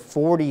into the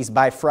 40s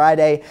by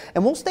Friday,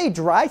 and we'll stay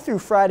dry through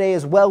Friday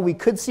as well. We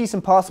could see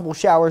some possible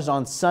showers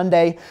on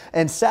Sunday,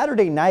 and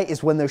Saturday night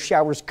is when those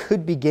showers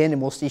could begin,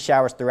 and we'll see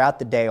showers throughout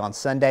the day on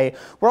Sunday.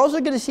 We're also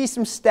going to see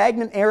some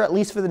stagnant air, at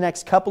least for the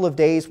next couple of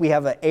days. We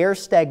have an air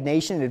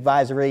stagnation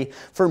advisory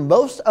for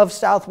most of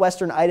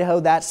southwestern Idaho.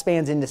 That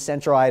spans into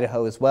central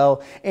Idaho as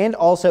well, and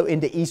also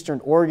into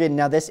eastern Oregon.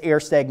 Now, this air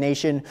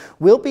stagnation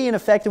will be in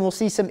effect, and we'll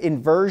see some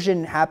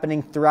inversion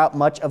happening throughout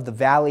much of the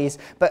valleys.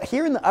 But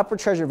here in the upper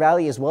Treasure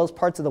Valley, as well as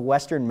parts of the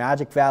western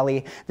Magic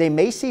Valley, they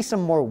may see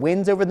some more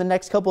winds over the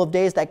next couple of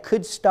days that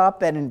could stop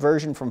that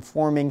inversion from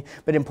forming.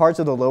 But in parts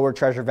of the lower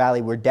Treasure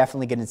Valley, we're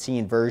definitely going to see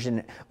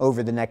inversion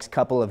over the next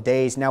couple of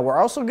days. Now, we're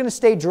also going to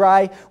stay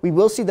dry. We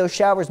will see those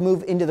showers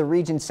move into the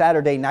region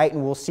Saturday night,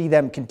 and we'll see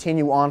them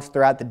continue on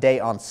throughout the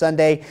day on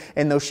Sunday,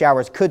 and those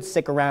showers could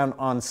stick around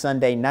on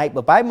Sunday night.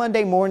 But by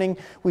Monday morning,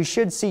 we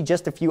should see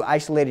just a few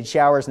isolated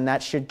showers, and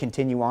that should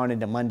continue on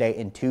into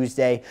Monday and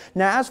Tuesday.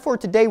 Now, as for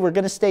today, we're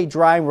going to stay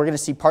dry, and we're going to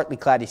see partly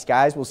cloudy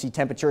skies. We'll see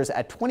temperatures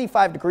at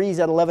 25 degrees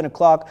at 11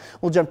 o'clock.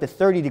 We'll jump to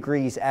 30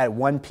 degrees at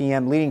 1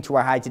 p.m., leading to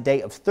our high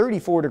today of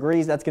 34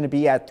 degrees. That's going to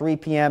be at 3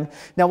 p.m.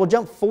 Now, we'll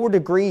jump 4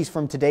 degrees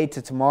from today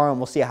to tomorrow tomorrow,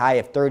 and we'll see a high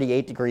of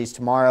 38 degrees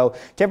tomorrow.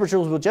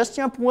 Temperatures will just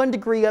jump 1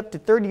 degree up to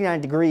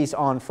 39 degrees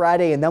on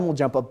Friday, and then we'll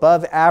jump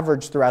above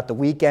average throughout the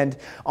weekend.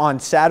 On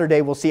Saturday,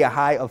 we'll see a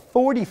high of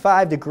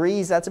 45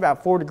 degrees. That's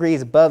about 4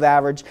 degrees above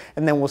average,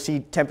 and then we'll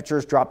see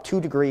temperatures drop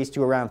 2 degrees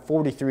to around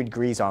 43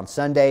 degrees on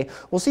Sunday.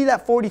 We'll see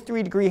that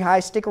 43-degree high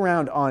stick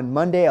around on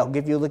Monday. I'll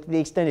give you a look at the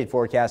extended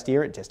forecast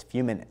here in just a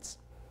few minutes.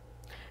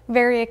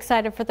 Very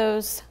excited for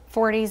those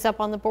 40s up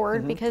on the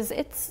board because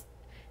it's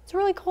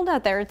really cold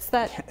out there.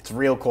 It's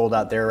real cold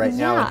out there right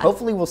now, and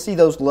hopefully we'll see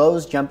those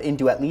lows jump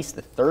into at least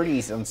the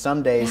 30s on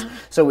some days.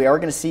 So we are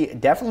going to see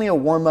definitely a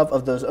warm up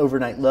of those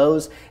overnight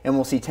lows, and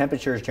we'll see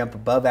temperatures jump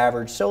above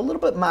average. So a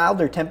little bit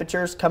milder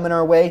temperatures coming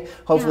our way.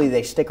 Hopefully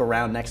they stick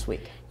around next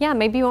week. Yeah,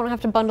 maybe you won't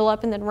have to bundle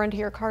up and then run to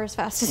your car as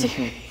fast as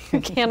you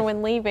can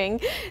when leaving.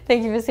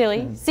 Thank you,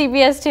 Vasily.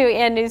 CBS 2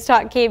 and News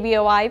Talk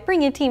KBOI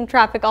bring you team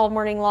traffic all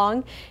morning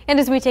long. And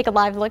as we take a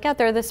live look out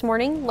there this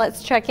morning,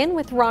 let's check in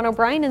with Ron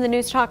O'Brien in the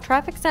News Talk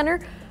Traffic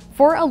Center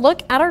for a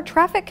look at our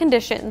traffic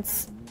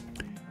conditions.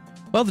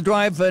 Well, the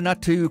drive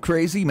not too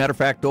crazy. Matter of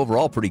fact,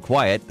 overall pretty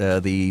quiet.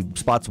 The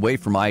spots away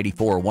from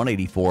I-84,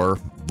 184,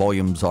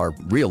 volumes are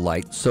real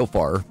light so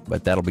far,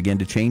 but that'll begin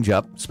to change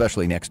up,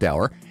 especially next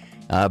hour.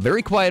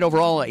 Very quiet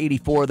overall.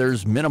 84,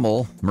 there's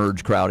minimal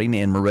merge crowding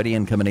in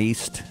Meridian coming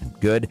east.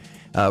 Good.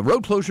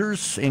 Road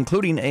closures,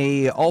 including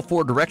a all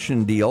four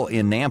direction deal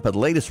in Nampa, the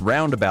latest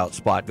roundabout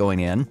spot going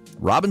in.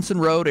 Robinson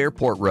Road,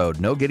 Airport Road.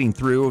 No getting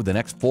through over the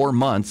next 4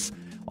 months.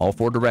 All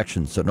four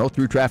directions. So no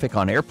through traffic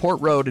on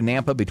Airport Road in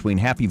Nampa between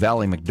Happy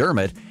Valley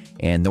McDermott,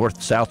 and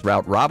north-south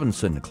route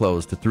Robinson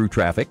closed to through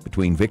traffic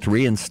between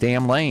Victory and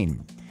Stam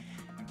Lane.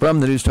 From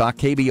the News Talk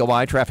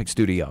KBOI Traffic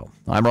Studio,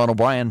 I'm Ron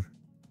O'Brien.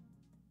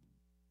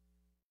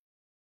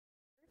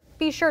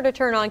 Be sure to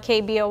turn on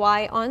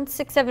KBOI on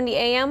 670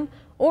 AM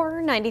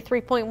or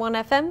 93.1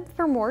 FM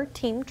for more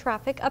team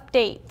traffic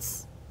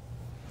updates.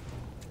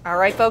 All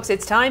right, folks,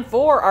 it's time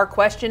for our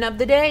question of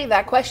the day.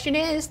 That question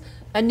is,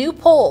 a new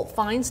poll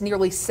finds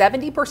nearly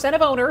 70%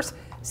 of owners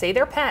say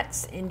their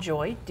pets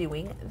enjoy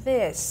doing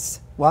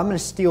this. Well, I'm going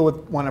to steal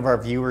with one of our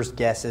viewers'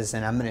 guesses,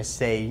 and I'm going to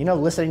say,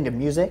 listening to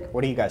music.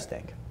 What do you guys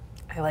think?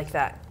 I like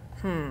that.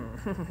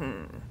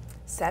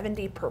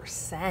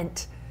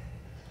 70%.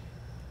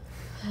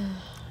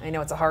 I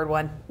know it's a hard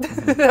one.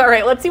 All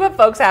right, let's see what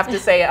folks have to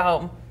say at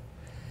home.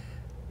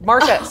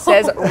 Marcia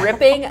says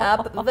ripping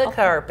up the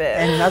carpet.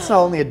 And that's not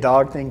only a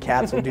dog thing,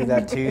 cats will do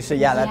that too. So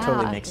yeah, that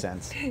totally makes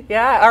sense.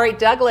 Yeah, all right,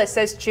 Douglas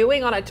says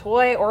chewing on a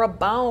toy or a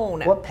bone.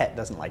 What pet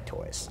doesn't like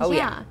toys? Oh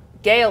yeah.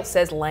 Gail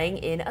says laying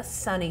in a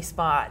sunny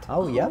spot.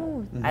 Oh yeah.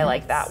 I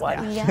like that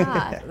one.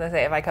 Yeah. Let's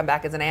say if I come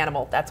back as an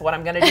animal, that's what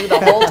I'm gonna do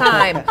the whole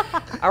time.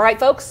 All right,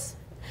 folks.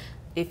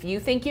 If you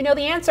think you know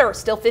the answer,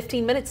 still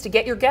 15 minutes to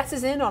get your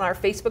guesses in on our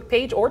Facebook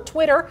page or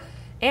Twitter,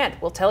 and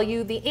we'll tell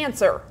you the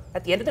answer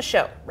at the end of the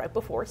show, right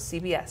before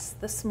CBS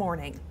This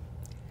Morning.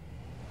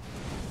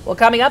 Well,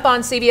 coming up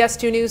on CBS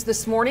 2 News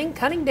This Morning,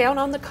 cutting down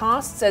on the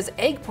costs as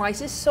egg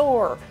prices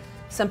soar.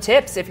 Some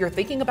tips if you're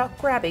thinking about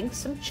grabbing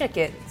some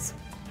chickens.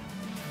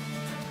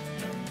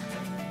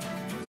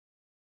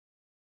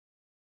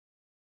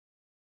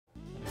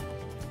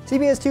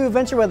 CBS 2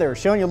 Adventure Weather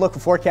showing your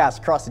local forecast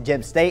across the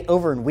Gem State.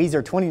 Over in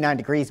Weezer, 29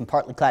 degrees and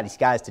partly cloudy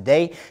skies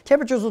today.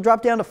 Temperatures will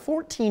drop down to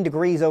 14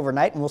 degrees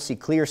overnight, and we'll see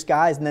clear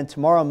skies. And then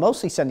tomorrow,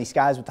 mostly sunny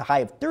skies with a high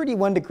of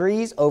 31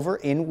 degrees over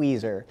in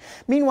Weezer.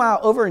 Meanwhile,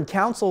 over in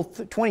Council,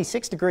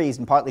 26 degrees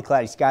and partly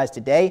cloudy skies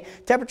today.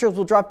 Temperatures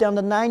will drop down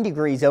to 9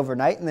 degrees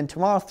overnight, and then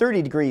tomorrow,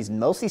 30 degrees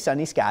and mostly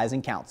sunny skies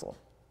in Council.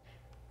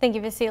 Thank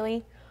you,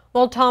 Vasily.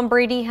 Well, Tom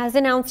Brady has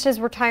announced his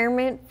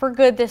retirement for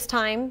good this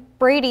time.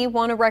 Brady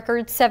won a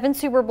record 7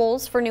 Super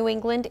Bowls for New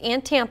England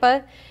and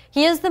Tampa.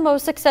 He is the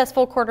most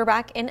successful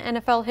quarterback in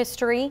NFL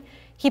history.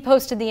 He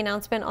posted the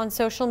announcement on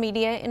social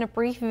media in a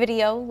brief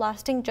video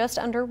lasting just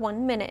under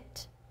 1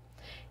 minute.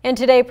 And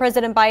today,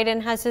 President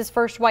Biden has his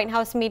first White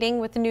House meeting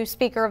with the new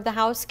Speaker of the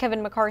House,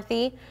 Kevin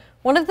McCarthy.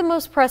 One of the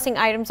most pressing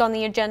items on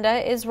the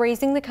agenda is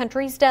raising the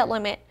country's debt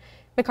limit.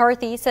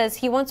 McCarthy says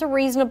he wants a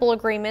reasonable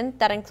agreement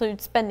that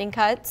includes spending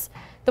cuts.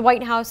 The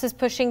White House is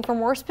pushing for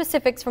more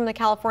specifics from the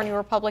California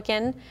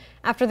Republican.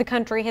 After the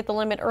country hit the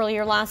limit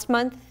earlier last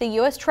month, the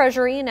U.S.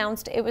 Treasury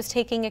announced it was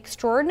taking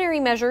extraordinary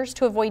measures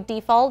to avoid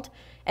default,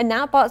 and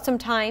that bought some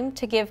time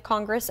to give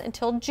Congress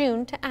until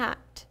June to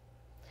act.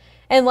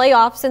 And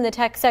layoffs in the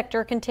tech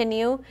sector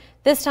continue.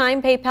 This time,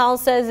 PayPal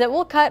says it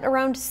will cut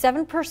around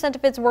 7%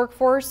 of its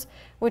workforce,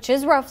 which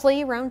is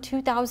roughly around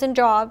 2,000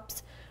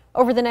 jobs,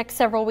 over the next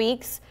several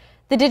weeks.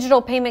 The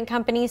digital payment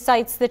company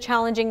cites the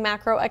challenging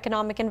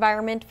macroeconomic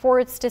environment for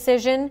its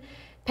decision.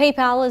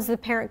 PayPal is the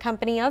parent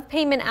company of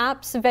payment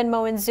apps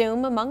Venmo and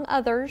Zoom, among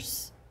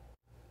others.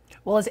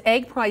 Well, as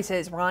egg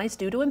prices rise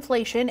due to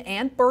inflation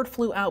and bird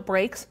flu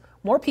outbreaks,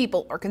 more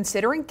people are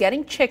considering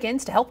getting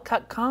chickens to help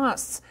cut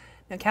costs.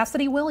 Now,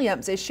 Cassidy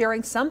Williams is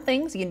sharing some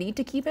things you need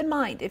to keep in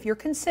mind if you're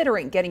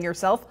considering getting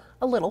yourself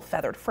a little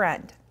feathered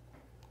friend.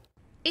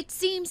 It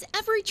seems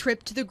every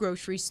trip to the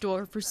grocery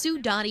store for Sue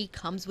Dottie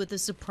comes with a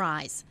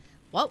surprise.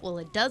 What will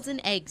a dozen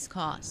eggs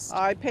cost?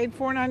 I paid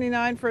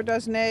 $4.99 for a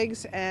dozen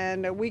eggs,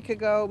 and a week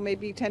ago,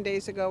 maybe 10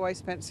 days ago, I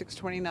spent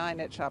 $6.29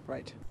 at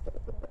ShopRite.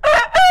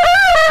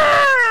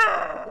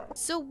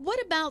 So what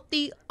about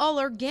the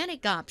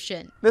all-organic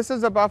option? This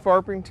is a Buff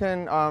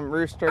Orpington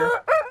rooster.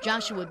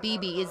 Joshua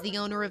Beebe is the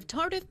owner of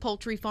Tardif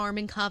Poultry Farm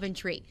in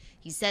Coventry.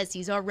 He says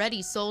he's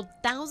already sold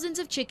thousands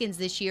of chickens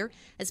this year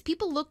as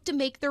people look to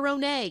make their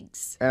own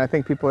eggs. And I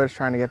think people are just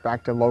trying to get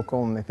back to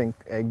local, and they think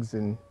eggs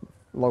and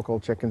local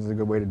chickens is a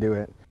good way to do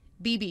it.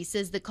 Beebe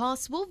says the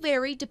costs will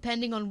vary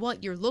depending on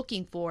what you're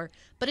looking for,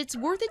 but it's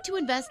worth it to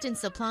invest in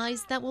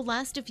supplies that will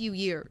last a few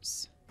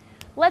years.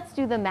 Let's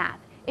do the math.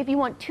 If you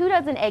want 2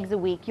 dozen eggs a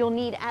week, you'll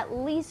need at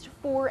least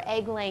 4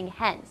 egg-laying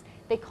hens.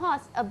 They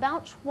cost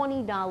about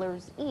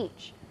 $20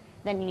 each.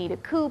 Then you need a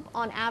coop.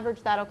 On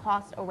average, that'll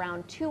cost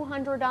around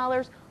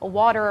 $200. A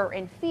waterer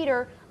and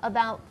feeder,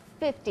 about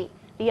 $50.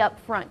 The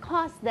upfront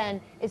cost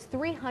then is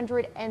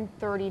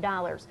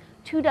 $330.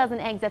 2 dozen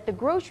eggs at the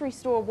grocery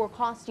store will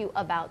cost you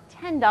about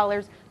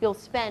 $10. You'll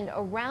spend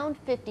around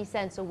 50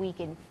 cents a week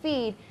in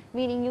feed,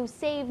 meaning you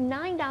save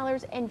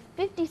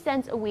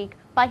 $9.50 a week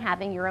by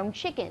having your own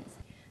chickens.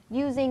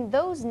 Using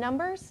those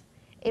numbers,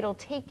 it'll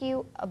take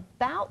you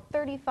about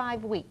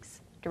 35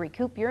 weeks to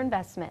recoup your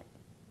investment.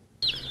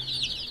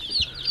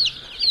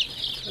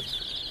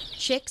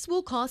 Chicks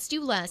will cost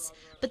you less,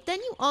 but then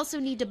you also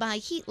need to buy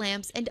heat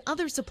lamps and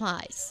other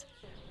supplies.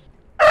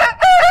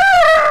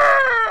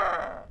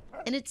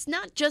 And it's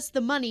not just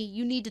the money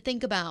you need to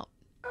think about.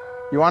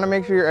 You want to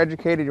make sure you're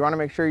educated. You want to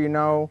make sure you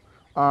know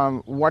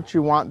what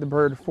you want the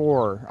bird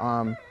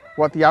for,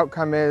 what the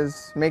outcome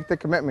is. Make the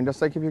commitment,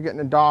 just like if you're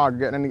getting a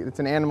dog, it's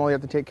an animal you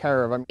have to take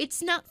care of.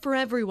 It's not for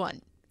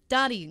everyone,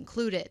 Dottie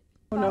included.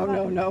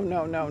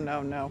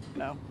 No.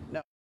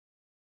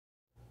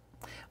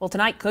 Well,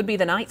 tonight could be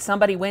the night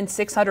somebody wins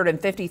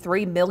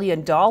 $653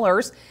 million.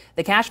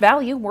 The cash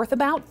value worth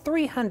about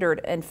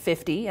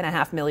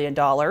 $350.5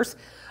 million.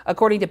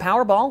 According to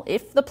Powerball,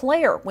 if the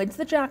player wins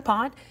the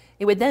jackpot,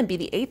 it would then be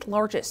the 8th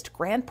largest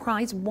grand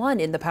prize won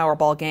in the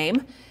Powerball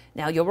game.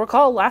 Now, you'll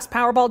recall last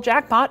Powerball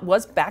jackpot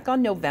was back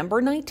on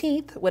November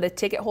 19th when a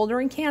ticket holder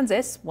in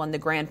Kansas won the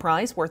grand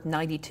prize worth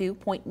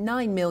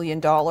 $92.9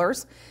 million.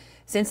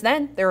 Since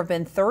then, there have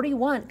been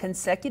 31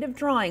 consecutive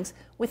drawings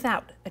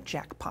without a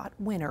jackpot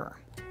winner.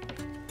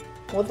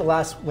 Well, the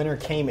last winner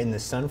came in the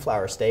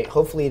Sunflower State.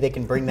 Hopefully they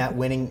can bring that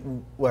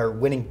winning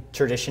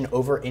tradition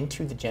over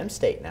into the Gem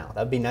State now.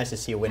 That would be nice to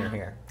see a winner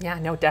here. Yeah,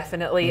 no,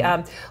 definitely.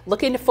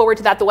 Looking forward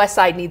to that. The West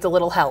Side needs a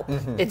little help.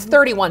 It's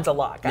 31's a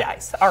lot,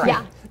 guys. All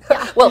right.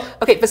 Well,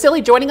 okay,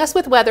 Vasily joining us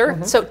with weather.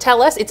 So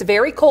tell us, it's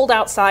very cold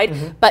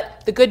outside,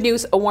 but the good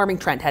news, a warming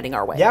trend heading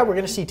our way. Yeah, we're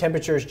going to see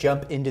temperatures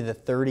jump into the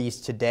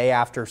 30s today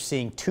after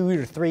seeing 2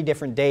 to 3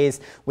 different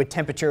days with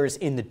temperatures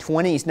in the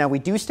 20s. Now, we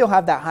do still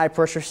have that high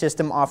pressure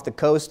system off the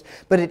coast,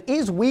 but it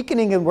is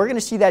weakening, and we're going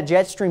to see that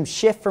jet stream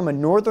shift from a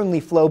northerly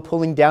flow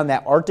pulling down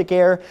that Arctic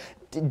air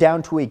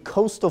down to a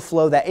coastal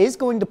flow that is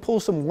going to pull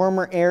some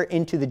warmer air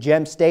into the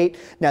Gem State.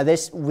 Now,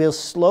 this will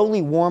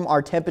slowly warm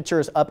our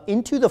temperatures up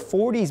into the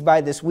 40s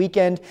by this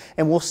weekend,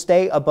 and will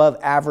stay above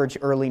average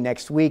early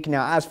next week.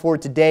 Now, as for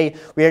today,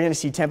 we are going to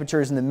see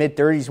temperatures in the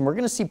mid-30s, and we're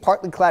going to see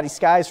partly cloudy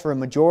skies for a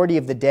majority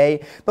of the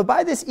day. But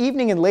by this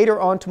evening and later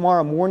on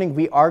tomorrow morning,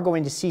 we are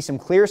going to see some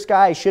clear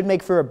skies. Should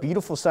make for a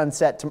beautiful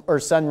sunset or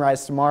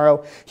sunrise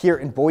tomorrow here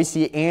in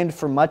Boise, and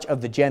for much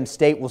of the Gem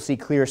State, we'll see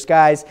clear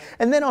skies.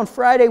 And then on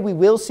Friday, we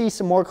will see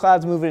some more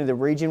clouds moving into the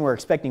region. We're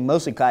expecting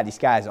mostly cloudy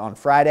skies on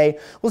Friday.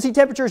 We'll see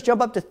temperatures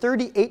jump up to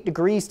 38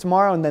 degrees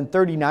tomorrow, and then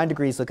 39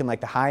 degrees looking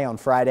like the high on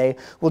Friday.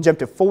 We'll jump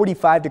to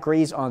 45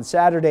 degrees on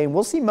Saturday, and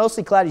we'll see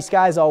mostly cloudy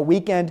skies all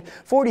weekend.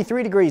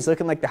 43 degrees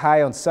looking like the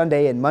high on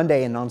Sunday and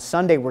Monday, and on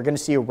Sunday we're going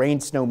to see a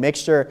rain-snow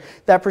mixture.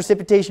 That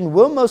precipitation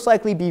will most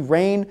likely be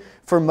rain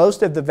for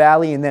most of the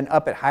valley, and then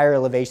up at higher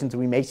elevations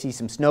we may see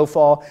some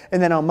snowfall.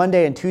 And then on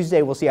Monday and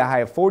Tuesday we'll see a high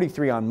of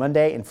 43 on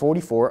Monday and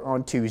 44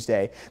 on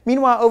Tuesday.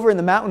 Meanwhile, over in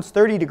the mountains,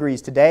 30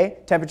 degrees today.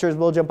 Temperatures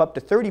will jump up to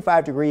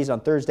 35 degrees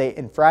on Thursday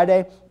and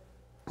Friday.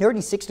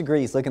 36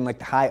 degrees looking like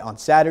the high on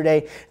Saturday.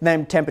 And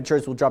then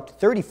temperatures will drop to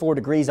 34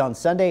 degrees on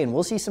Sunday, and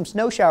we'll see some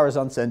snow showers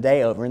on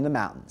Sunday over in the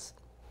mountains.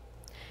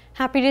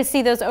 Happy to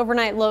see those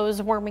overnight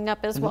lows warming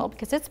up as well,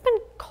 because it's been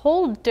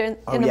cold in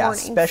the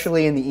mornings.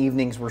 Especially in the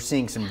evenings, we're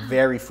seeing some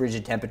very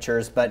frigid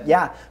temperatures. But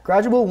yeah,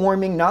 gradual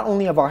warming not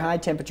only of our high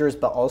temperatures,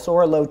 but also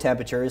our low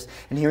temperatures.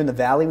 And here in the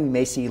valley, we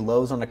may see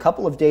lows on a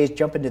couple of days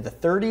jump into the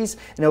 30s.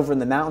 And over in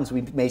the mountains,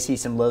 we may see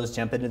some lows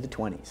jump into the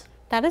 20s.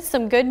 That is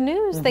some good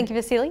news. Thank you,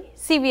 Vasily.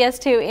 CBS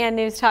 2 and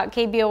News Talk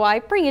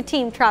KBOI bring you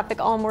team traffic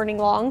all morning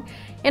long.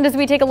 And as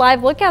we take a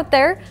live look out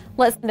there,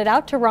 let's send it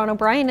out to Ron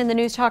O'Brien in the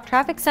News Talk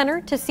Traffic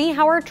Center to see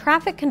how our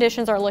traffic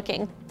conditions are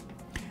looking.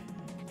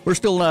 We're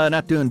still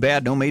not doing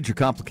bad. No major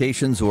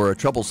complications or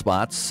trouble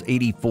spots.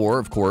 84,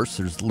 of course.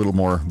 There's a little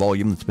more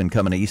volume that's been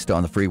coming east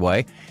on the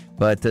freeway.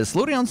 But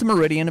slowdowns in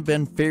Meridian have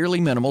been fairly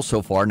minimal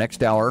so far.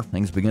 Next hour,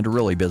 things begin to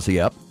really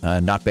busy up.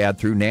 Not bad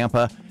through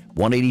Nampa.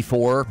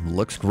 184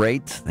 looks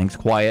great. Things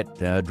quiet.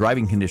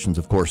 Driving conditions,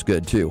 of course,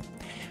 good too.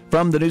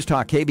 From the News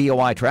Talk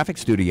KBOI Traffic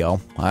Studio,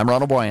 I'm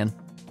Ron O'Brien.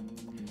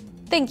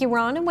 Thank you,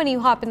 Ron. And when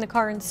you hop in the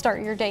car and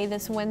start your day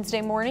this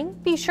Wednesday morning,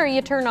 be sure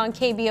you turn on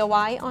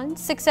KBOI on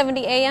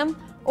 670 AM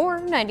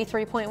or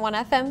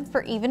 93.1 FM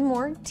for even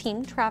more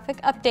team traffic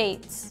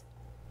updates.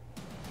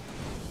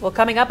 Well,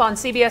 coming up on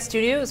CBS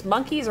 2 News,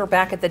 monkeys are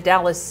back at the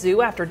Dallas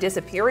Zoo after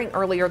disappearing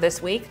earlier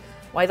this week.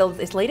 Why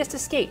this latest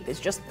escape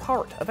is just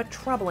part of a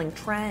troubling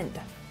trend.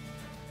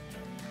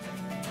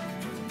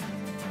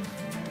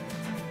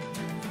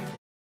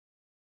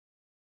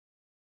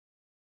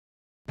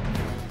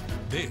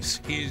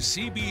 This is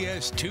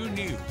CBS 2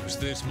 News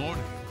this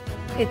morning.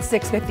 It's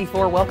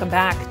 6:54. Welcome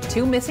back.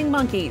 2 missing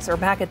monkeys are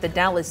back at the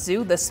Dallas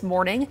Zoo this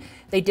morning.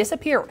 They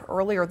disappeared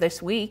earlier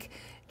this week.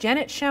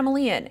 Janet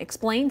Shamalian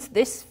explains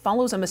this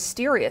follows a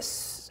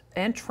mysterious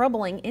and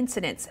troubling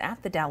incident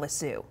at the Dallas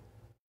Zoo.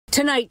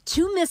 Tonight,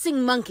 2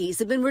 missing monkeys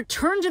have been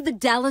returned to the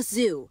Dallas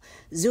Zoo.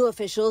 Zoo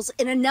officials,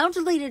 in a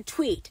now-deleted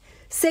tweet,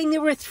 saying they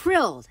were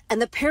thrilled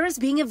and the pair is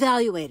being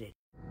evaluated.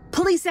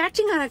 Police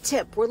acting on a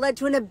tip were led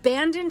to an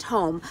abandoned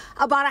home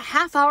about a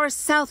half-hour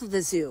south of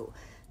the zoo.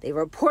 They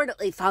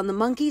reportedly found the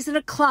monkeys in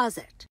a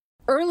closet.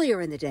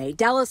 Earlier in the day,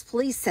 Dallas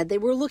police said they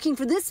were looking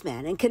for this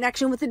man in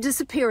connection with the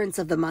disappearance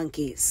of the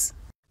monkeys.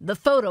 The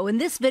photo and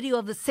this video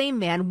of the same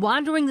man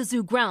wandering the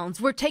zoo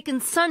grounds were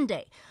taken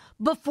Sunday,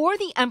 before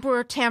the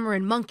Emperor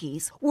tamarin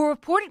monkeys were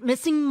reported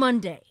missing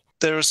Monday.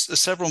 There are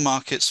several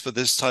markets for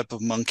this type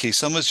of monkey.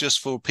 Some is just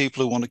for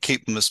people who want to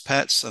keep them as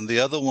pets, and the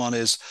other one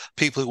is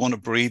people who want to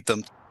breed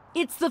them.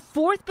 It's the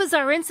 4th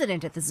bizarre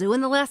incident at the zoo in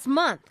the last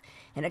month,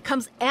 and it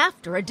comes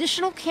after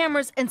additional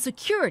cameras and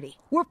security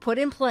were put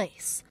in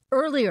place.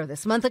 Earlier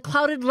this month, a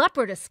clouded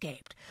leopard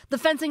escaped. The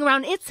fencing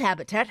around its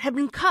habitat had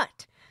been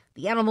cut.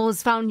 The animal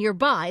was found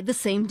nearby the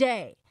same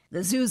day.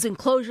 The zoo's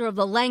enclosure of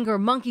the langur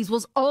monkeys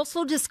was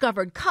also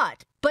discovered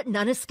cut, but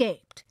none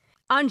escaped.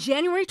 On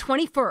January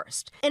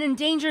 21st, an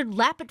endangered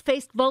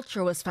lappet-faced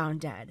vulture was found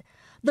dead.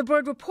 The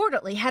bird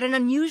reportedly had an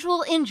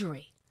unusual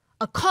injury.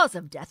 A cause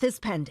of death is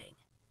pending.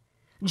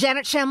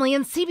 Janet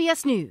Shamalian,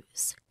 CBS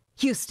News,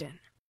 Houston.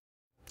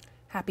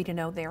 Happy to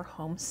know they're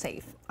home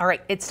safe. All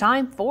right, it's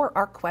time for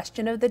our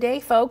question of the day,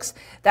 folks.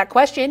 That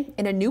question,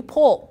 in a new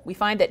poll, we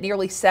find that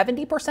nearly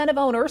 70% of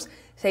owners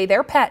say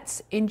their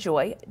pets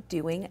enjoy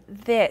doing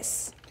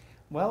this.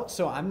 Well,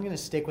 so I'm going to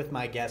stick with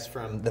my guess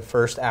from the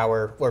first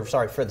hour, or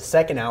sorry, for the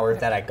second hour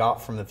that I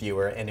got from the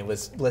viewer, and it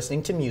was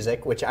listening to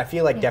music, which I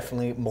feel like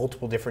definitely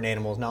multiple different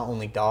animals, not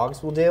only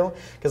dogs, will do.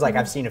 Because like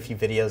I've seen a few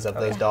videos of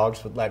those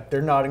dogs with like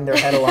they're nodding their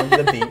head along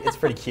to the beat. It's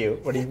pretty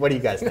cute. What do you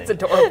guys think? It's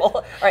adorable.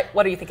 All right,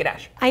 what do you think,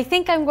 Ash? I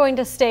think I'm going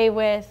to stay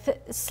with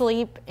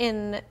sleep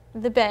in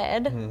the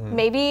bed.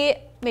 Maybe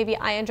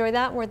I enjoy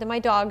that more than my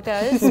dog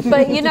does,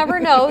 but you never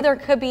know. There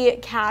could be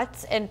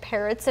cats and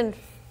parrots and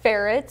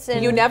ferrets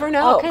and you never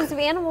know. All kinds of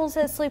animals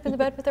that sleep in the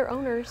bed with their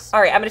owners. All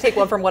right, I'm going to take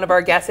one from one of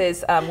our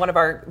guesses, one of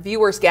our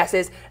viewers'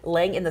 guesses,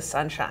 laying in the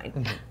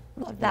sunshine.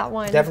 Love that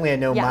one. Definitely, I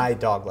know my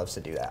dog loves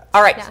to do that.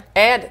 All right,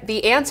 and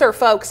the answer,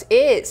 folks,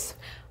 is...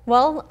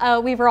 Well,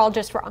 we were all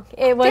just wrong.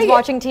 It was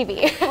watching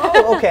TV.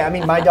 Oh, okay. I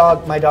mean, my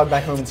dog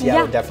back home in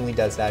Seattle definitely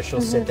does that. She'll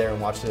sit there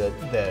and watch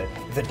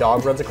the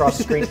dog runs across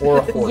the screen or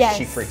a horse.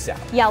 She freaks out.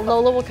 Yeah,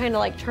 Lola will kind of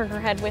like turn her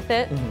head with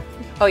it.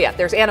 Oh yeah,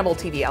 there's animal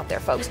TV out there,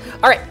 folks.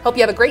 All right, hope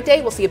you have a great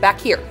day. We'll see you back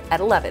here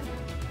at 11.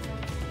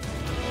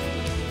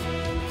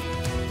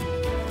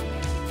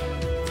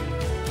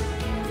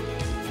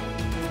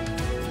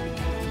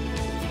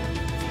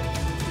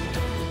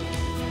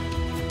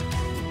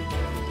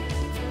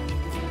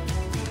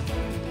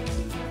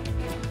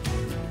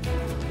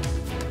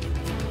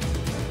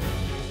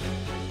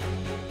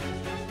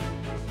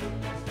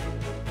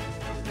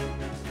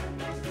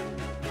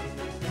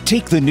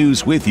 Take the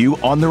news with you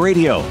on the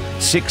radio,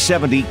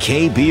 670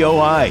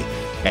 KBOI.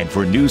 And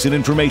for news and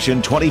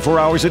information 24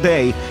 hours a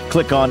day,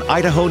 click on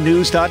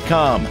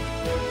idahonews.com.